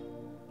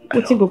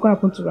 What thing will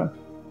happen to her?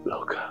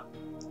 Look,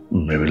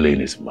 Mary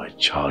Lane is my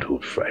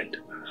childhood friend.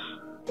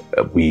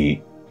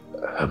 We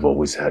have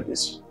always had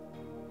this,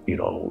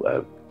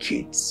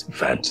 kids'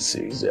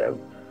 fantasies.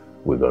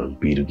 We're going to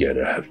be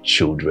together, have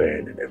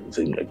children and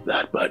everything like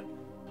that. But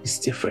it's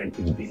different.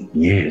 It's been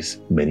years,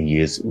 many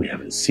years, we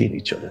haven't seen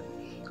each other.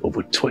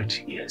 Over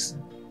 20 years.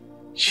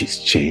 She's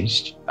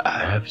changed.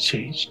 I have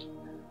changed.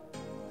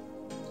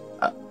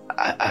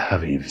 I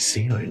haven't even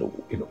seen her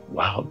in a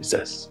while.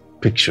 Besides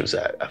pictures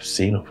I've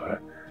seen of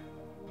her.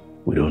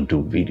 We don't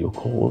do video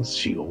calls.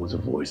 She always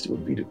avoids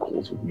doing video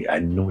calls with me. I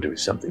know there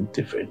is something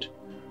different.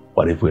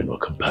 What if we're not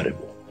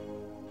compatible?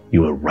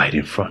 You are right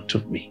in front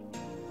of me.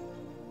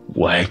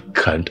 Why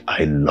can't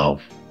I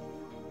love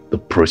the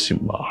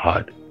person my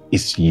heart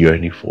is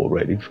yearning for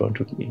right in front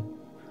of me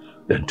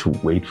than to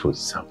wait for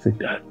something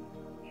that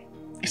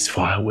is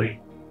far away?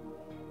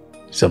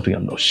 Something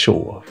I'm not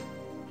sure of.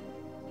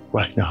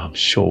 Right now, I'm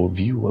sure of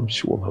you. I'm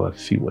sure of how I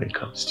feel when it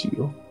comes to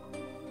you.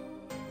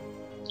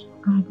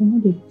 God,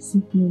 I'm not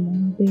deceiving me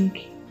now,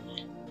 beg.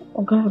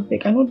 Oh God,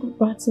 beg. I don't do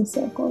bad things.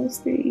 I can't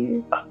stay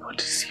here. I'm not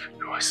deceiving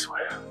you, I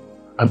swear.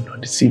 I'm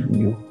not deceiving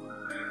you.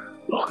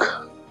 Look,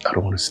 I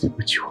don't want to sleep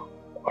with you.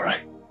 All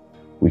right?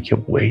 We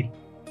can wait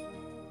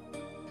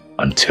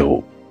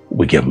until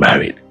we get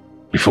married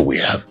before we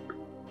have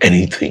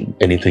anything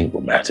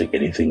romantic,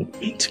 anything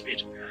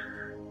intimate.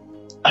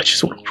 I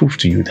just want to prove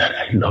to you that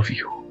I love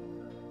you.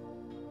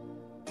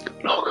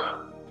 Look,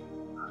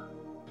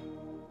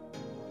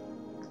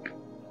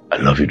 I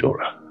love you,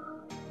 Dora.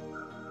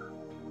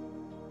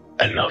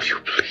 I love you,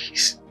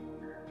 please.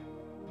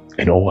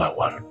 And all I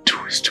want to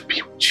do is to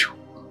be with you.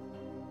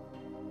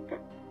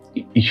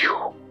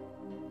 You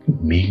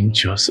mean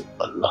just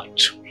a lot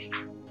to me.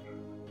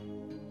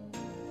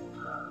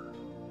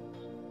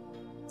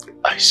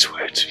 I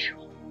swear to you.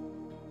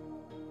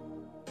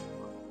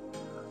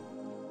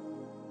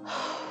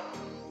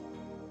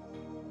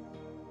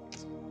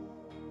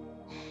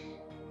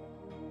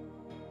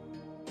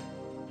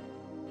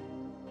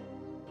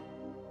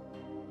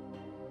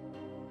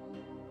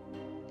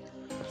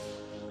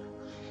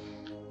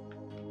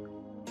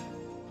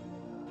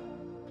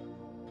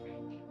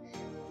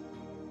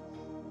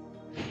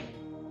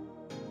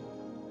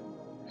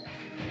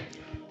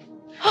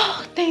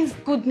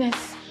 Thank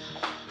goodness.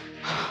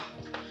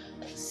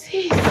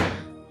 Sis.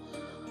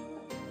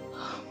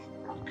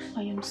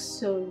 I am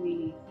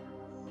sorry.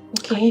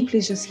 Okay? Can you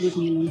please just leave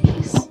me alone,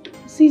 please?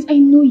 Sis, I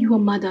know you are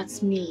mad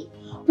at me,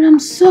 but I'm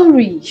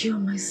sorry. You're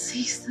my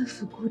sister,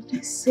 for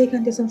goodness sake,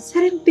 and there's some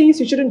certain things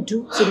you shouldn't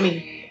do to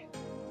me.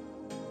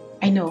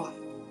 I know.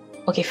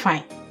 Okay,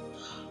 fine.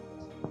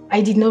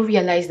 I did not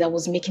realize that I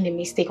was making a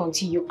mistake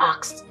until you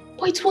asked.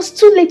 But it was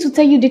too late to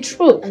tell you the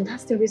truth. And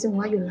that's the reason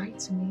why you lied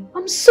to me.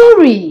 I'm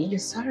sorry. You're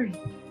sorry.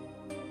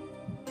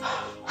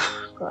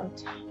 God.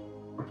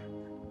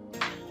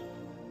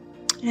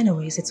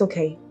 Anyways, it's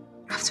okay.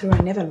 After all, I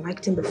never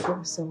liked him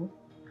before, so...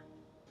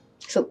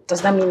 So,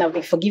 does that mean I'll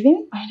be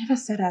forgiven? I never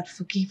said I'd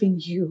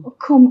forgiven you. Oh,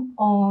 come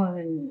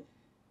on.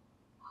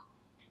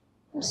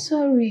 I'm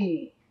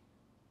sorry.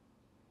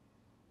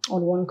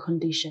 On one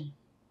condition.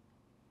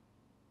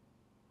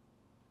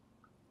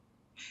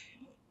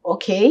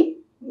 Okay.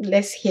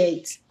 Let's hear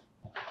it.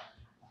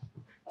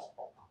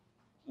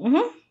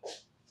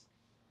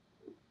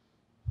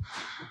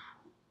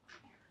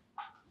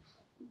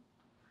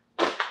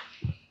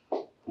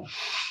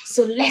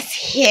 So let's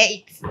hear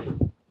it.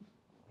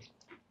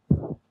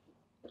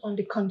 On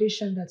the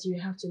condition that you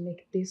have to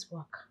make this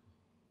work.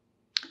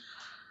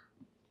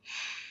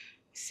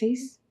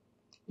 Sis,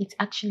 it's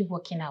actually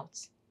working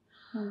out.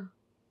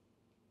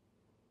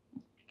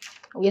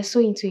 We are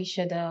so into each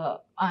other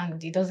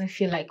and it doesn't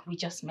feel like we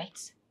just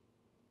met.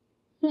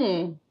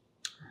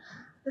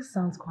 This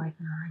sounds quite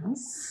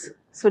nice.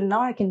 So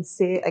now I can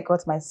say I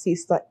got my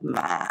sister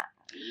mad.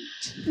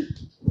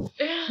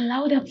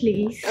 Louder,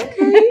 please.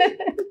 Okay.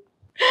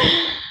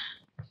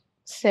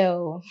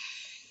 So,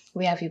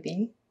 where have you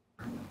been?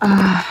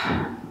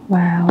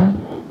 Well,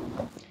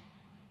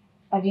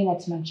 I've been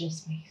at my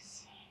just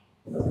place.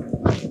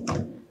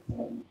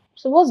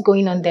 So what's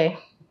going on there?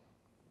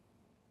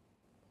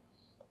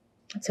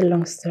 it's a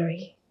long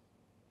story.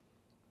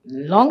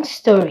 Long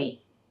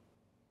story.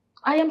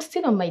 I am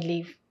still on my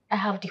leave. I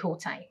have the whole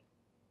time.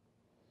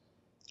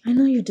 I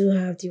know you do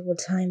have the whole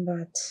time,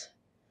 but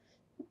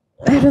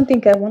I don't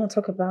think I want to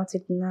talk about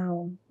it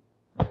now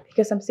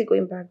because I'm still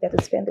going back there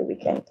to spend the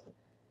weekend.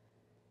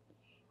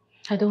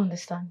 I don't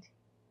understand.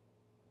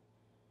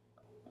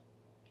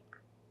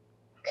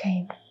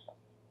 Okay.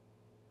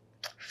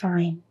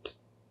 Fine.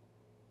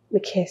 We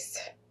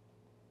kissed.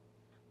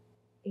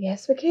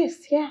 Yes, we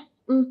kissed, yeah.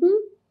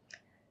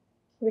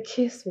 We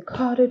kissed, we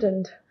cuddled,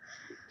 and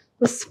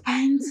we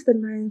spent the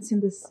night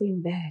in the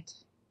same bed.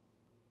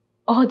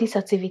 All these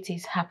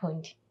activities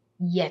happened,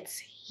 yet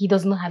he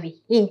does not have a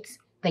hint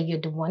that you're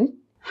the one.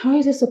 How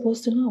is he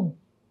supposed to know?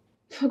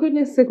 For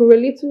goodness sake, we were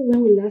little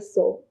when we last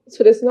saw,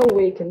 so there's no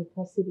way he can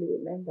possibly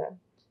remember.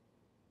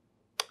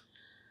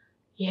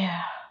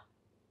 Yeah.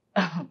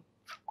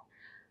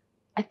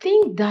 I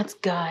think that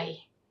guy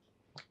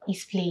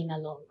is playing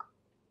along.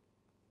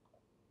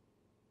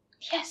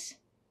 Yes.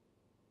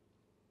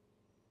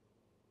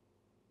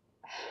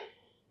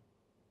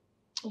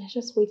 Let's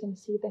just wait and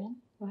see then,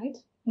 right?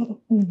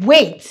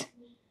 Wait!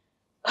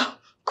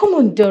 Come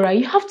on, Dora,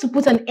 you have to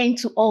put an end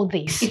to all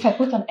this. If I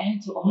put an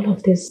end to all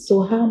of this,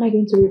 so how am I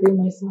going to reveal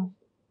myself?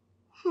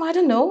 I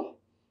don't know.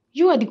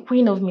 You are the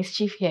queen of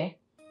mischief here,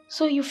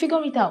 so you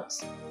figure it out.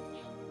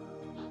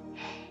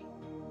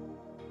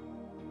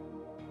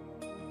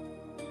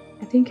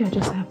 I think I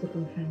just have to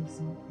confirm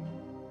something.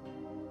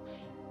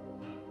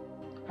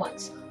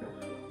 What?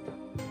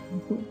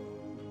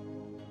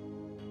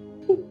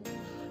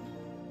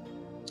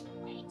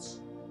 Wait.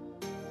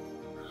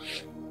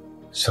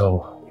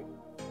 So,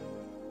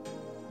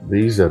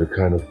 these are the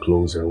kind of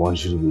clothes I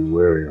want you to be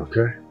wearing,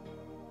 okay?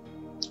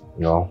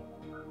 You know,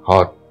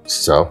 hot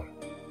stuff.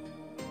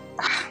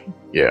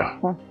 Yeah.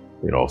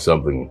 You know,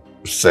 something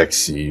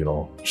sexy, you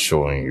know,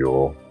 showing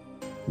your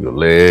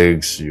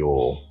legs,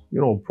 your,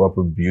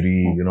 proper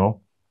beauty, you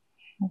know?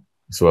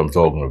 That's what I'm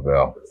talking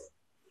about.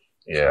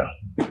 Yeah,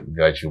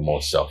 got you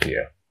more stuff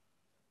here.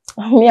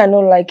 Me, I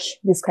don't like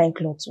this kind of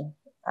clothes.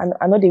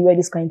 I know they wear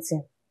this kind of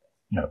thing.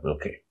 Yeah,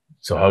 okay.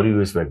 So how do you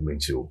expect me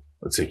to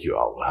take you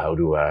out? How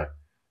do I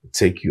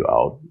take you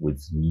out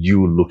with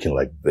you looking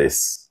like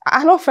this?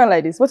 I don't find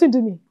like this. What you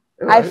do me?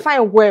 Right. I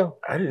find well.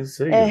 I didn't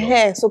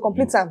say so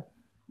complete time.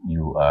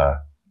 You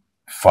are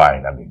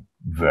fine. I mean,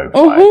 very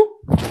fine.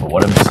 But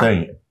what I'm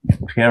saying,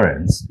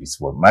 appearance is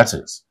what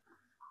matters.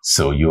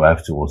 So you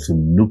have to also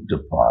look the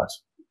part.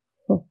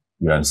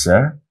 You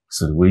understand?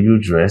 So the way you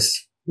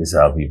dress is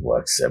how people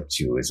accept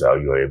you, is how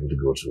you're able to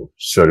go to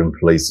certain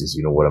places.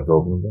 You know what I'm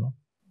talking about?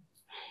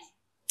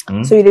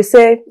 So they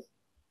say,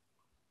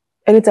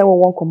 anytime we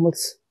want come out,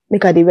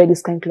 make her they wear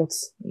this kind of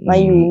clothes. Now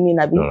you mean,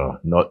 Abi? No,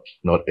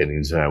 not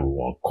anytime we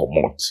want come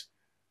out.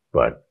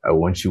 But I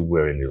want you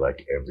wearing it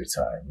like every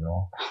time, you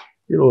know?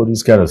 You know,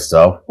 this kind of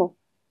stuff.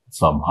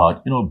 Some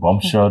hot,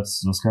 bump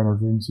shots, those kind of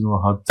things,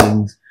 hot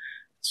things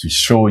to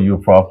show you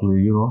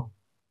properly, you know?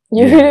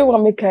 You really want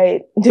to make her,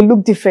 they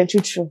look different,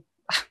 true.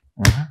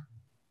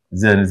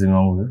 Is there anything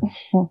wrong with it?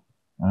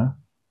 Huh?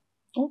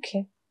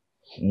 Okay.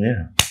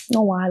 Yeah.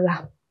 No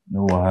wahala.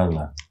 No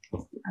wahala.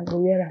 I go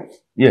wear her.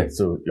 Yeah,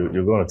 so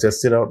you're going to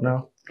test it out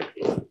now?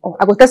 Oh,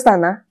 I go test her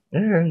now?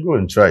 Yeah, go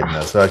and try it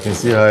now so I can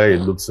see how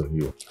it looks on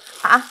you.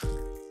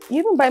 You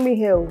even buy me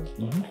hair.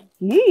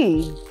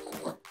 Yee.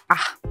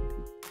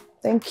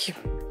 Thank you.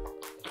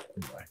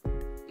 Goodbye.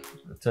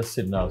 I'll test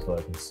it now so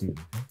I can see it.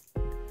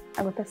 Okay?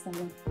 I will test her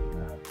now.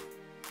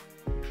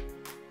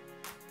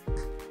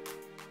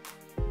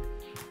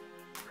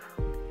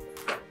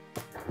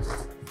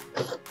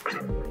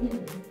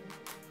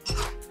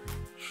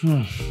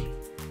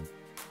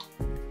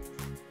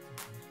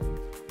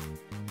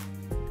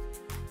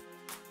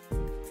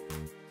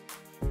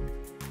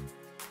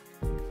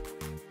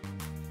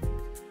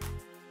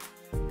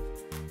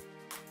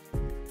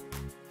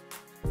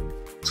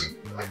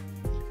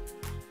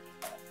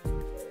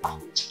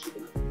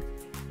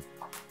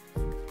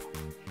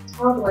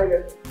 How do I get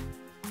it?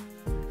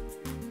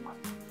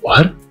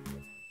 What?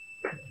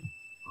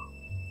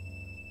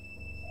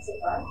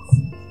 Surprise?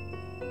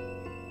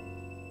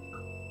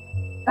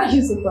 Are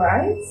you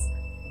surprised?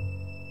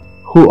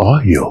 Who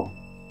are you?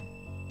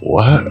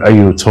 Why are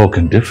you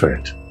talking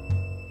different?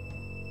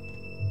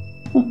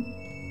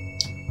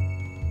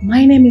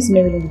 My name is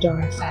Marilyn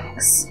Dora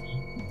Felix.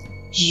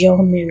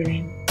 You're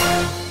Marilyn.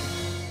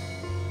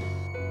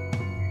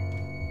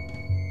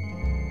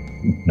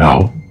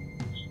 No.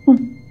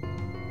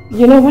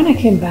 You know, when I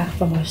came back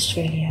from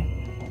Australia,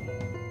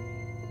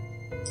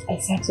 I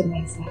said to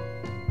myself,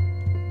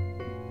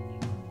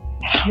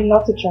 I'd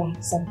love to try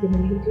something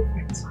really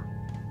different.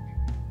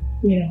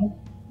 You know?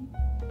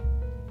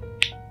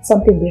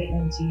 Something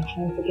different, you're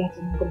trying to get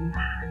another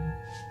man.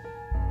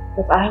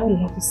 But I would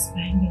love to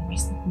spend the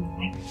rest of my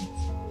life with.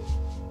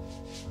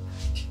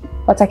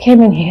 But I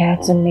came in here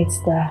to meet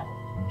the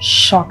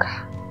shock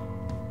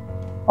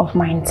of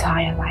my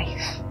entire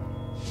life.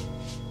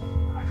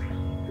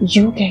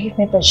 You gave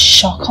me the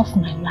shock of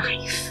my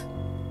life,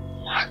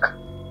 Mark.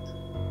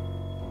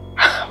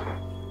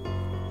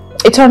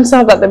 It turns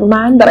out that the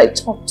man that I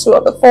talked to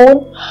on the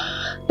phone,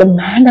 the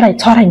man that I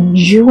thought I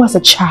knew as a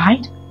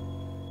child,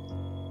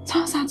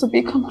 turns out to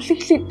be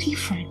completely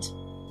different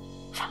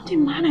from the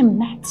man I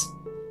met.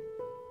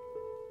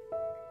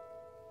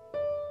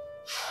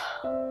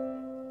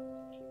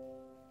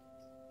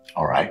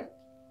 All right.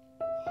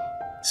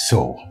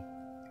 So,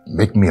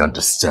 make me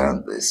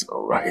understand this,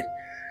 all right?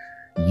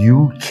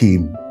 You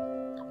came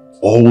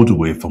all the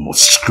way from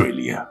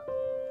Australia,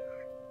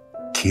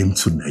 came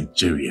to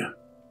Nigeria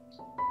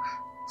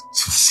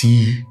to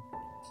see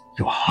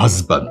your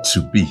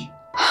husband-to-be.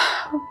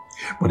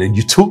 But then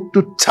you took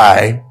the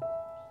time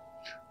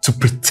to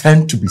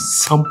pretend to be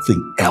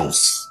something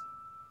else,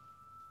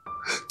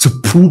 to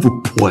prove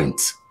a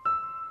point.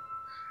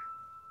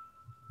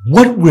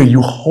 What were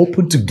you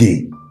hoping to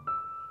gain?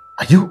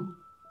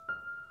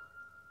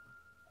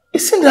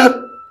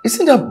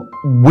 Isn't that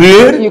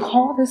weird? You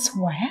call this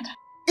weird?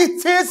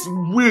 It is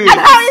weird. And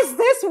how is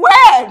this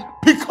weird?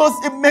 Because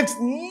it makes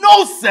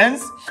no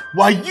sense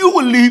why you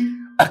will leave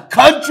a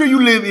country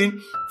you live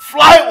in,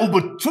 fly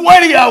over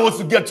 20 hours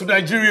to get to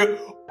Nigeria,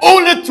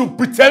 only to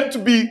pretend to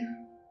be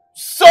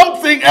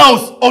something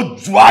else, a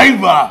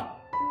driver.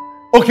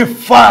 Okay,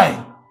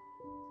 fine.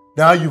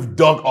 Now you've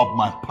dug up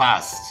my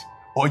past,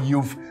 or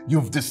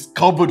you've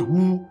discovered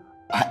who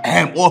I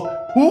am, or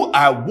who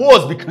I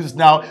was, because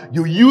now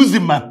you're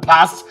using my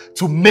past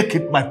to make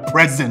it my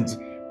present.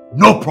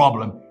 No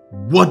problem.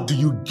 What do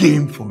you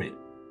gain from it?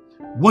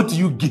 What do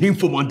you gain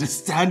from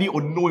understanding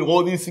or knowing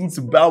all these things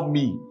about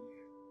me?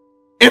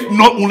 If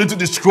not only to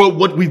destroy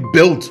what we've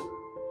built.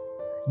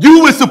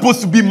 You were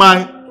supposed to be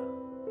my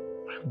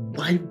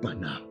wife by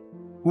now.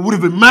 We would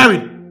have been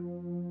married.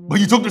 But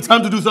you took the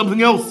time to do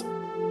something else.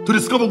 To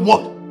discover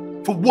what?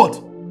 For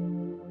what?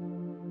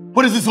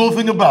 What is this whole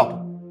thing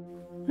about?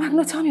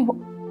 Magno, tell me,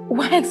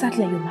 why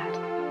exactly are you mad?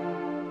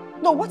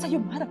 No, what are you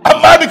mad about?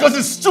 I'm mad because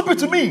it's stupid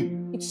to me.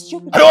 It's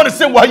stupid. I don't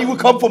understand why you would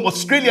come from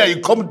Australia.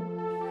 You come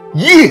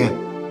here.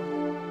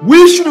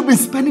 We should have been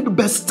spending the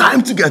best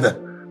time together.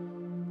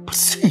 But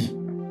see,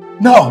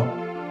 now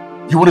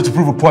you wanted to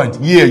prove a point.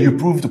 Yeah, you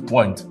proved a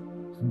point.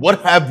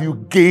 What have you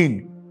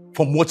gained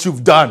from what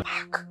you've done?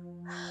 Mark,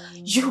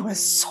 you are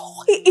so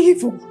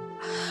evil.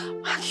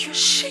 Mark, you're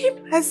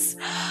shameless.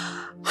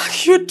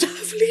 Mark, you're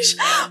devilish.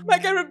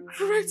 Mark, I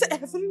regret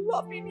ever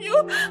loving you.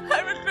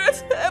 I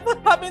regret ever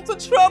having to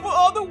travel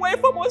all the way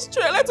from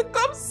Australia to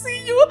come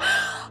see you.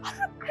 I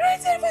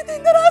regret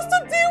everything that has to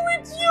do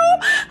with you.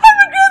 I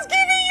regret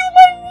giving you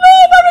my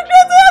love. I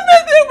regret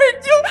everything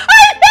with you. I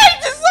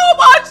hate you so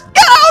much.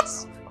 Get out!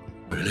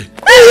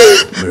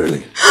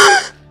 Really?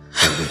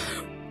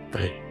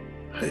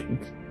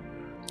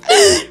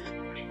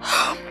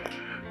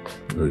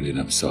 Merlin,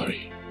 I'm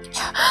sorry.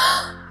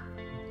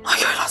 No,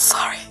 you're not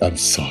sorry. I'm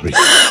sorry.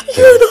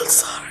 You're not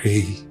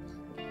sorry.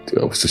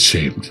 I was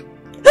ashamed.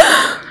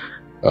 I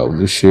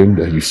was ashamed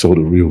that you saw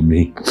the real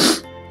me.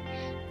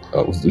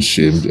 I was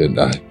ashamed and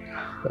I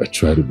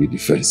tried to be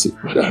defensive,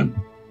 but I'm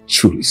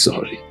truly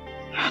sorry.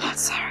 You're not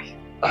sorry.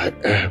 I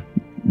am.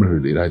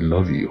 Merlin, I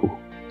love you.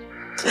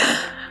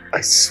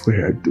 I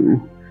swear I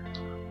do.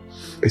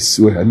 I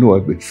swear, I know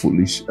I've been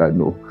foolish. I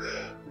know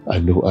I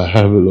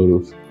have a lot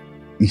of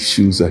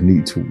issues I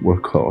need to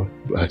work on,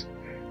 but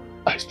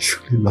I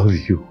truly love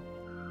you.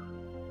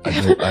 I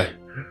know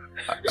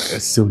I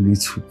still need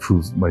to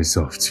prove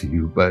myself to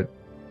you, but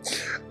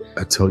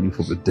I tell you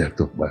from the depth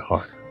of my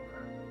heart,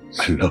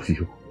 I love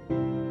you.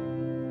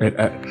 And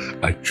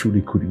I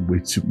truly couldn't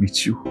wait to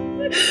meet you.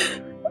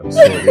 I'm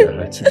sorry I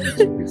had to meet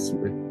you this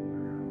way.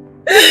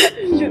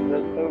 You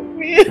don't love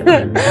me.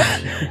 I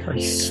love you. I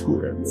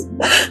swear.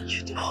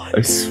 You don't.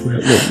 I swear I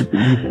love you.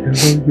 Believe me, I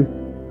love you.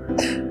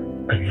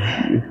 I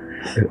love you.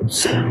 And I'm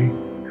sorry.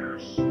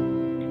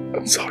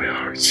 I'm sorry I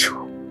hurt you.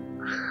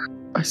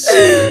 I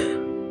swear.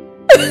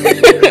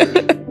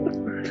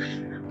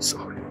 I'm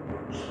sorry.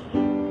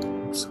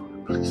 I'm sorry.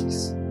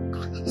 Please.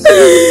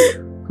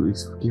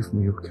 Please forgive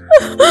me, okay?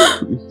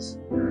 Please.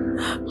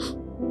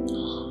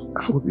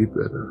 I will be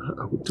better.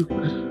 I will do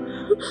better.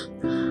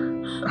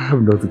 I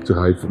have nothing to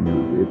hide from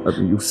you, babe. I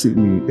mean, you've seen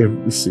me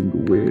every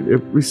single way and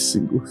every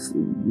single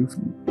thing.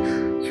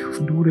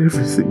 You've known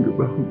everything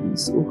about me,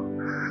 so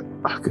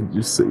I can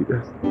just say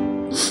that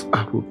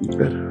I will be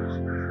better.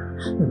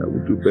 And I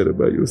will do better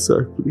by your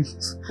side,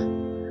 please.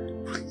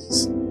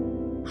 Please.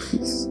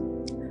 Please.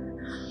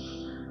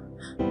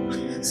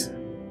 Please.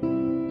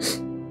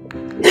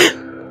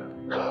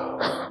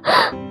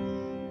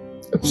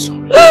 I'm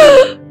sorry.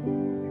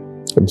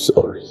 I'm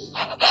sorry. I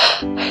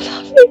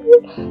love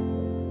you.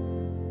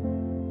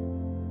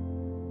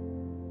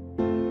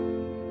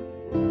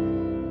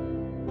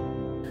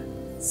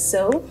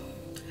 So,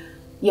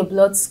 your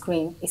blood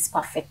screen is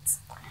perfect.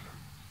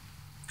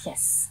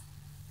 Yes.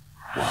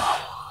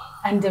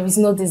 And there is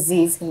no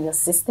disease in your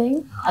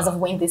system as of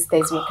when these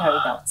tests were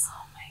carried out.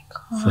 Oh my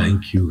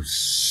Thank you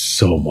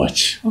so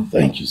much.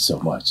 Thank you so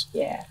much.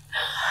 Yeah.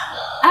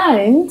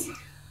 And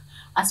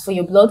as for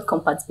your blood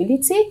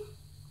compatibility,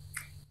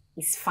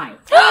 it's fine.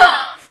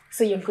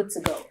 So you're good to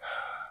go.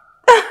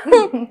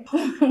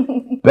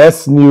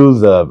 Best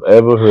news I've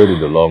ever heard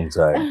in a long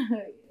time.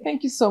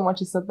 Thank you so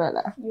much,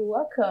 Isabella. You're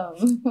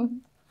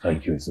welcome.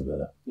 Thank you,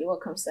 Isabella. You're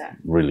welcome, sir.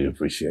 Really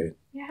appreciate it.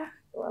 Yeah,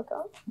 you're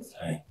welcome.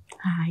 Hey.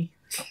 Hi.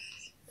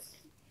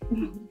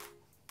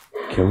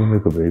 Can we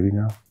make a baby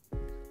now?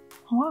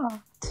 What?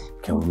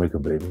 Can we make a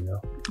baby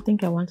now? I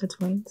think I wanted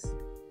twins.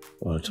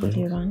 Want twins? What do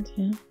you want?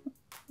 Yeah.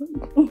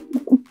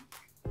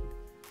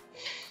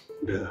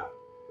 Bella,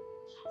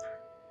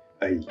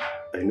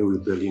 I know we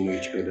barely know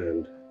each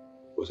other,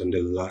 but in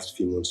the last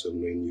few months of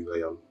knowing you,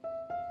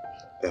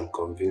 I am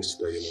convinced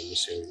that you're not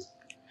missing me.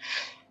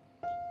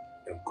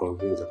 I'm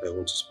convinced that I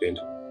want to spend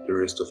the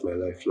rest of my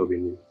life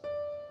loving you.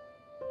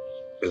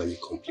 Bella, you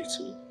complete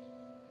me.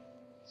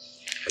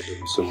 I love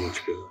you so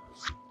much, Bella.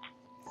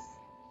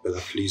 Bella,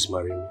 please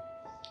marry me.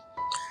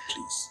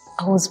 Please.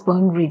 I was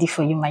born ready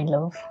for you, my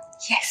love.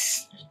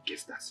 Yes. I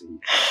guess that's it.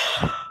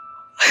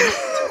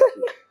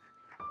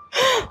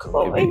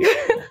 Oh my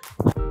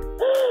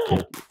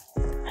God.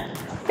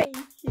 Thank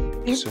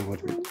Thank you so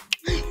much, baby.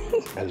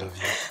 I love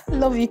you.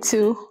 Love you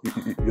too.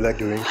 You like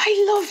the ring?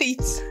 I love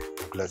it.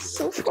 I'm glad you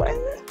So like it.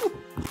 fun.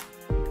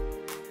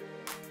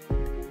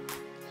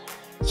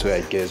 So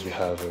I guess we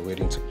have a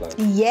wedding to plan.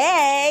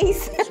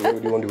 Yes. So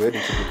what do you want the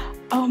wedding to be?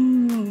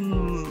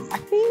 I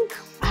think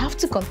I have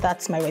to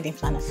contact my wedding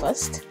planner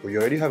first. Well, you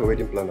already have a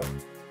wedding planner.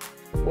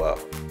 Wow.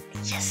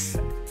 Yes.